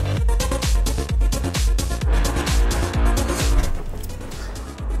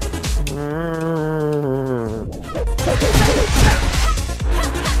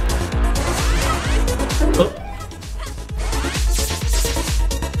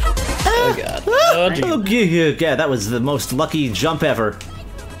 Oh god. Oh, Oh, yeah, that was the most lucky jump ever.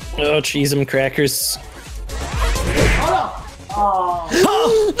 oh, cheese and crackers. Oh!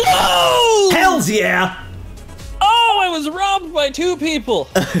 Hells yeah! Oh, I was robbed by 2 people.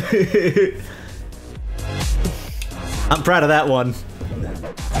 I'm proud of that one.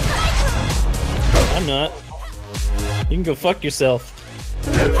 I'm not. You can go fuck yourself.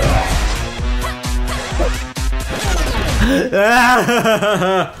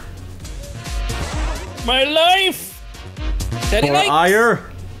 My life! Daddy Or likes. ire.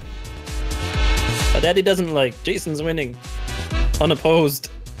 Daddy doesn't like. Jason's winning. Unopposed.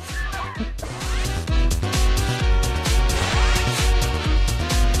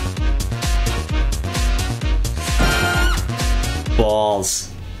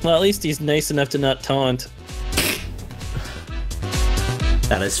 Balls. Well, at least he's nice enough to not taunt.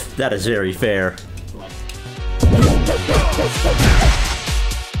 That is very fair.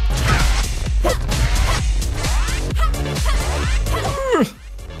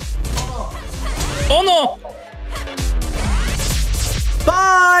 Oh no!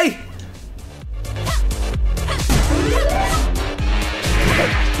 Bye!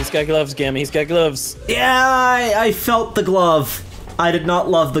 He's got gloves, Gammy. He's got gloves. Yeah, I felt the glove. I did not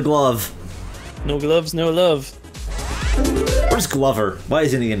love the glove. No gloves, no love. Where's Glover? Why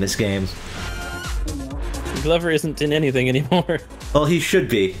isn't he in this game? Glover isn't in anything anymore. Well, he should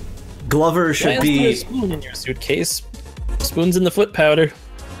be. Glover Why should is there a be. spoon in your suitcase? Spoon's in the foot powder.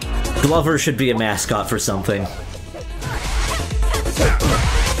 Glover should be a mascot for something.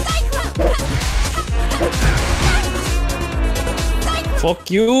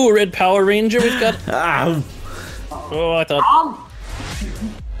 Fuck you, Red Power Ranger. We've got. Ah, Oh, I thought.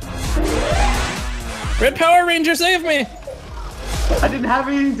 Red Power Ranger, save me! I didn't have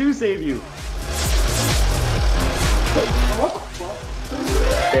anything to save you.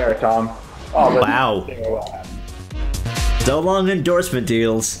 There, Tom. Oh, wow. So long endorsement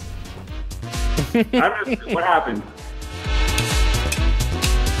deals. What happened?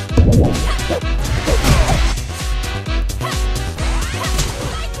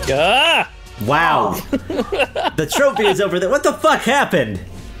 Ah! Wow. The trophy is over there. What the fuck happened?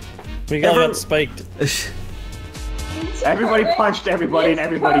 We got spiked. Everybody punched everybody and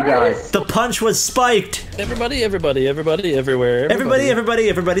everybody died. The punch was spiked. Everybody, everywhere.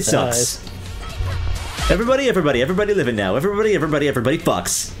 Everybody sucks. Everybody living now. Everybody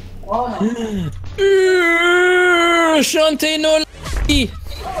fucks. Shantae no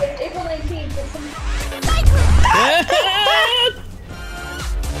Oh, it's April 19th. It's some...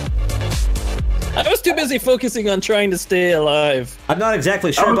 I was too busy focusing on trying to stay alive. I'm not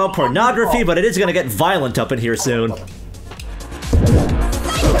exactly sure about pornography, but it is gonna get violent up in here soon.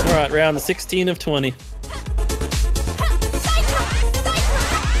 We're at round 16 of 20.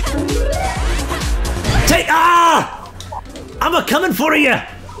 Take I'm a coming for you.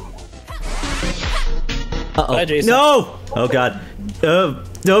 Uh-oh. Bye, Jason. No! Oh god.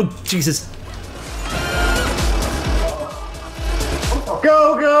 No, Jesus.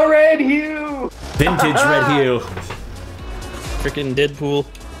 Go, Red Hue! Vintage Red Hue. Freaking Deadpool.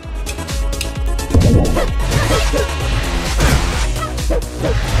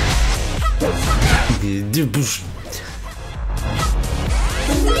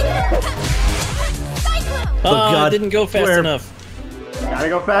 Oh god. I didn't go fast Where? enough. Gotta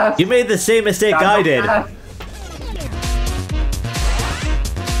go fast. You made the same mistake I did. Fast.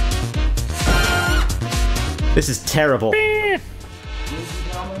 This is terrible.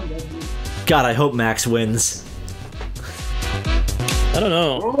 God, I hope Max wins. I don't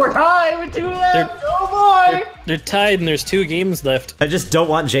know. We're tied with 2 left. Oh boy! They're tied and there's 2 games left. I just don't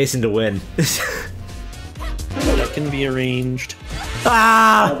want Jason to win. That can be arranged.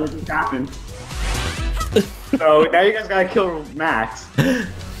 Ah! That just happened. So now you guys gotta kill Max.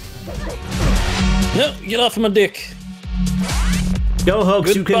 No, get off my dick. Go,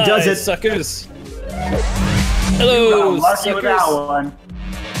 Hoax, you can does it. Suckers. You Hello, got lucky with that suckers. one.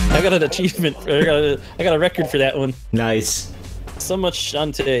 I got an achievement. I got a record for that one. Nice. So much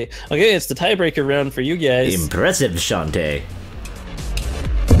Shantae. Okay, it's the tiebreaker round for you guys. Impressive, Shantae.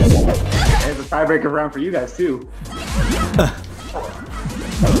 There's a tiebreaker round for you guys too.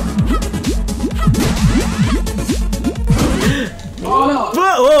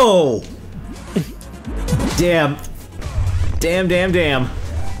 Whoa! Damn. Damn.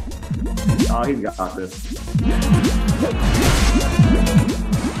 Oh, he's got this.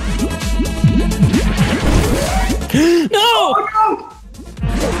 No!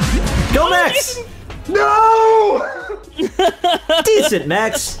 Go, Max! No! Decent,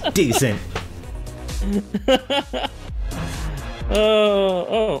 Max. Decent.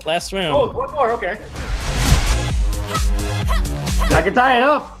 Oh, last round. Oh, one more, okay. I can tie it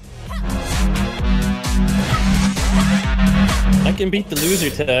up. I can beat the loser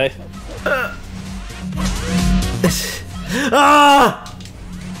tie. Ah!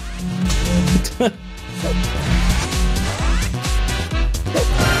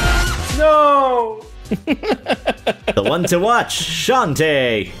 No! The one to watch,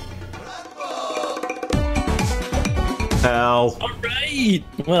 Shantae. Ow. Alright!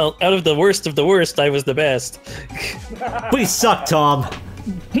 Well, out of the worst, I was the best. We suck, Tom.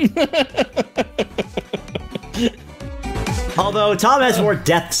 Although Tom has more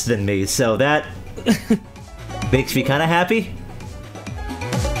deaths than me, so that makes me kind of happy.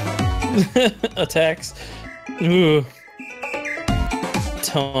 Attacks. Ooh.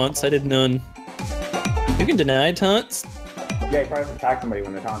 Taunts, I did none. You can deny taunts? Yeah, you probably have to attack somebody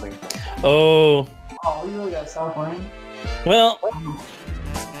when they're taunting. Oh. Oh, you really gotta stop playing? Well,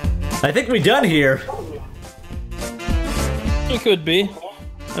 I think we're done here. it could be.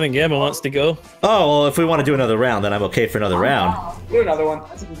 I think Gamma wants to go. Oh, well, if we want to do another round, then I'm okay for another round. Do another one.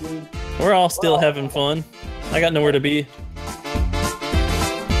 That's a good game. We're all still having fun. I got nowhere to be.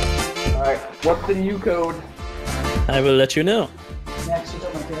 Alright, what's the new code? I will let you know. Max, you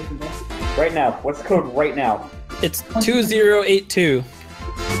took my character back. Right now. What's the code right now? It's 2082.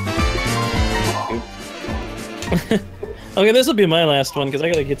 Okay, this will be my last one because I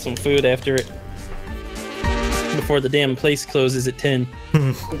gotta get some food after it. Before the damn place closes at 10. I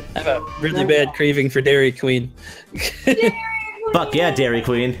have a really bad craving for Dairy Queen. Fuck yeah, Dairy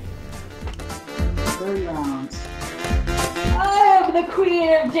Queen. 30 rounds. I am the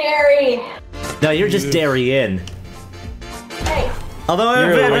queen of dairy. No, you're just Dairy Inn. Hey, Although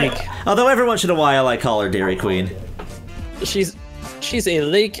You're a every, lake. although every once in a while I call her Dairy Queen. She's a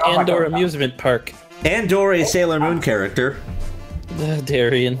lake Oh my and/or God. amusement park. And or a Sailor Moon character.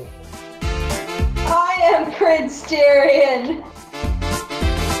 Darien. I am Prince Darian.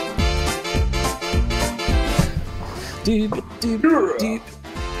 Doop doop doop.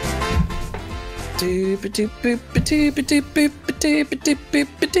 Doop doop boop doop doop boop doop doop boop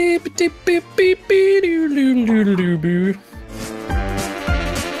doop doop boop beep beep doo doo doo doo boo.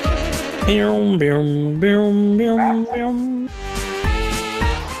 Boom boom boom boom boom.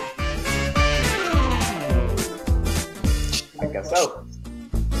 I guess so.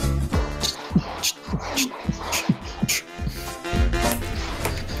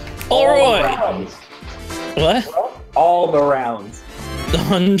 All right. Rounds. What? All the rounds.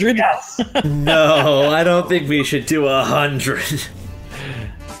 100? Yes. No, I don't think we should do 100.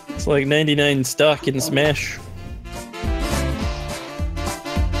 It's like 99 stock in Smash.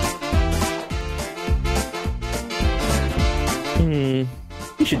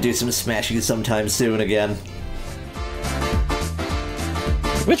 We should do some smashing sometime soon again.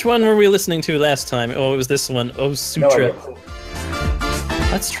 Which one were we listening to last time? Oh, it was this one. Oh, No Sutra. idea.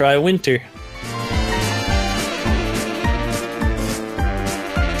 Let's try Winter.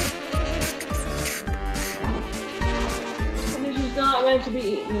 This is not meant to be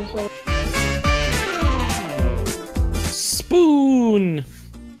eaten this way. Spoon!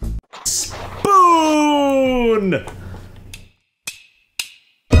 Spoon!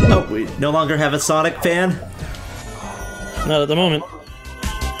 Oh, we no longer have a Sonic fan? Not at the moment.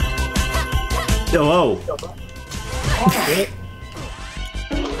 Oh,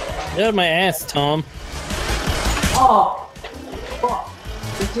 Get out of my ass, Tom. Oh! Fuck.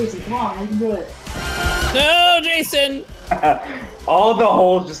 It's Jason, come on, we can do it. No, Jason! All the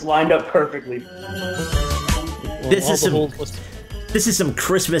holes just lined up perfectly. This All is the some- holes- this is some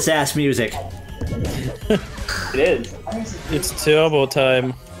Christmas ass music. It is. It's turbo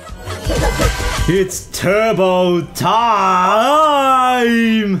time. It's turbo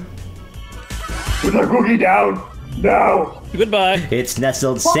time! Put the cookie down. No. Goodbye. It's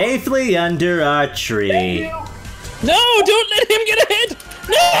nestled safely under our tree. No, don't let him get ahead!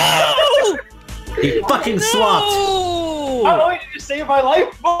 No! He fucking slopped. No! Not only did you save my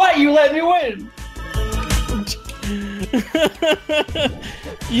life, but you let me win.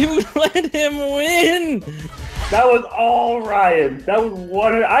 You let him win! That was all Ryan. That was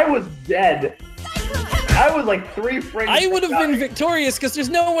one. I was dead. I was like 3 frames. I would have been from victorious because there's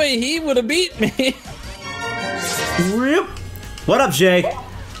no way he would have beat me. Rip. What up, Jay?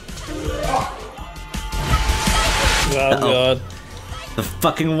 Oh god. The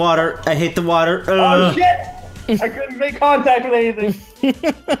fucking water. I hate the water. Oh shit! I couldn't make contact with anything.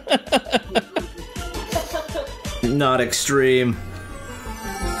 Not extreme.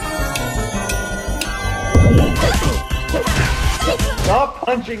 Stop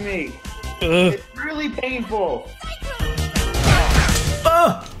punching me. Ugh. It's really painful.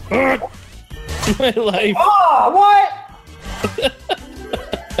 My life. Oh, what?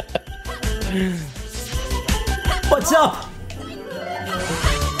 What's up?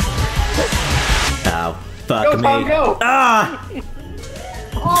 Ow. Fuck Go, me. Tom, go. Ah!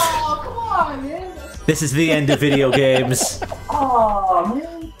 Oh, come on, man. This is the end of video games. Oh,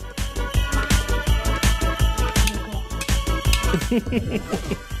 man.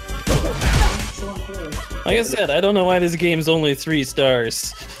 Like I said, I don't know why this game's only 3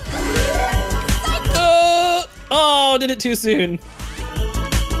 stars. Oh, did it too soon.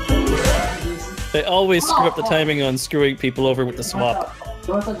 They always screw up the timing on screwing people over with the swap.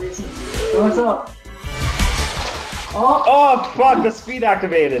 What's up, Jason? What's up? Oh, fuck, the speed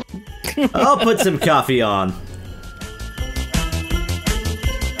activated. I'll put some coffee on.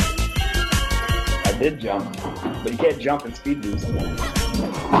 I did jump, but you can't jump and speed boost.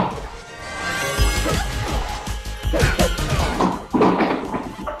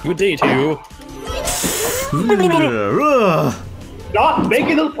 Good day to you. Stop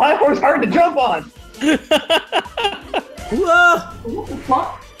making those platforms hard to jump on! What the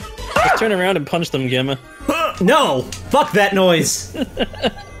fuck? Just turn around and punch them, Gemma. No! Fuck that noise!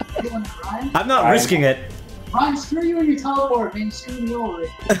 Ryan? I'm not risking it. Ryan, screw you and your teleport, man. Screw me over it.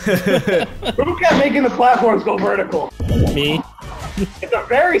 Who kept making the platforms go vertical? Me? It's a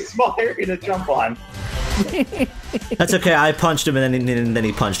very small area to jump on. That's okay, I punched him and then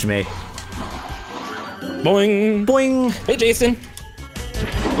he punched me. Boing! Boing! Hey, Jason.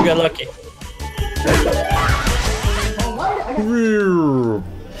 You got lucky.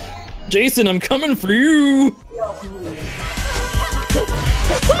 Jason, I'm coming for you!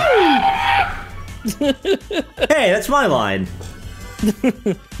 Hey, that's my line.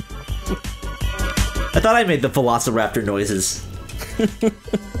 I thought I made the Velociraptor noises.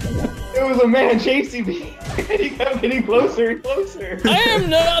 It was a man chasing me, and he kept getting closer and closer. I am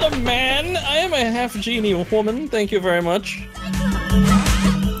not a man. I am a half-genie woman. Thank you very much.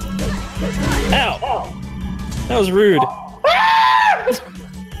 Ow! That was rude.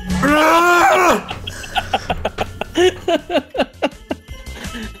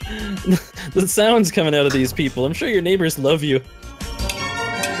 The sounds coming out of these people. I'm sure your neighbors love you.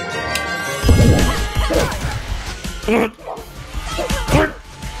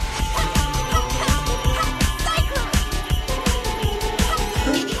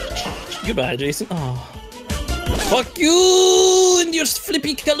 Goodbye, Jason. Oh. Fuck you and your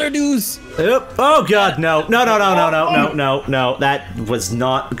flippy color news. Yep. Oh god, no. No, no, no, no, no, no, no, no. That was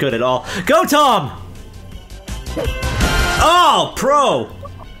not good at all. Go, Tom! Oh, pro!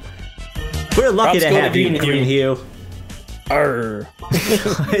 We're lucky to have you, Green Hue. Arr.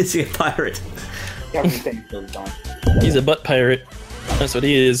 Is he a pirate? He's a butt pirate. That's what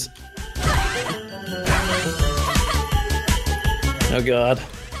he is. Oh god.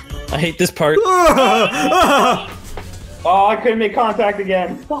 I hate this part. Oh, I couldn't make contact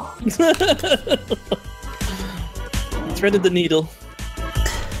again. Threaded the needle.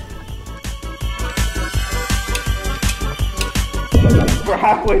 We're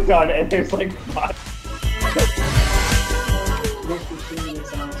halfway done, and there's like 5.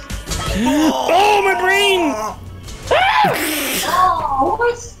 Oh, my brain! Oh,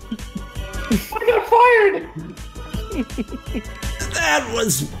 what? I got fired! That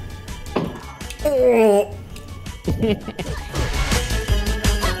was... Oh.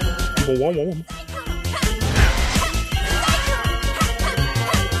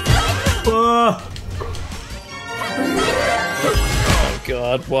 Oh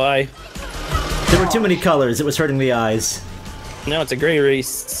god, why? There were too many colors, it was hurting the eyes. Now it's a gray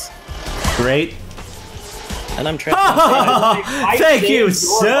race. Great. And I'm trapped inside. Thank you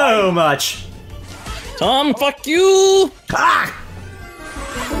so much! Tom, fuck you! Ah!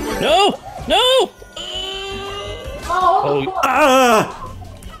 No! No! Oh,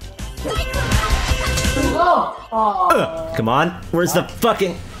 Come on, where's the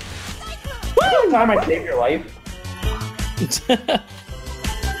fucking... Every time I save your life.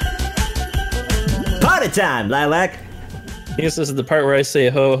 Party time, Lilac! I guess this is the part where I say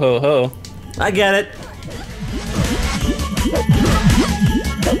ho ho ho. I get it.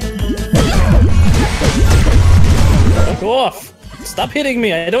 Fuck off! Stop hitting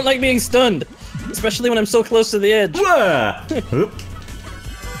me, I don't like being stunned. Especially when I'm so close to the edge.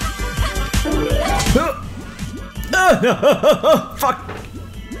 Fuck!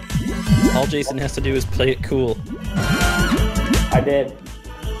 All Jason has to do is play it cool. I did.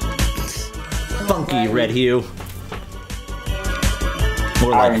 Funky red hue.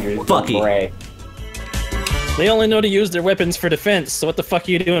 More like fucky. Gray. They only know to use their weapons for defense, so what the fuck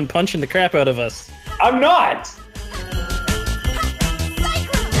are you doing punching the crap out of us? I'm not!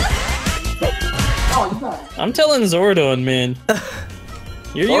 Oh, you got it. I'm telling Zordon, man.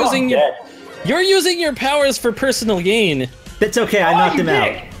 You're Oh, using you're using your powers for personal gain. It's okay, I knocked him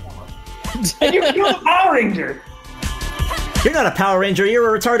out. And you killed a Power Ranger! You're not a Power Ranger,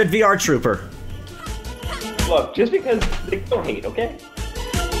 you're a retarded VR trooper. Look, just because they don't hate, okay?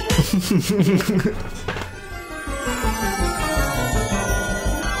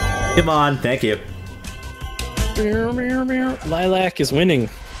 Come on, thank you. Lilac is winning.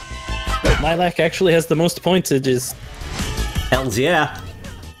 Lilac actually has the most pointages. Hells yeah.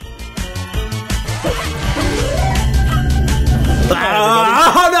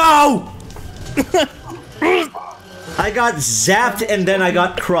 Oh no! I got zapped and then I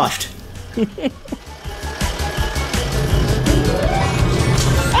got crushed.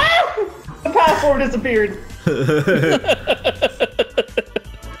 The passport disappeared!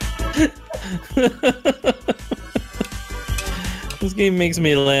 This game makes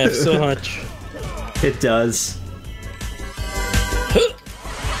me laugh so much. It does.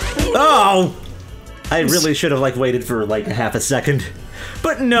 Oh! I really should have like waited for like half a second.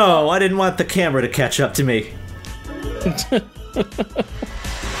 But no, I didn't want the camera to catch up to me.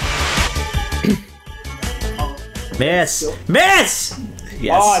 Miss! Miss!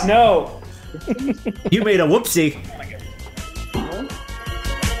 Yes. Oh no! You made a whoopsie.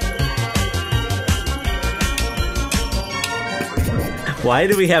 Why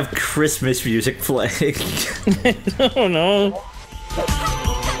do we have Christmas music playing? I don't know.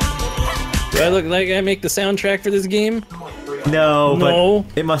 Do I look like I make the soundtrack for this game? No, No.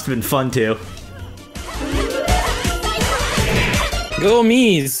 but it must have been fun too. Go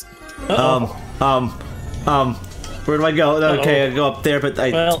Mies! Where do I go? Okay, I go up there, but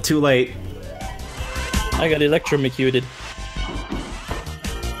Well. too late. I got electrocuted.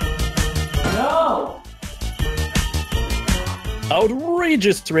 No!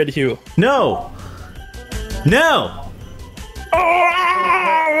 Outrageous, Red Hue. No! No!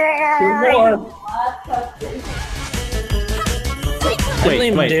 I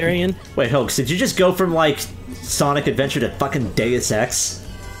blame Darian. Wait, Hoax, did you just go from like Sonic Adventure to fucking Deus Ex?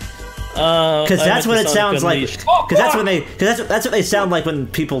 Because that's what it sounds like. Because that's when they. Because that's what they sound like when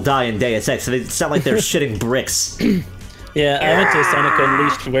people die in Deus Ex. So they sound like they're shitting bricks. Yeah, I went to Sonic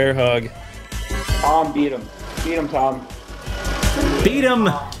Unleashed Werehog. Tom, beat him. Beat him, Tom. Beat 'em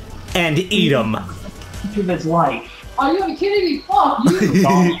and eat 'em. To his life. Are you kidding me? Fuck you!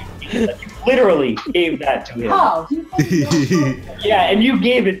 Tom, you literally gave that to him. How? You fucking Yeah, and you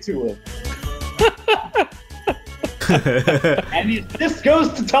gave it to him. And this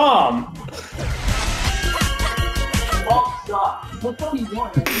goes to Tom. fuck stop. What the fuck are you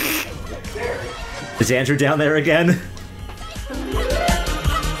doing? Is Andrew down there again?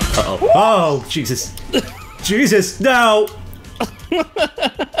 Uh-oh. Oh, Jesus. Jesus, no!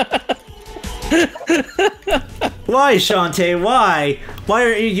 Why, Shantae? Why? Why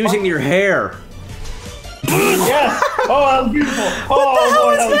are you using your hair? Yes! Oh, that was beautiful! Oh, What the hell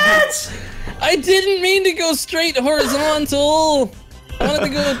boy, is that was that? I didn't mean to go straight horizontal! I wanted to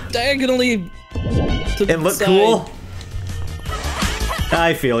go diagonally to the And look side. cool?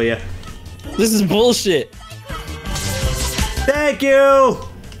 I feel you. This is bullshit. Thank you!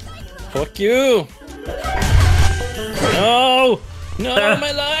 Fuck you! No! No,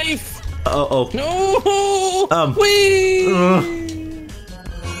 my life! Uh-oh. No! Um, Whee!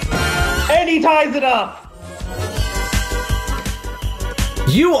 And he ties it up!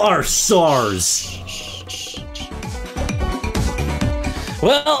 You are SARS!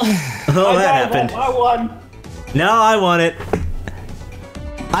 Well, Oh, that happened. I won. No, I want it.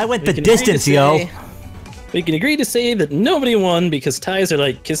 I went the we can agree to distance, yo. say- We can agree to say that nobody won because ties are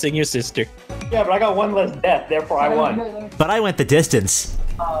like kissing your sister. Yeah, but I got one less death, therefore I won. But I went the distance.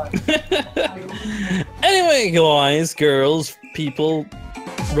 Anyway, guys, girls, people,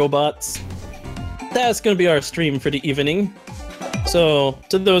 robots, that's gonna be our stream for the evening. So,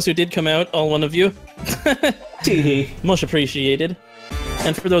 to those who did come out, all one of you, much appreciated.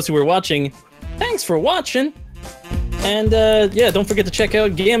 And for those who were watching, thanks for watching. And yeah, don't forget to check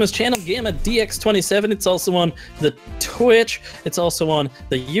out Gamma's channel, Gamma DX27. It's also on the Twitch. It's also on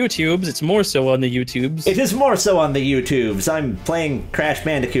the YouTubes. It's more so on the YouTubes. It is more so on the YouTubes. I'm playing Crash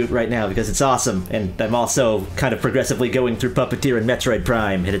Bandicoot right now because it's awesome, and I'm also kind of progressively going through Puppeteer and Metroid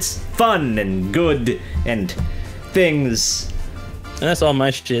Prime, and it's fun and good and things. And that's all my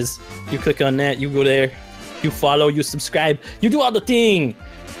shiz. You click on that, you go there, you follow, you subscribe, you do all the thing.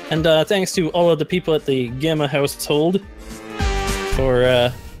 And thanks to all of the people at the Gamma household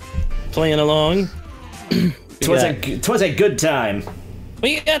for playing along. Twas a good time.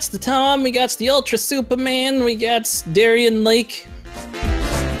 We got the Tom, we got the Ultra Superman, we got Darian Lake.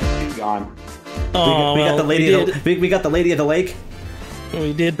 He's gone. Oh, we got the lady. We got the lady of the lake.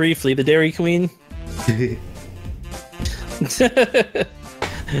 We did briefly. The Dairy Queen.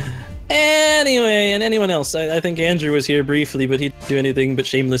 Anyway, and anyone else? I think Andrew was here briefly, but he didn't do anything but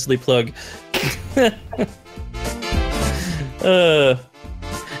shamelessly plug. It's a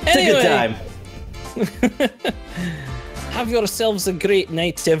good time. Have yourselves a great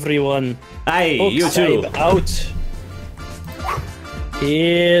night, everyone. Aye, you too. Out.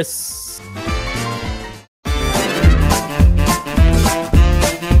 Yes.